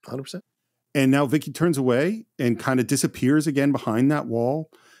 100%. And now Vicky turns away and kind of disappears again behind that wall.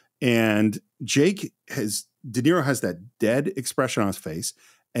 And De Niro has that dead expression on his face.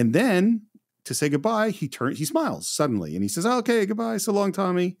 And then to say goodbye, he smiles suddenly. And he says, okay, goodbye. So long,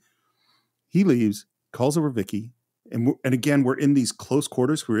 Tommy. He leaves, calls over Vicky. And again, we're in these close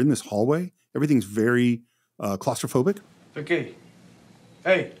quarters. We're in this hallway. Everything's very claustrophobic. Vicky,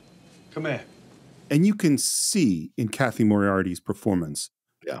 hey, come here. And you can see in Cathy Moriarty's performance,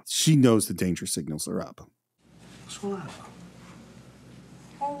 she knows the danger signals are up. What's going on?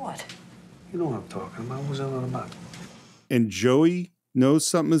 Oh, what? You know what I'm talking about. What's that all about? And Joey knows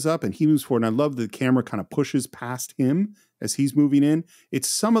something is up, and he moves forward. And I love the camera kind of pushes past him as he's moving in. It's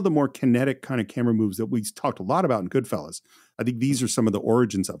some of the more kinetic kind of camera moves that we talked a lot about in Goodfellas. I think these are some of the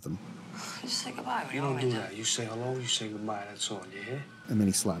origins of them. Just say goodbye. You don't do that. You say hello, you say goodbye. That's all, you hear? And then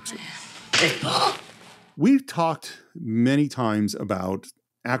he slaps you. Hey. We've talked many times about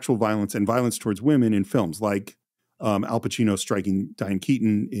actual violence and violence towards women in films, like Al Pacino striking Diane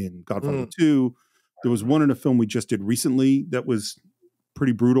Keaton in Godfather 2. There was one in a film we just did recently that was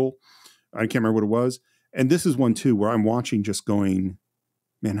pretty brutal. I can't remember what it was. And this is one too, where I'm watching just going,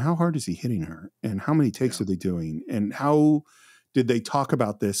 man, how hard is he hitting her? And how many takes are they doing? And how did they talk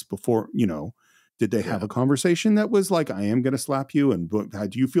about this before, did they have a conversation that was like, I am going to slap you? And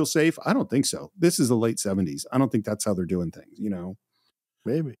do you feel safe? I don't think so. This is the late 70s. I don't think that's how they're doing things,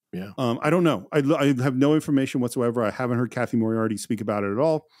 Maybe. Yeah. I don't know. I have no information whatsoever. I haven't heard Cathy Moriarty speak about it at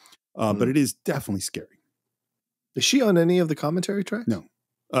all. But it is definitely scary. Is she on any of the commentary tracks? No.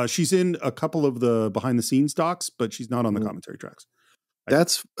 She's in a couple of the behind the scenes docs, but she's not on the commentary tracks.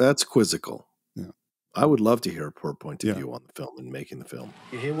 That's quizzical. Yeah. I would love to hear her point of view on the film and making the film.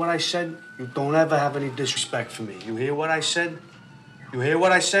 You hear what I said? You don't ever have any disrespect for me. You hear what I said? You hear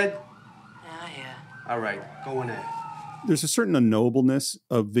what I said? Yeah, yeah. All right, go in there. There's a certain unknowableness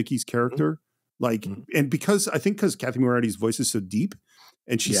of Vicky's character. And because Cathy Moriarty's voice is so deep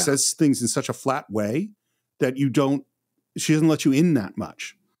and she says things in such a flat way that she doesn't let you in that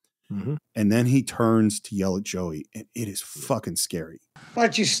much. Mm-hmm. And then he turns to yell at Joey, and it is fucking scary. Why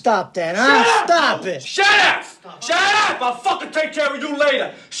don't you stop that, huh? Stop it! Shut up! Shut up! I'll fucking take care of you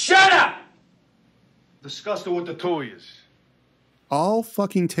later! Shut up! Disgusted with the two of yous. I'll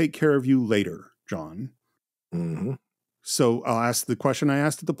fucking take care of you later, John. Mm-hmm. So I'll ask the question I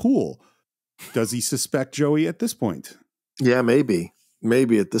asked at the pool. Does he suspect Joey at this point? Yeah, maybe.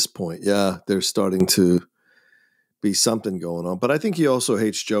 Maybe at this point. Yeah, there's starting to be something going on. But I think he also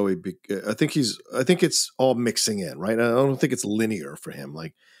hates Joey. I think it's all mixing in, right? I don't think it's linear for him.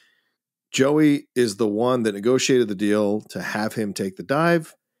 Like, Joey is the one that negotiated the deal to have him take the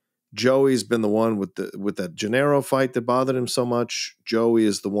dive. Joey's been the one with that Gennaro fight that bothered him so much. Joey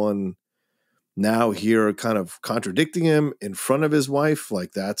is the one now here kind of contradicting him in front of his wife.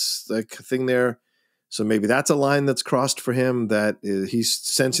 Like, that's the thing there. So maybe that's a line that's crossed for him, that he's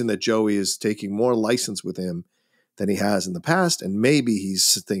sensing that Joey is taking more license with him than he has in the past. And maybe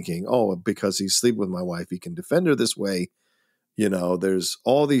he's thinking, oh, because he's sleeping with my wife, he can defend her this way. There's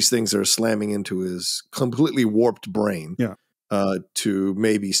all these things that are slamming into his completely warped brain to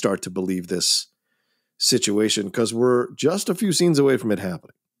maybe start to believe this situation, because we're just a few scenes away from it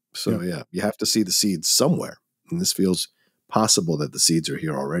happening. So, you have to see the seeds somewhere. And this feels possible that the seeds are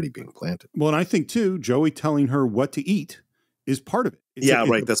here already being planted. Well, and I think, too, Joey telling her what to eat is part of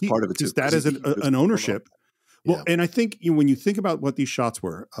it. That's part of it, too. That is an ownership. Well, and I think when you think about what these shots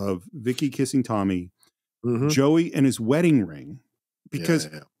were of Vicky kissing Tommy, Joey and his wedding ring, because,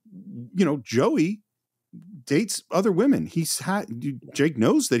 Joey dates other women. Jake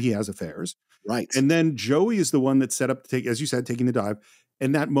knows that he has affairs. Right. And then Joey is the one that's set up to take, as you said, taking the dive.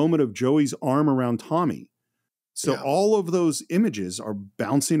 And that moment of Joey's arm around Tommy. So all of those images are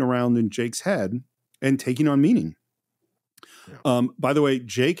bouncing around in Jake's head and taking on meaning. Yeah. By the way,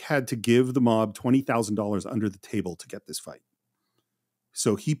 Jake had to give the mob $20,000 under the table to get this fight.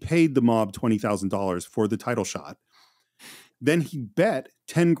 So he paid the mob $20,000 for the title shot. Then he bet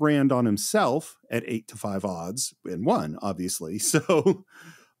 10 grand on himself at 8-5 odds and won, obviously. So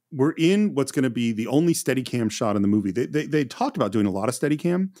we're in what's going to be the only Steadicam shot in the movie. They talked about doing a lot of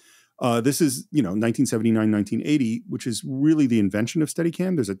Steadicam. This is, 1979, 1980, which is really the invention of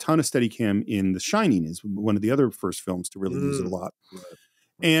Steadicam. There's a ton of Steadicam in The Shining, is one of the other first films to really use it a lot. Right.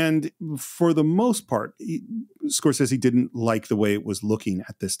 And for the most part, Scorsese didn't like the way it was looking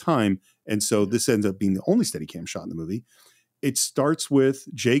at this time. And so this ends up being the only Steadicam shot in the movie. it starts with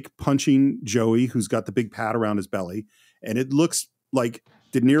Jake punching Joey, who's got the big pad around his belly. And it looks like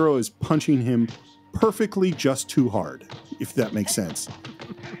De Niro is punching him perfectly just too hard, if that makes sense.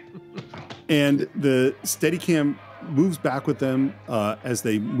 And the Steadicam moves back with them as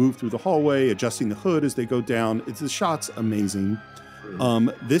they move through the hallway, adjusting the hood as they go down. The shot's amazing.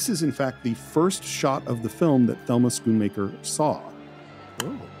 This is, in fact, the first shot of the film that Thelma Schoonmaker saw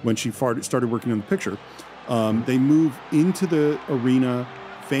when she started working on the picture. They move into the arena,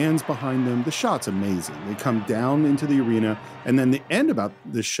 fans behind them. The shot's amazing. They come down into the arena. And then the end about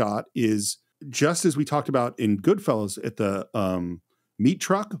this shot is just as we talked about in Goodfellas at the meat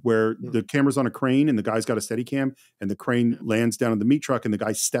truck, where the camera's on a crane and the guy's got a Steadicam and the crane lands down in the meat truck and the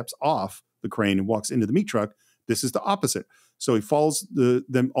guy steps off the crane and walks into the meat truck. This is the opposite. So he follows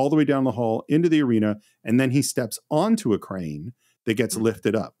them all the way down the hall into the arena, and then he steps onto a crane that gets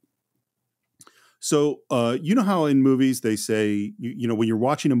lifted up. So you know how in movies they say, you know, when you're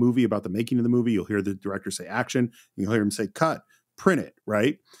watching a movie about the making of the movie, you'll hear the director say action, you'll hear him say cut, print it,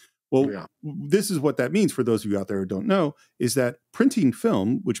 right? Well, this is what that means for those of you out there who don't know, is that printing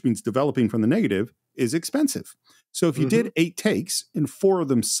film, which means developing from the negative, is expensive. So if you did 8 takes and 4 of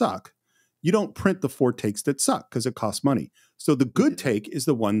them suck, you don't print the 4 takes that suck because it costs money. So the good take is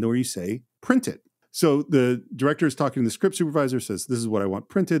the one where you say, print it. So the director is talking to the script supervisor, says, this is what I want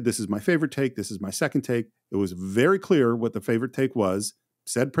printed. This is my favorite take. This is my second take. It was very clear what the favorite take was,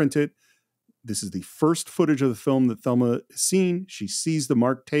 said print it. This is the first footage of the film that Thelma has seen. She sees the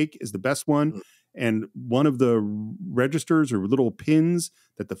marked take is the best one. And one of the registers or little pins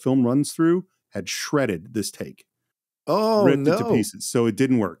that the film runs through had shredded this take. Oh, ripped it to pieces. So it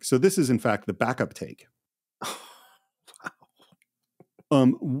didn't work. So this is, in fact, the backup take.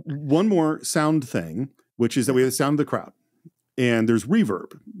 One more sound thing, which is that we have the sound of the crowd. And there's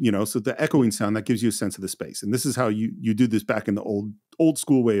reverb, you know, so the echoing sound that gives you a sense of the space. And this is how you do this back in the old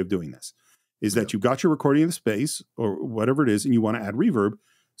school way of doing this. Is that you've got your recording of the space or whatever it is, and you want to add reverb.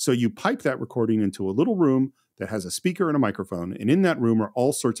 So you pipe that recording into a little room that has a speaker and a microphone. And in that room are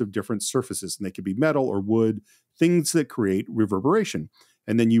all sorts of different surfaces. And they could be metal or wood, things that create reverberation.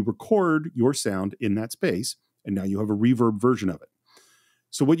 And then you record your sound in that space. And now you have a reverb version of it.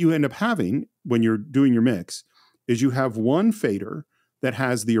 So what you end up having when you're doing your mix is you have one fader that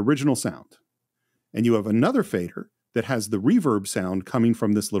has the original sound. And you have another fader that has the reverb sound coming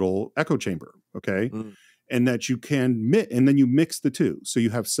from this little echo chamber, okay? And that you can and then you mix the two. So you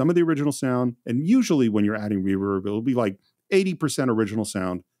have some of the original sound, and usually when you're adding reverb, it'll be like 80% original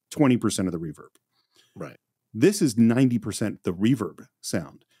sound, 20% of the reverb. Right. This is 90% the reverb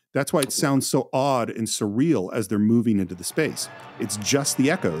sound. That's why it sounds so odd and surreal as they're moving into the space. It's just the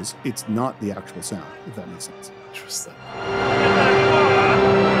echoes. It's not the actual sound, if that makes sense. Interesting.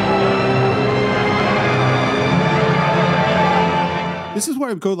 This is where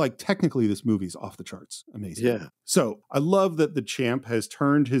I would go, like, technically this movie's off the charts. Amazing. Yeah. So I love that the champ has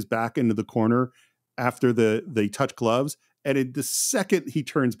turned his back into the corner after they touch gloves. And in the second he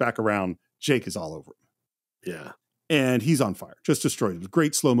turns back around, Jake is all over him. Yeah. And he's on fire, just destroyed him.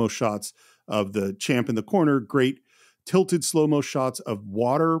 Great slow-mo shots of the champ in the corner. Great tilted slow-mo shots of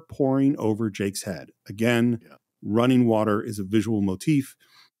water pouring over Jake's head. Again, running water is a visual motif.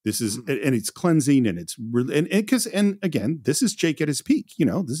 This is, and it's cleansing, and it's really, and again, this is Jake at his peak. You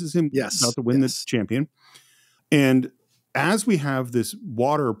know, this is him about to win the champion. And as we have this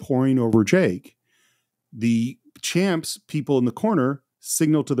water pouring over Jake, the champ's people in the corner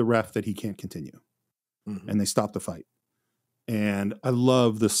signal to the ref that he can't continue. And they stop the fight. And I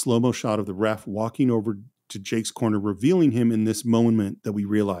love the slow-mo shot of the ref walking over to Jake's corner, revealing him in this moment that we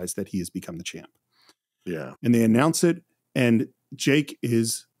realize that he has become the champ. Yeah. And they announce it, and Jake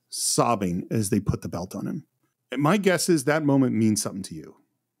is sobbing as they put the belt on him. And my guess is that moment means something to you,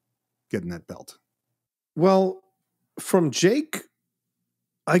 getting that belt. Well, from Jake,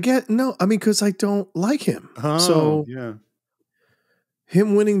 because I don't like him. Oh, so yeah.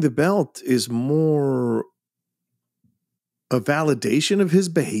 Him winning the belt is more a validation of his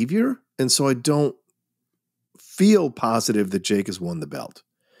behavior. And so I don't feel positive that Jake has won the belt.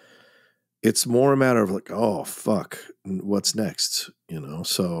 It's more a matter of like, oh, fuck, what's next? You know,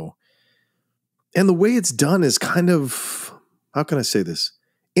 so. And the way it's done is kind of, how can I say this?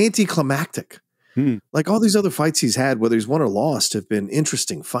 Anticlimactic. Like all these other fights he's had, whether he's won or lost, have been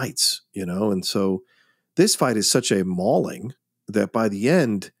interesting fights, you know? And so this fight is such a mauling that by the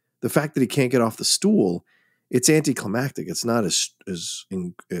end, the fact that he can't get off the stool, it's anticlimactic. It's not as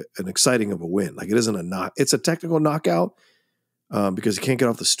an exciting of a win. Like it isn't it's a technical knockout because he can't get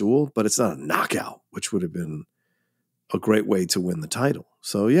off the stool, but it's not a knockout, which would have been a great way to win the title.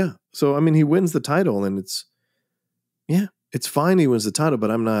 So yeah. So, I mean, he wins the title and it's, It's fine he wins the title,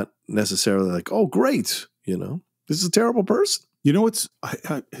 but I'm not necessarily like, oh, great. This is a terrible person. I'm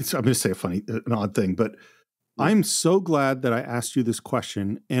going to say an odd thing, but I'm so glad that I asked you this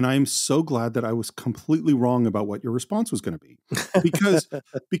question, and I'm so glad that I was completely wrong about what your response was going to be.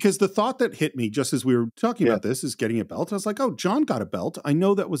 Because the thought that hit me just as we were talking about this is getting a belt. I was like, oh, John got a belt. I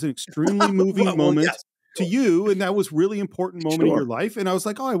know that was an extremely moving moment to you, and that was really important moment in your life. And I was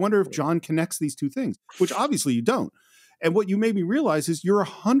like, oh, I wonder if John connects these two things, which obviously you don't. And what you made me realize is you're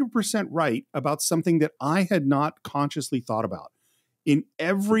 100% right about something that I had not consciously thought about. In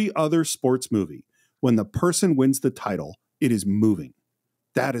every other sports movie, when the person wins the title, it is moving.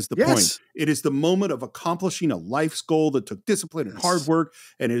 That is the point. It is the moment of accomplishing a life's goal that took discipline and hard work,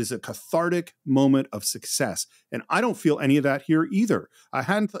 and it is a cathartic moment of success. And I don't feel any of that here either.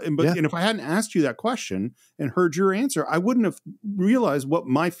 And if I hadn't asked you that question and heard your answer, I wouldn't have realized what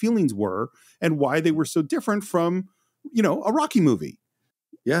my feelings were and why they were so different from, a Rocky movie.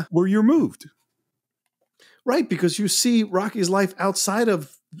 Yeah. Where you're moved. Right, because you see Rocky's life outside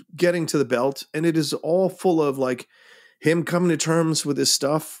of getting to the belt, and it is all full of like him coming to terms with his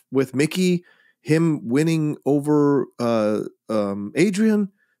stuff with Mickey, him winning over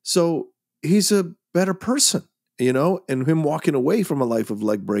Adrian. So he's a better person, and him walking away from a life of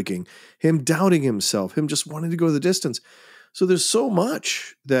leg breaking, him doubting himself, him just wanting to go the distance. So there's so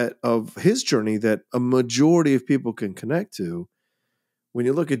much that of his journey that a majority of people can connect to. When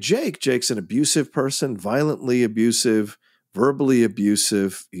you look at Jake, Jake's an abusive person, violently abusive, verbally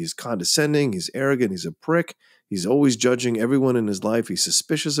abusive. He's condescending. He's arrogant. He's a prick. He's always judging everyone in his life. He's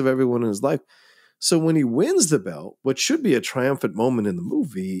suspicious of everyone in his life. So when he wins the belt, what should be a triumphant moment in the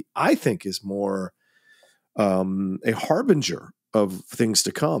movie, I think is more a harbinger of things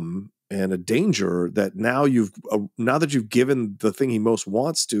to come and a danger that now that you've given the thing he most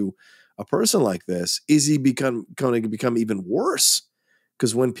wants to a person like this, is he going to become even worse?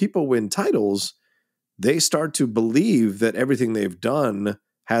 Because when people win titles, they start to believe that everything they've done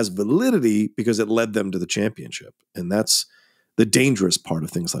has validity because it led them to the championship. And that's the dangerous part of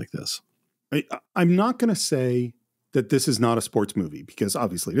things like this. I'm not going to say that this is not a sports movie, because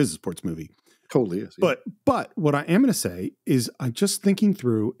obviously it is a sports movie. Totally is. Yeah. But what I am going to say is I'm just thinking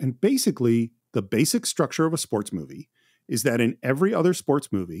through, and basically the basic structure of a sports movie is that in every other sports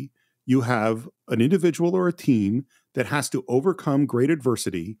movie, you have an individual or a team that has to overcome great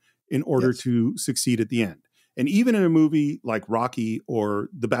adversity in order to succeed at the end. And even in a movie like Rocky or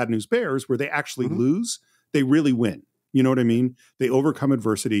The Bad News Bears, where they actually lose, they really win. You know what I mean? They overcome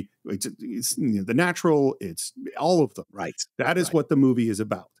adversity. It's the natural. It's all of them. Right. That is what the movie is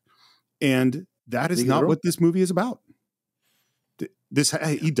about. And that is not what this movie is about.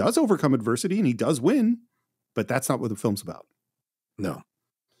 He does overcome adversity and he does win, but that's not what the film's about. No.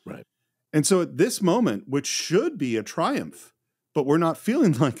 Right. And so at this moment, which should be a triumph, but we're not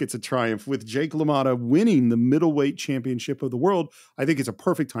feeling like it's a triumph with Jake LaMotta winning the middleweight championship of the world, I think it's a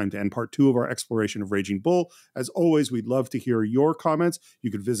perfect time to end part 2 of our exploration of Raging Bull. As always, we'd love to hear your comments.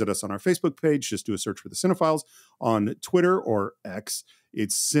 You could visit us on our Facebook page. Just do a search for the Cine-Files. On Twitter or X,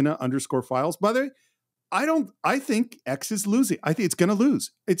 it's Cine_Files. By the way, I think X is losing. I think it's going to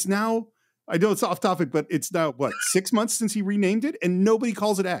lose. It's now, I know it's off topic, but it's now, 6 months since he renamed it, and nobody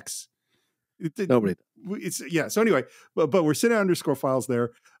calls it X. Nobody. So anyway, but we're Cine_Files there.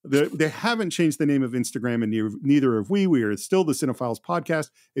 They haven't changed the name of Instagram, and neither have we. We are still the Cine-Files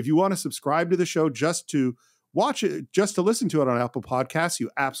podcast. If you want to subscribe to the show just to watch it, just to listen to it on Apple Podcasts, you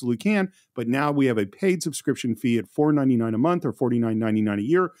absolutely can. But now we have a paid subscription fee at $4.99 a month or $49.99 a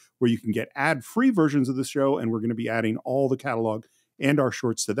year, where you can get ad-free versions of the show, and we're going to be adding all the catalog and our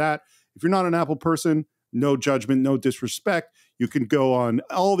shorts to that. If you're not an Apple person, no judgment, no disrespect. You can go on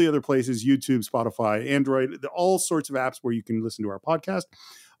all the other places, YouTube, Spotify, Android, all sorts of apps where you can listen to our podcast.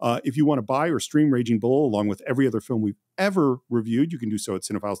 If you want to buy or stream Raging Bull along with every other film we've ever reviewed, you can do so at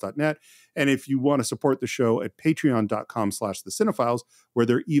Cine-Files.net. And if you want to support the show at patreon.com/thecine-files, where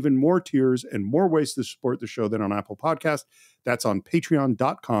there are even more tiers and more ways to support the show than on Apple Podcasts, that's on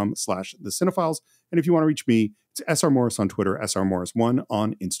patreon.com/thecine-files. And if you want to reach me, it's SR Morris on Twitter, SR Morris1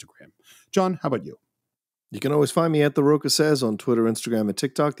 on Instagram. John, how about you? You can always find me at The Rocha Says on Twitter, Instagram, and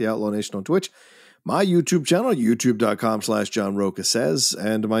TikTok, The Outlaw Nation on Twitch, my YouTube channel, youtube.com/John Rocha Says,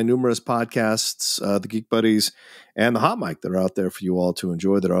 and my numerous podcasts, The Geek Buddies and The Hot Mic, that are out there for you all to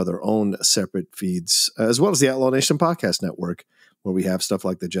enjoy, that are their own separate feeds, as well as the Outlaw Nation Podcast Network, where we have stuff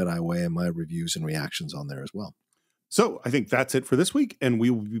like The Jedi Way and my reviews and reactions on there as well. So I think that's it for this week, and we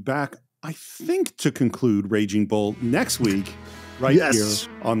will be back, I think, to conclude Raging Bull next week, right here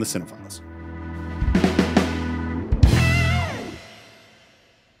on the Cine-Files.